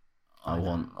much.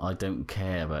 I don't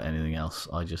care about anything else.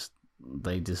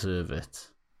 They deserve it.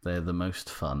 They're the most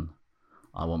fun.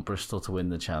 I want Bristol to win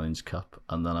the Challenge Cup,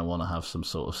 and then I want to have some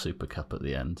sort of Super Cup at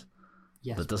the end.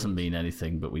 Yes, that doesn't mean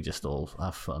anything, but we just all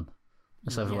have fun.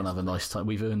 Let's everyone have a nice time.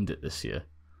 We've earned it this year.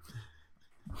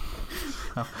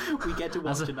 We get to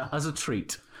watch as a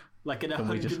treat. Like an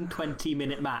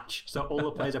 120-minute match, so all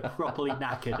the players are properly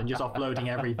knackered and just offloading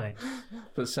everything.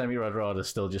 But Semi Radradra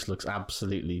still just looks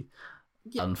absolutely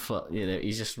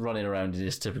he's just running around in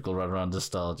his typical Radradra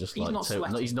style, just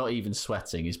he's not even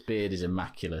sweating. His beard is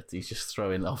immaculate. He's just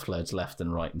throwing offloads left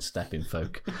and right and stepping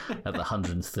folk at the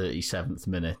 137th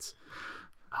minute.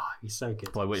 Oh, he's so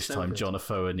good. By which time John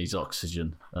Afoa needs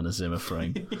oxygen and a Zimmer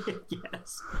frame.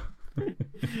 Yes.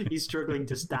 He's struggling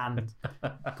to stand.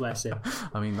 Bless him.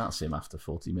 I mean, that's him after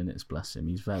 40 minutes. Bless him.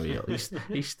 He's very old.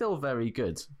 He's still very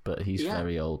good, but he's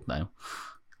very old now.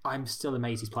 I'm still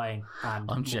amazed he's playing. And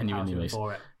I'm genuinely amazed.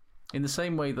 For it. In the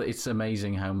same way that it's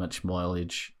amazing how much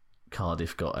mileage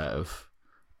Cardiff got out of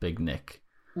Big Nick,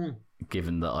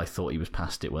 given that I thought he was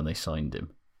past it when they signed him.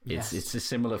 It's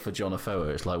similar for John Afoa.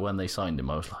 It's like when they signed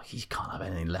him, I was like, he can't have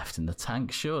anything left in the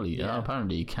tank, surely. Yeah,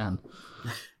 apparently he can.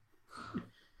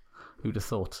 Who'd have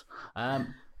thought?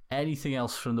 Anything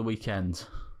else from the weekend?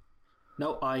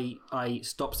 No, I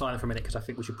stopped silent for a minute because I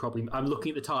think we should probably... I'm looking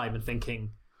at the time and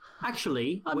thinking,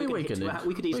 actually, we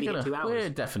could easily hit 2 hours. We're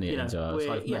definitely hitting 2 hours.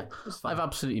 I've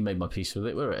absolutely made my peace with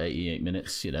it. We're at 88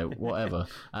 minutes, whatever.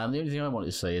 And the only thing I wanted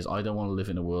to say is I don't want to live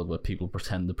in a world where people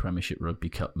pretend the Premiership Rugby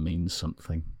Cup means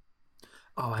something.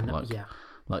 Oh, I know,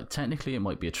 Like, technically it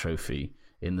might be a trophy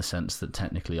in the sense that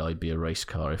technically I'd be a race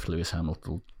car if Lewis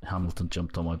Hamilton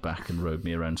jumped on my back and rode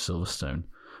me around Silverstone.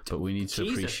 But we need to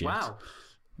appreciate... Wow.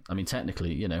 I mean,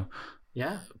 technically,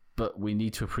 Yeah. But we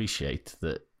need to appreciate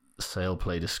that Sale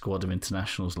played a squad of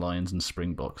internationals, Lions and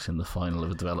Springboks in the final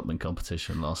of a development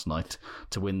competition last night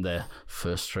to win their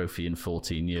first trophy in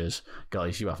 14 years.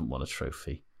 Guys, you haven't won a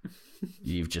trophy.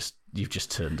 You've just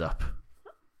turned up.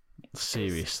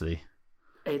 Seriously.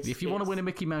 If you want to win a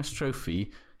Mickey Mouse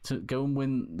trophy, to go and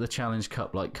win the Challenge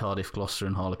Cup like Cardiff, Gloucester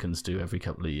and Harlequins do every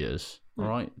couple of years. All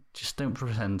right? Just don't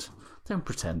pretend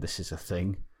this is a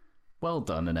thing. Well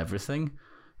done and everything,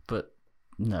 but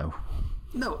no.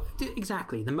 No,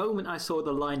 exactly. The moment I saw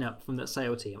the lineup from that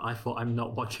Sale team, I thought, I'm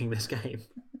not watching this game.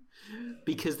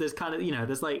 Because there's kind of,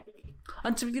 there's like...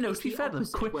 And to be fair,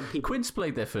 Quince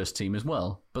played their first team as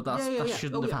well, but that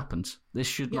shouldn't have happened. This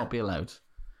should not be allowed.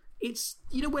 It's,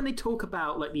 when they talk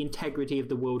about like the integrity of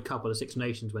the World Cup or the Six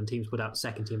Nations when teams put out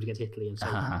second teams against Italy and so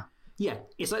on. Yeah,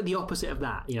 it's like the opposite of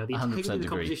that. The integrity of the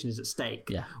competition is at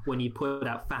stake when you put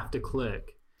out Faf de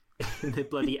Klerk in the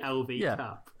bloody LV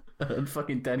Cup. And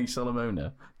fucking Denny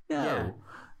Solomona. No,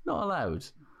 not allowed.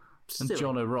 Silly. And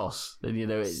John O'Ross. And,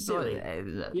 it's silly.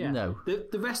 No.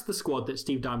 The rest of the squad that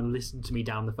Steve Diamond listened to me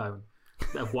down the phone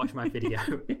that have watched my video.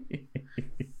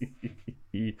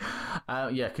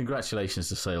 Congratulations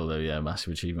to Sale, though. Yeah,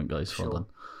 massive achievement, guys. Well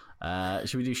done.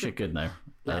 Should we do shit good now?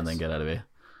 And then get out of here?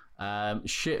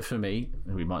 Shit for me.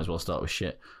 We might as well start with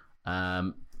shit.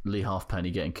 Lee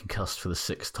Halfpenny getting concussed for the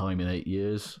 6th time in 8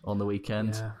 years on the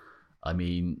weekend. Yeah. I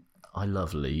mean, I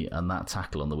love Lee, and that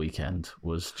tackle on the weekend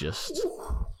was just...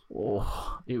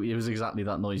 it was exactly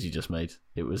that noise you just made.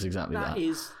 It was exactly that. That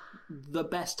is the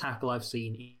best tackle I've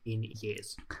seen in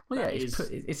years. Well,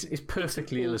 it's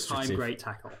perfectly illustrative great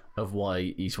tackle of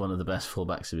why he's one of the best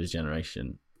fullbacks of his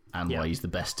generation and why he's the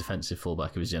best defensive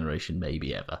fullback of his generation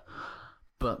maybe ever.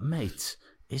 But, mate,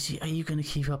 are you going to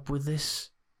keep up with this?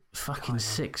 Fucking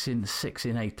 6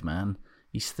 in 8, man.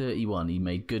 He's 31. He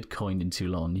made good coin in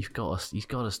Toulon. He's got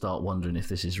to start wondering if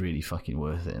this is really fucking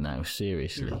worth it now.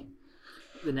 Seriously.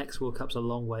 The next World Cup's a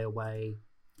long way away.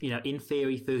 In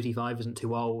theory, 35 isn't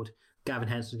too old. Gavin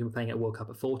Henson's going to be playing at World Cup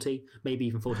at 40, maybe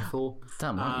even 44.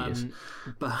 Damn right he is.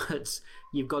 But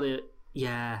you've got to,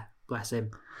 bless him.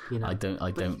 I don't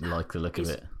like the look of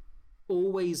it.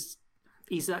 always...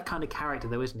 He's that kind of character,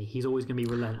 though, isn't he? He's always going to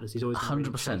be relentless. He's always going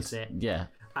to 100%. Yeah.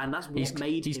 And that's what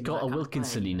he's got a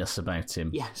Wilkinsoniness about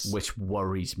him, which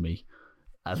worries me.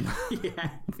 And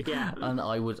yeah. And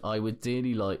I would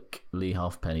dearly like Lee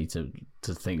Halfpenny to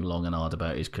think long and hard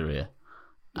about his career,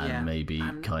 and maybe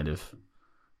kind of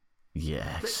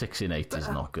 6 in 8 is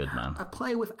not good, man. A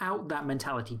player without that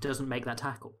mentality doesn't make that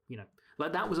tackle.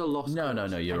 Like that was a loss. No,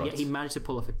 you're right. Yet he managed to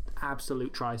pull off an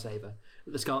absolute try saver.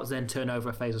 The Scarlets then turn over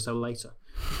a phase or so later.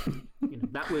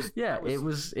 That was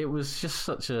it was just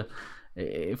such a.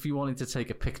 If you wanted to take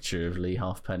a picture of Lee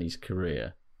Halfpenny's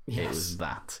career, it was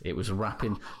that. It was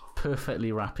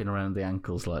perfectly wrapping around the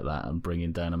ankles like that and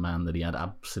bringing down a man that he had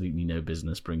absolutely no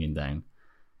business bringing down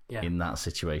in that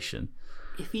situation.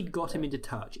 If he'd got him into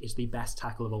touch, it's the best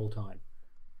tackle of all time.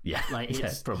 Yeah,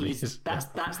 probably is.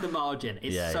 That's the margin.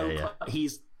 It's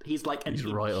he's like he's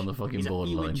right on the fucking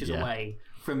borderline. He's a few inches away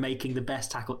from making the best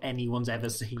tackle anyone's ever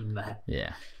seen there.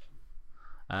 Yeah.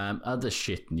 Other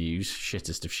shit news,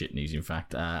 shittest of shit news, in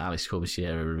fact. Alex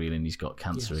Corbisier revealing he's got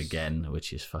cancer again,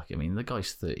 which is fucking. I mean, the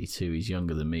guy's 32. He's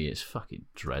younger than me. It's fucking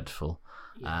dreadful.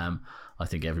 Yeah. I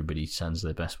think everybody sends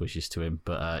their best wishes to him,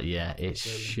 but it's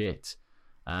shit.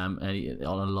 On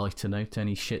a lighter note,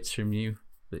 any shits from you?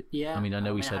 Yeah. I mean, I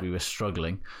know we said we were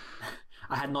struggling.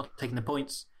 I had not taken the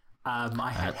points.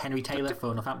 I had Henry Taylor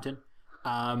for Northampton,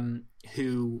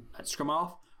 who at scrum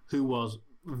half, who was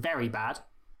very bad.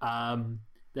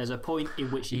 There's a point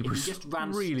in which he just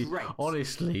ran really straight.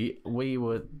 Honestly, we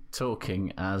were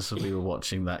talking as we were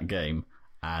watching that game,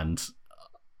 and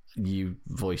you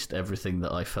voiced everything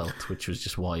that I felt, which was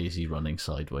just, why is he running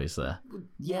sideways there?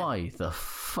 Yeah. Why the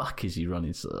fuck is he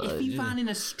running sideways? If he ran in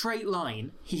a straight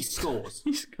line, he scores.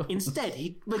 Instead,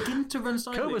 he begins to run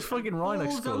sideways. Cobus fucking Rhino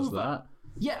scores that.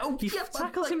 Yeah, he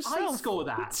tackles himself. I score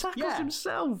that. He tackles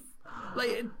himself.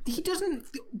 Like, he doesn't...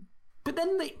 But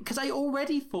then, because I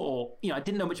already thought, I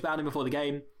didn't know much about him before the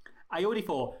game. I already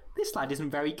thought, this lad isn't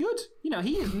very good.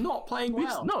 He is not playing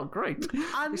well. He's not great.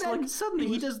 And then suddenly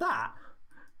he does that.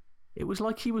 It was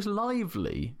like he was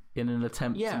lively in an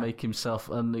attempt to make himself,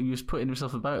 and he was putting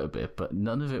himself about a bit, but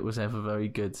none of it was ever very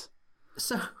good.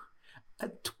 So,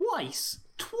 twice,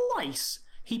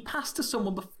 he passed to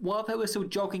someone while they were still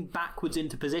jogging backwards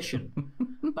into position.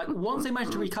 Like, once they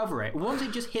managed to recover it, once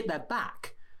it just hit their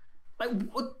back. Like,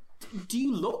 what? Do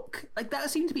you look? Like,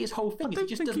 that seemed to be his whole thing. He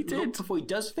just doesn't look before he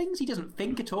does things. He doesn't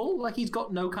think at all. Like, he's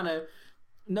got no kind of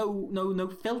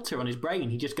no filter on his brain.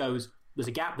 He just goes, there's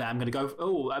a gap there, I'm going to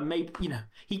go, maybe,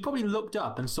 he probably looked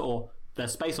up and saw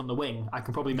there's space on the wing, I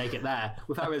can probably make it there,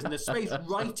 without there's space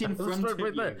right in front of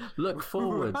you. Look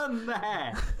forward. Run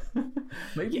there.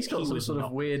 Maybe he's got some sort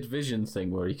of weird vision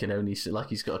thing where he can only see, like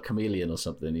he's got a chameleon or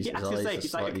something. I was going to say,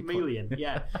 he's like a chameleon.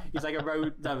 Yeah, he's like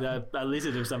a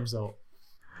lizard of some sort.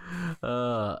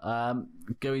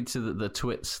 Going to the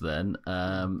twits then,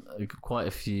 quite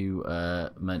a few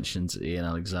mentions. Ian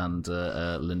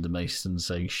Alexander, Linda Mason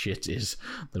saying shit is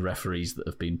the referees that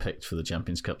have been picked for the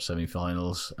Champions Cup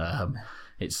semi-finals.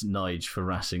 It's Nige for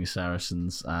Racing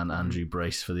Saracens and Andrew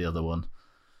Brace for the other one.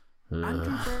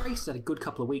 Andrew Brace had a good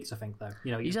couple of weeks, I think, though.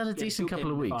 He's had a decent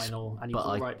couple of weeks, final, and he was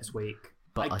all right this week.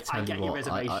 But I tell you what,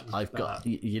 I've got.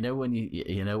 When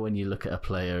you look at a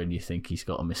player and you think he's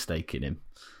got a mistake in him,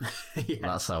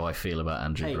 that's how I feel about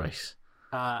Andrew Brace.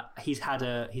 He's had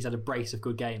a brace of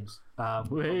good games.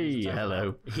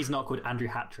 Hello. He's not called Andrew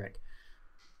Hattrick.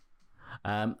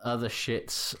 Other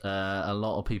shits. A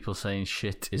lot of people saying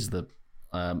shit is the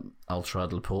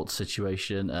Altrad Laporte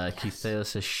situation. Keith Taylor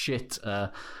says shit.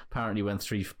 Apparently, when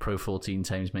 3 Pro 14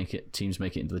 teams make it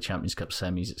into the Champions Cup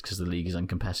semis, it's because the league is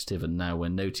uncompetitive. And now,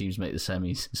 when no teams make the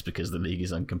semis, it's because the league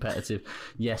is uncompetitive.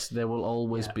 Yes, there will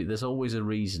always be. There's always a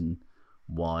reason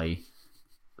why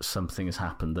something has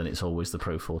happened, and it's always the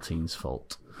Pro 14's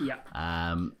fault. Yeah.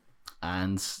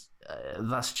 And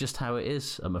that's just how it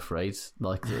is, I'm afraid.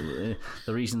 Like the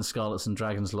reason Scarlets and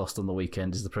Dragons lost on the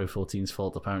weekend is the Pro 14's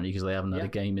fault, apparently, because they haven't had a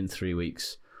game in 3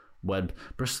 weeks, when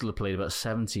Bristol have played about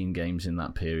 17 games in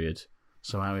that period.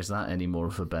 So how is that any more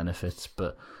of a benefit?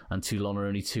 And Toulon are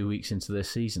only 2 weeks into their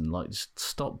season. Like, just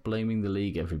stop blaming the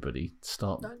league, everybody.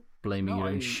 Stop blaming your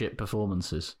own shit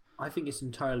performances. I think it's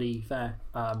entirely fair.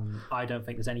 I don't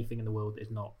think there's anything in the world that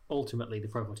is not ultimately the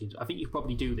Pro 14's. I think you could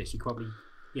probably do this. You could probably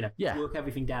work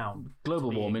everything down. Global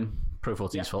warming, Pro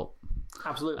 14's fault.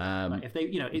 Absolutely. If they,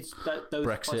 it's those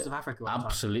Brexit, parts of Africa.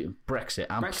 Absolutely, Brexit,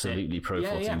 absolutely Pro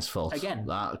 14's fault. Again,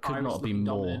 that could not be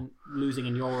more. Losing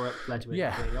in Europe led to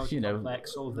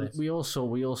complex, all of this. We all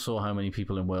saw how many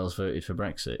people in Wales voted for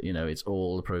Brexit. It's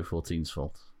all the Pro 14's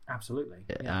fault. Absolutely.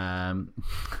 Yeah.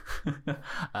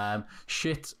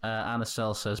 Shit. Anna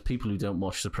Sell says people who don't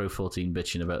watch the Pro 14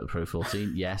 bitching about the Pro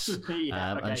 14. Yes. Okay.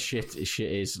 And shit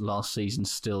is last season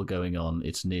still going on.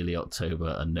 It's nearly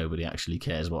October and nobody actually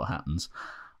cares what happens.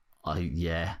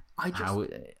 Give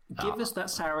us that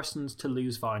Saracens to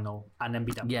lose final and then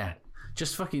be done. Yeah.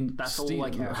 Just fucking that's all I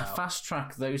care about. Fast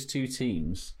track those two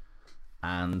teams,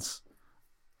 and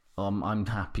I'm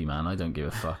happy, man. I don't give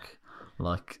a fuck.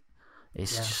 Like,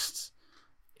 it's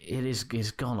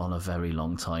gone on a very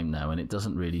long time now, and it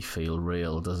doesn't really feel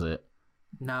real, does it?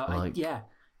 No, like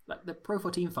the Pro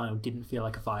 14 final didn't feel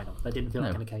like a final. That didn't feel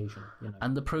like an occasion. You know?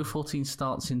 And the Pro 14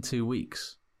 starts in 2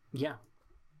 weeks. Yeah.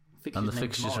 And the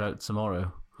fixtures are out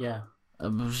tomorrow. Yeah.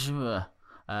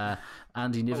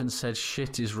 Andy Niven said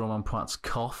shit is Romain Poit's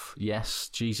cough. Yes,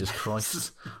 Jesus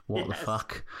Christ. What the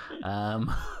fuck?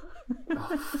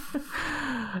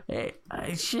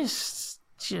 It's just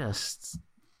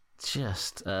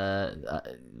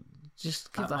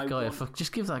give that guy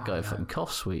a fucking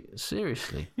cough sweet.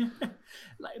 Seriously.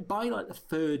 By the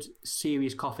third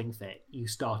serious coughing fit, you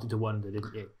started to wonder,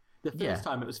 didn't you? The first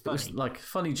time it was funny. It was like a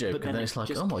funny joke, and then it's like,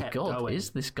 oh my god, going. Is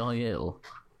this guy ill?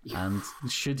 And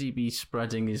should he be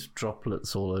spreading his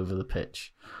droplets all over the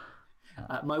pitch?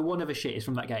 My one other shit is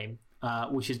from that game,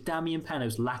 which is Damian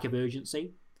Penaud's lack of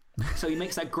urgency. So he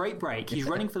makes that great break. He's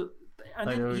running for... And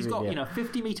then he's got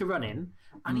 50-metre run in,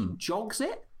 and he jogs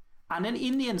it. And then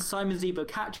in the end, Simon Zebo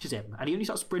catches him, and he only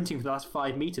starts sprinting for the last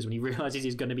 5 metres when he realises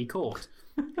he's going to be caught.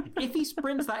 If he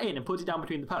sprints that in and puts it down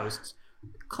between the posts...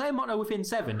 Claremont are within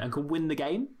 7 and can win the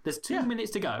game. There's 2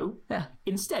 minutes to go. Yeah.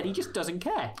 Instead, he just doesn't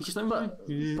care. He's just like,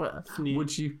 but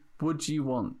would you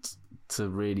want to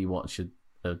really watch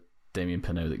a Damien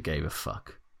Penaud that gave a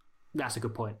fuck? That's a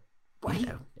good point. But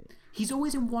he's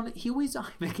always in one. He always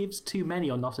either gives too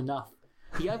many or not enough.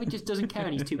 He either just doesn't care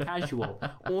and he's too casual,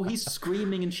 or he's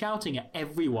screaming and shouting at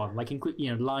everyone, like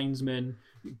linesmen,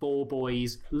 ball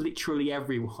boys, literally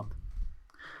everyone.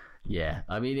 Yeah,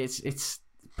 I mean it's.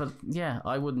 But yeah,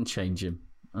 I wouldn't change him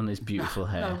and his beautiful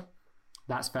hair. No,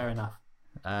 that's fair enough.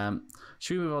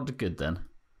 Should we move on to good then?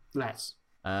 Let's.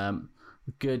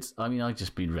 Good. I mean, I've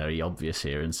just been very obvious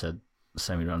here and said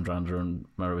Semi Randrandra and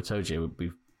Maro Itoje.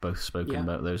 We've both spoken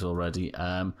about those already.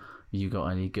 You got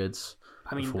any goods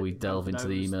before we delve into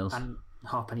the emails? And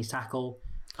Halfpenny's tackle.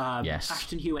 Yes.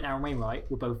 Ashton Hewitt and Aaron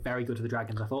Wainwright were both very good for the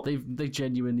Dragons, I thought. They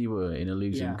genuinely were in a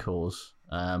losing cause.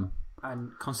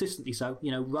 And consistently so,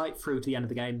 right through to the end of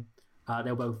the game, they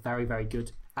were both very, very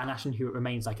good. And Ashton Hewitt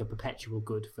remains like a perpetual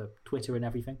good for Twitter and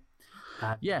everything.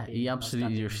 He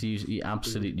absolutely refuses. He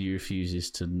absolutely refuses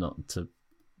to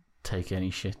take any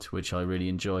shit, which I really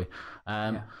enjoy.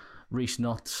 Reese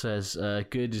Knott says,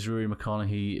 good is Rory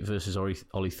McConaughey versus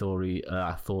Ollie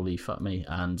Thorley, fuck me,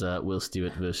 and Will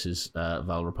Stewart versus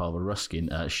Val Rapalva Ruskin.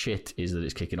 Shit is that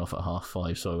it's kicking off at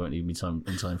 5:30, so I won't even be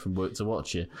in time from work to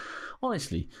watch it.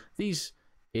 Honestly, these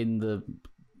in the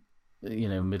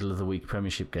middle of the week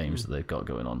Premiership games that they've got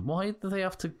going on, why do they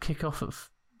have to kick off at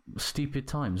stupid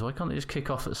times? Why can't they just kick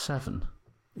off at 7?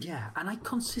 Yeah, and I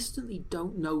consistently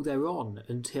don't know they're on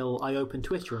until I open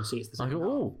Twitter and see it's the same. I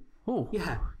go, oh,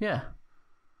 yeah.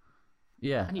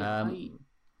 Anyway,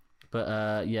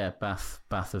 Bath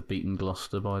have beaten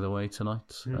Gloucester, by the way,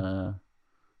 tonight.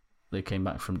 They came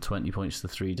back from 20 points to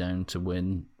 3 down to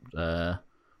win. What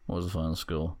was the final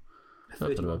score?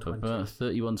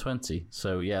 31-20.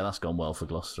 So yeah, that's gone well for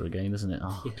Gloucester again, isn't it?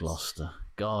 Oh, yes. Gloucester,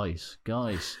 guys.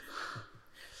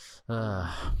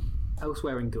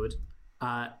 Elsewhere in good,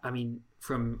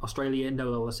 from Australia,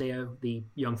 Noah Laseo, the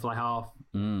young fly half,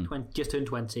 just turned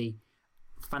 20,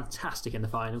 fantastic in the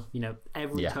final.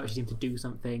 Every touch seemed to do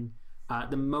something.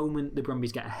 The moment the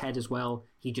Brumbies get ahead as well,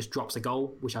 he just drops a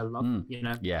goal, which I love.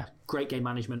 Great game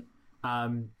management.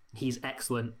 He's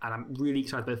excellent, and I'm really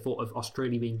excited by the thought of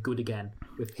Australia being good again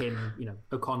with him.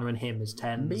 O'Connor and him as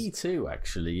 10s. Me too,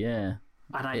 actually. Yeah,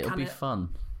 and it'll be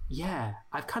fun. Yeah,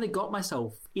 I've kind of got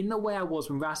myself in the way I was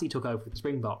when Rassie took over the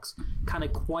Springboks, kind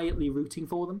of quietly rooting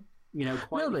for them.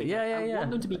 Quietly. I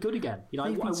want them to be good again.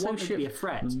 I want them to be a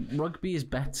threat. Rugby is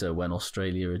better when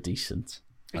Australia are decent.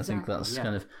 Exactly, I think that's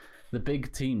kind of the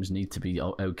big teams need to be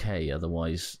okay.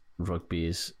 Otherwise, rugby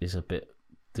is a bit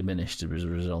diminished as a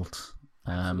result.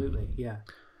 Absolutely, yeah.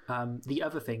 The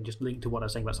other thing, just linked to what I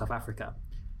was saying about South Africa,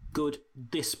 good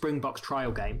this Springboks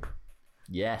trial game.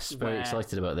 Yes, very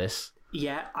excited about this.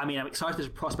 Yeah, I'm excited as a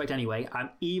prospect anyway.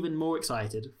 I'm even more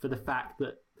excited for the fact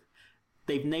that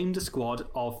they've named a squad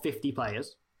of 50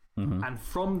 players, and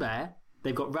from there,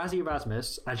 they've got Rassie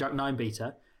Erasmus and Jacques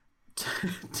Ninebeater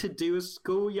to do a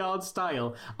schoolyard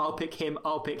style. I'll pick him,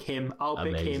 I'll pick him, I'll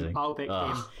pick him, I'll pick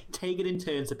him. Take it in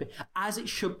turns to pick, as it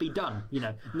should be done. You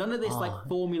know, none of this like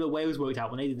Formula Wales worked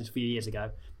out when they did this a few years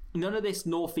ago. None of this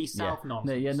northeast south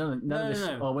nonsense. None of this.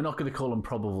 No. Oh, we're not going to call them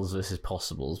probables versus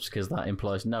possibles because that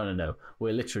implies no.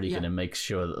 We're literally going to make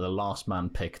sure that the last man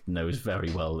picked knows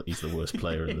very well that he's the worst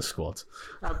player in the squad.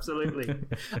 Absolutely.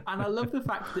 And I love the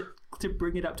fact that to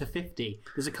bring it up to 50,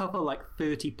 there's a couple of like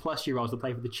 30-plus-year-olds that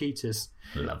play for the Cheetahs.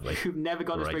 Lovely. Who've never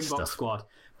got a Springbok squad.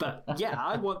 But yeah,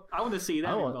 I want to see them.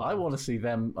 I want to see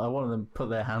them. I want them put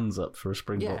their hands up for a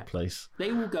Springbok place.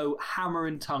 They will go hammer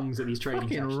and tongues at these training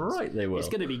sessions. Right, they will. It's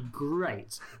going to be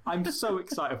great. I'm so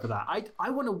excited for that. I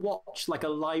want to watch like a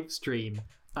live stream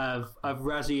of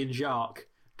Razzie and Jacques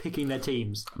picking their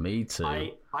teams. Me too.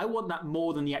 I want that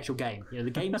more than the actual game. You know, the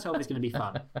game itself is going to be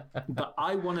fun, but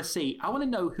I want to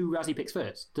know who Razzie picks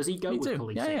first. Does he go with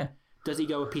Khaleesi? Yeah. Does he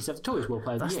go with Peace After Toys World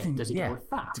Player of the Year? Does he go with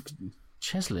Fat?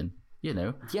 Cheslin. You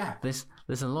know, there's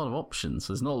a lot of options.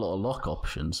 There's not a lot of lock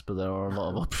options, but there are a lot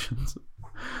of options.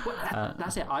 Well,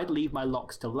 that's it. I'd leave my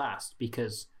locks to last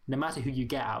because no matter who you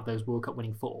get out of those World Cup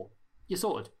winning 4, you're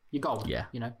sorted. You're golden. Yeah.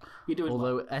 You know, you're doing.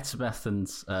 Although Etzebeth and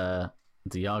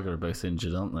Diaga are both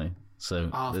injured, aren't they? So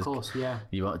of course, yeah.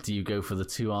 Do you go for the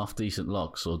 2 half decent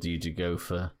locks, or do you go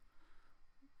for?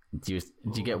 Do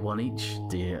you get one each?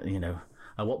 Do you know?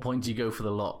 At what point do you go for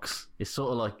the locks? It's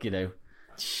sort of like, you know.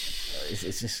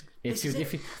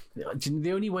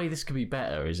 The only way this could be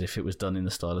better is if it was done in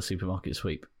the style of Supermarket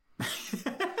Sweep.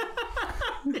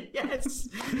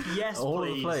 Yes, all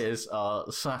please. the players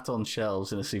are sat on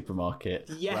shelves in a supermarket.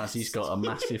 Yes. He's got a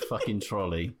massive fucking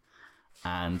trolley,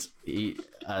 and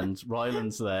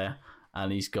Ryland's there,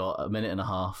 and he's got a minute and a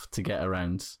half to get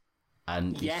around.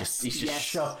 And he's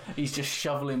just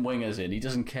shoveling wingers in. He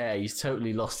doesn't care. He's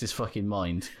totally lost his fucking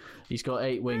mind. He's got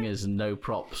 8 wingers and no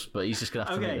props, but he's just going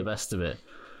to have to make the best of it.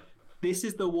 This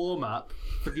is the warm-up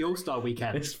for the All-Star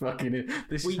weekend.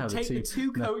 We take the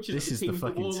 2 coaches this is the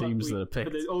fucking teams that are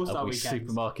picked for the All-Star weekend.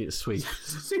 Supermarket Sweep.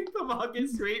 Supermarket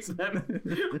Sweeps them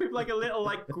with like a little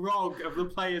like grog of the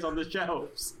players on the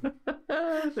shelves.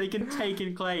 They can take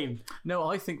and claim. No,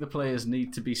 I think the players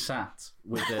need to be sat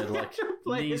with their like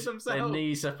their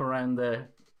knees up around their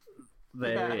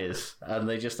ears, and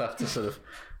they just have to sort of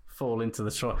fall into the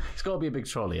trolley. It's got to be a big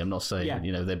trolley. I'm not saying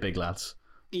they're big lads.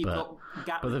 You tell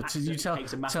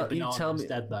me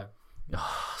instead, though.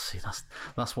 Oh, see,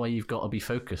 that's why you've got to be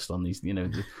focused on these. You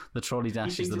know, the trolley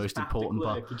dash is the most important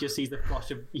part. He just sees the flush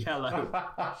of yellow.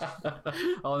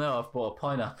 Oh no, I've bought a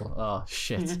pineapple. Oh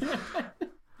shit.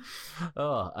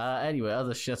 Anyway,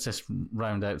 let's just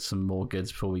round out some more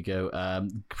goods before we go.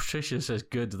 Patricia says,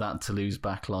 "Good that Toulouse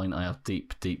backline. I have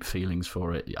deep feelings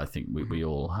for it. I think we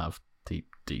all have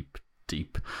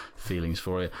deep feelings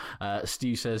for it."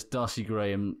 Stu says, "Darcy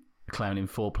Graham clowning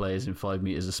 4 players in 5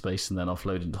 meters of space and then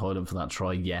offloading to Hoyland for that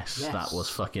try. Yes, that was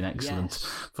fucking excellent.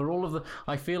 For all of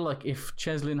I feel like if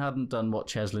Cheslin hadn't done what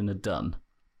Cheslin had done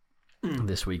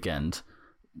this weekend,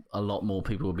 a lot more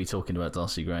people would be talking about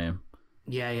Darcy Graham.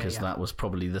 Because that was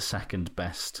probably the second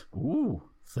best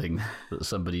thing that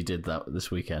somebody did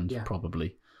this weekend,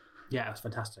 probably. Yeah, it was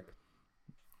fantastic.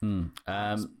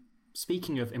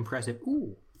 Speaking of impressive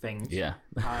things,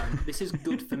 this is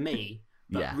good for me,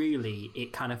 but really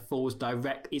it kind of falls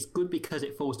it's good because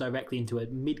it falls directly into a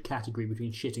mid-category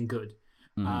between shit and good,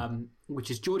 which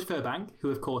is George Furbank, who,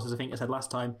 of course, as I think I said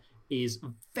last time, is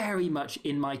very much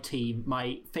in my team,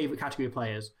 my favourite category of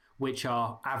players, which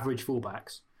are average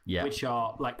fullbacks. Which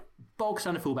are like bog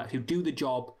standard fullbacks who do the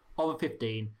job of a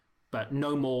 15, but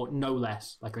no more, no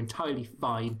less. Like, are entirely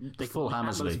fine. They full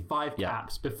Hammersley. 5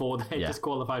 caps before they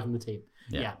disqualified from the team.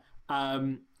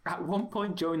 At one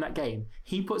point during that game,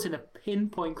 he puts in a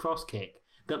pinpoint cross kick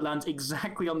that lands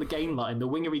exactly on the game line. The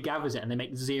winger gathers it, and they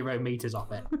make 0 meters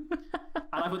off it. And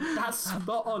I thought, that's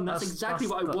spot on. That's exactly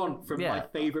what I want from my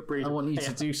favourite breed. I want you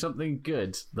to do something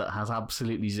good that has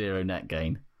absolutely 0 net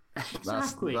gain.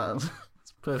 Exactly. That's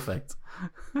perfect.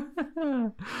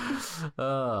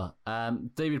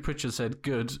 David Pritchard said,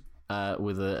 "Good."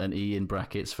 With an E in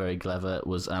brackets, very clever,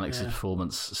 was Alex's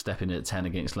performance stepping in at 10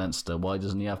 against Leinster. Why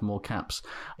doesn't he have more caps?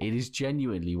 It is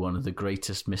genuinely one of the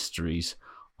greatest mysteries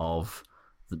of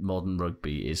modern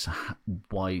rugby, is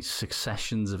why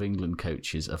successions of England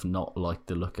coaches have not liked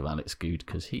the look of Alex Goode,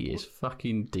 because he is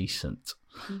fucking decent.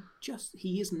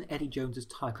 He isn't Eddie Jones's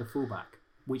type of fullback,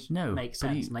 which makes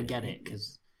sense, and I get it,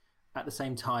 because at the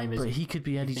same time... But he could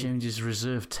be Eddie Jones's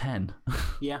reserve 10.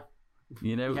 Yeah.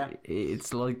 You know,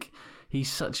 it's like he's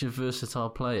such a versatile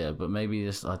player, but maybe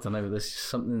there's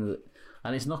something that,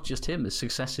 and it's not just him. There's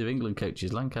successive England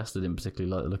coaches. Lancaster didn't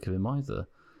particularly like the look of him either.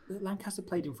 Lancaster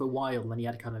played him for a while, and then he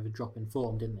had kind of a drop in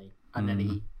form, didn't he? And then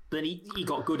he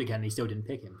got good again, and he still didn't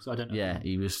pick him. So I don't know. Yeah,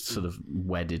 he was sort of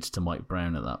wedded to Mike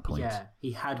Brown at that point. Yeah,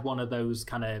 he had one of those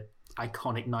kind of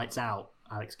iconic nights out,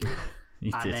 Alex Gould.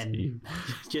 Then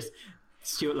just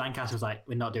Stuart Lancaster was like,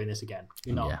 "We're not doing this again.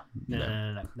 We're not.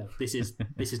 Yeah, no. This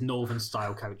is Northern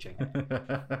style coaching."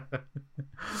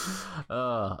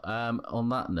 On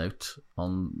that note,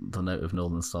 on the note of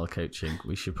Northern style coaching,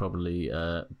 we should probably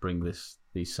bring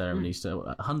these ceremonies to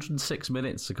 106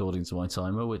 minutes according to my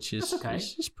timer, which is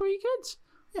is pretty good.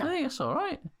 Yeah. I think that's all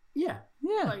right. Yeah.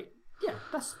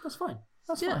 That's fine.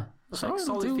 That's fine. That's like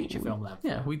solid feature film level.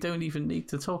 Yeah, we don't even need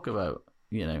to talk about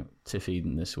Tiff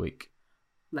Eden this week.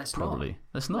 Let's not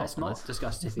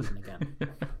discuss Tiff Eden again.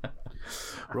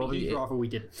 Robbie, he'd rather we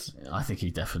didn't. I think he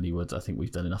definitely would. I think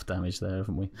we've done enough damage there,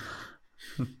 haven't we?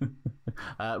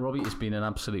 Robbie, it's been an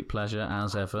absolute pleasure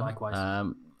as ever. Likewise.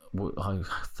 I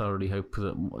thoroughly hope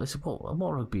that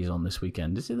what rugby is on this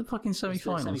weekend. Is it the fucking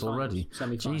semi-finals already?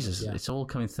 Jesus, It's all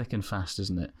coming thick and fast,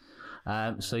 isn't it?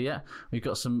 So yeah, we've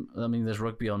got some. I mean, there's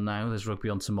rugby on now. There's rugby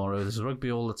on tomorrow. There's rugby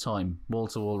all the time,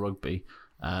 wall-to-wall rugby.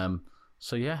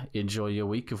 So yeah, enjoy your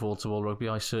week of wall-to-wall rugby.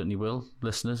 I certainly will.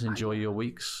 Listeners, enjoy your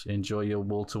weeks. Enjoy your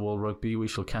wall-to-wall rugby. We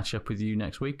shall catch up with you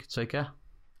next week. Take care.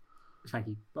 Thank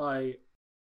you. Bye.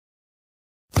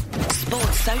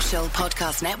 Sports Social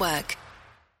Podcast Network.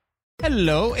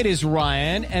 Hello, it is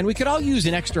Ryan, and we could all use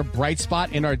an extra bright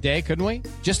spot in our day, couldn't we?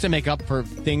 Just to make up for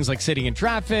things like sitting in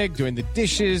traffic, doing the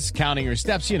dishes, counting your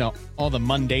steps, all the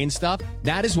mundane stuff.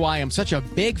 That is why I'm such a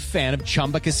big fan of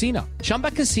Chumba Casino. Chumba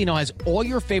Casino has all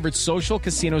your favorite social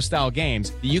casino-style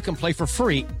games that you can play for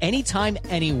free anytime,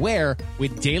 anywhere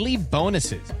with daily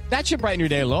bonuses. That should brighten your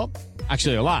day a little.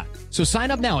 Actually, a lot. So sign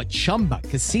up now at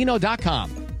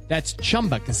ChumbaCasino.com. That's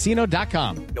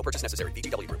ChumbaCasino.com. No purchase necessary.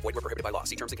 VGW Group. Void where prohibited by law.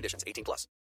 See terms and conditions. 18+.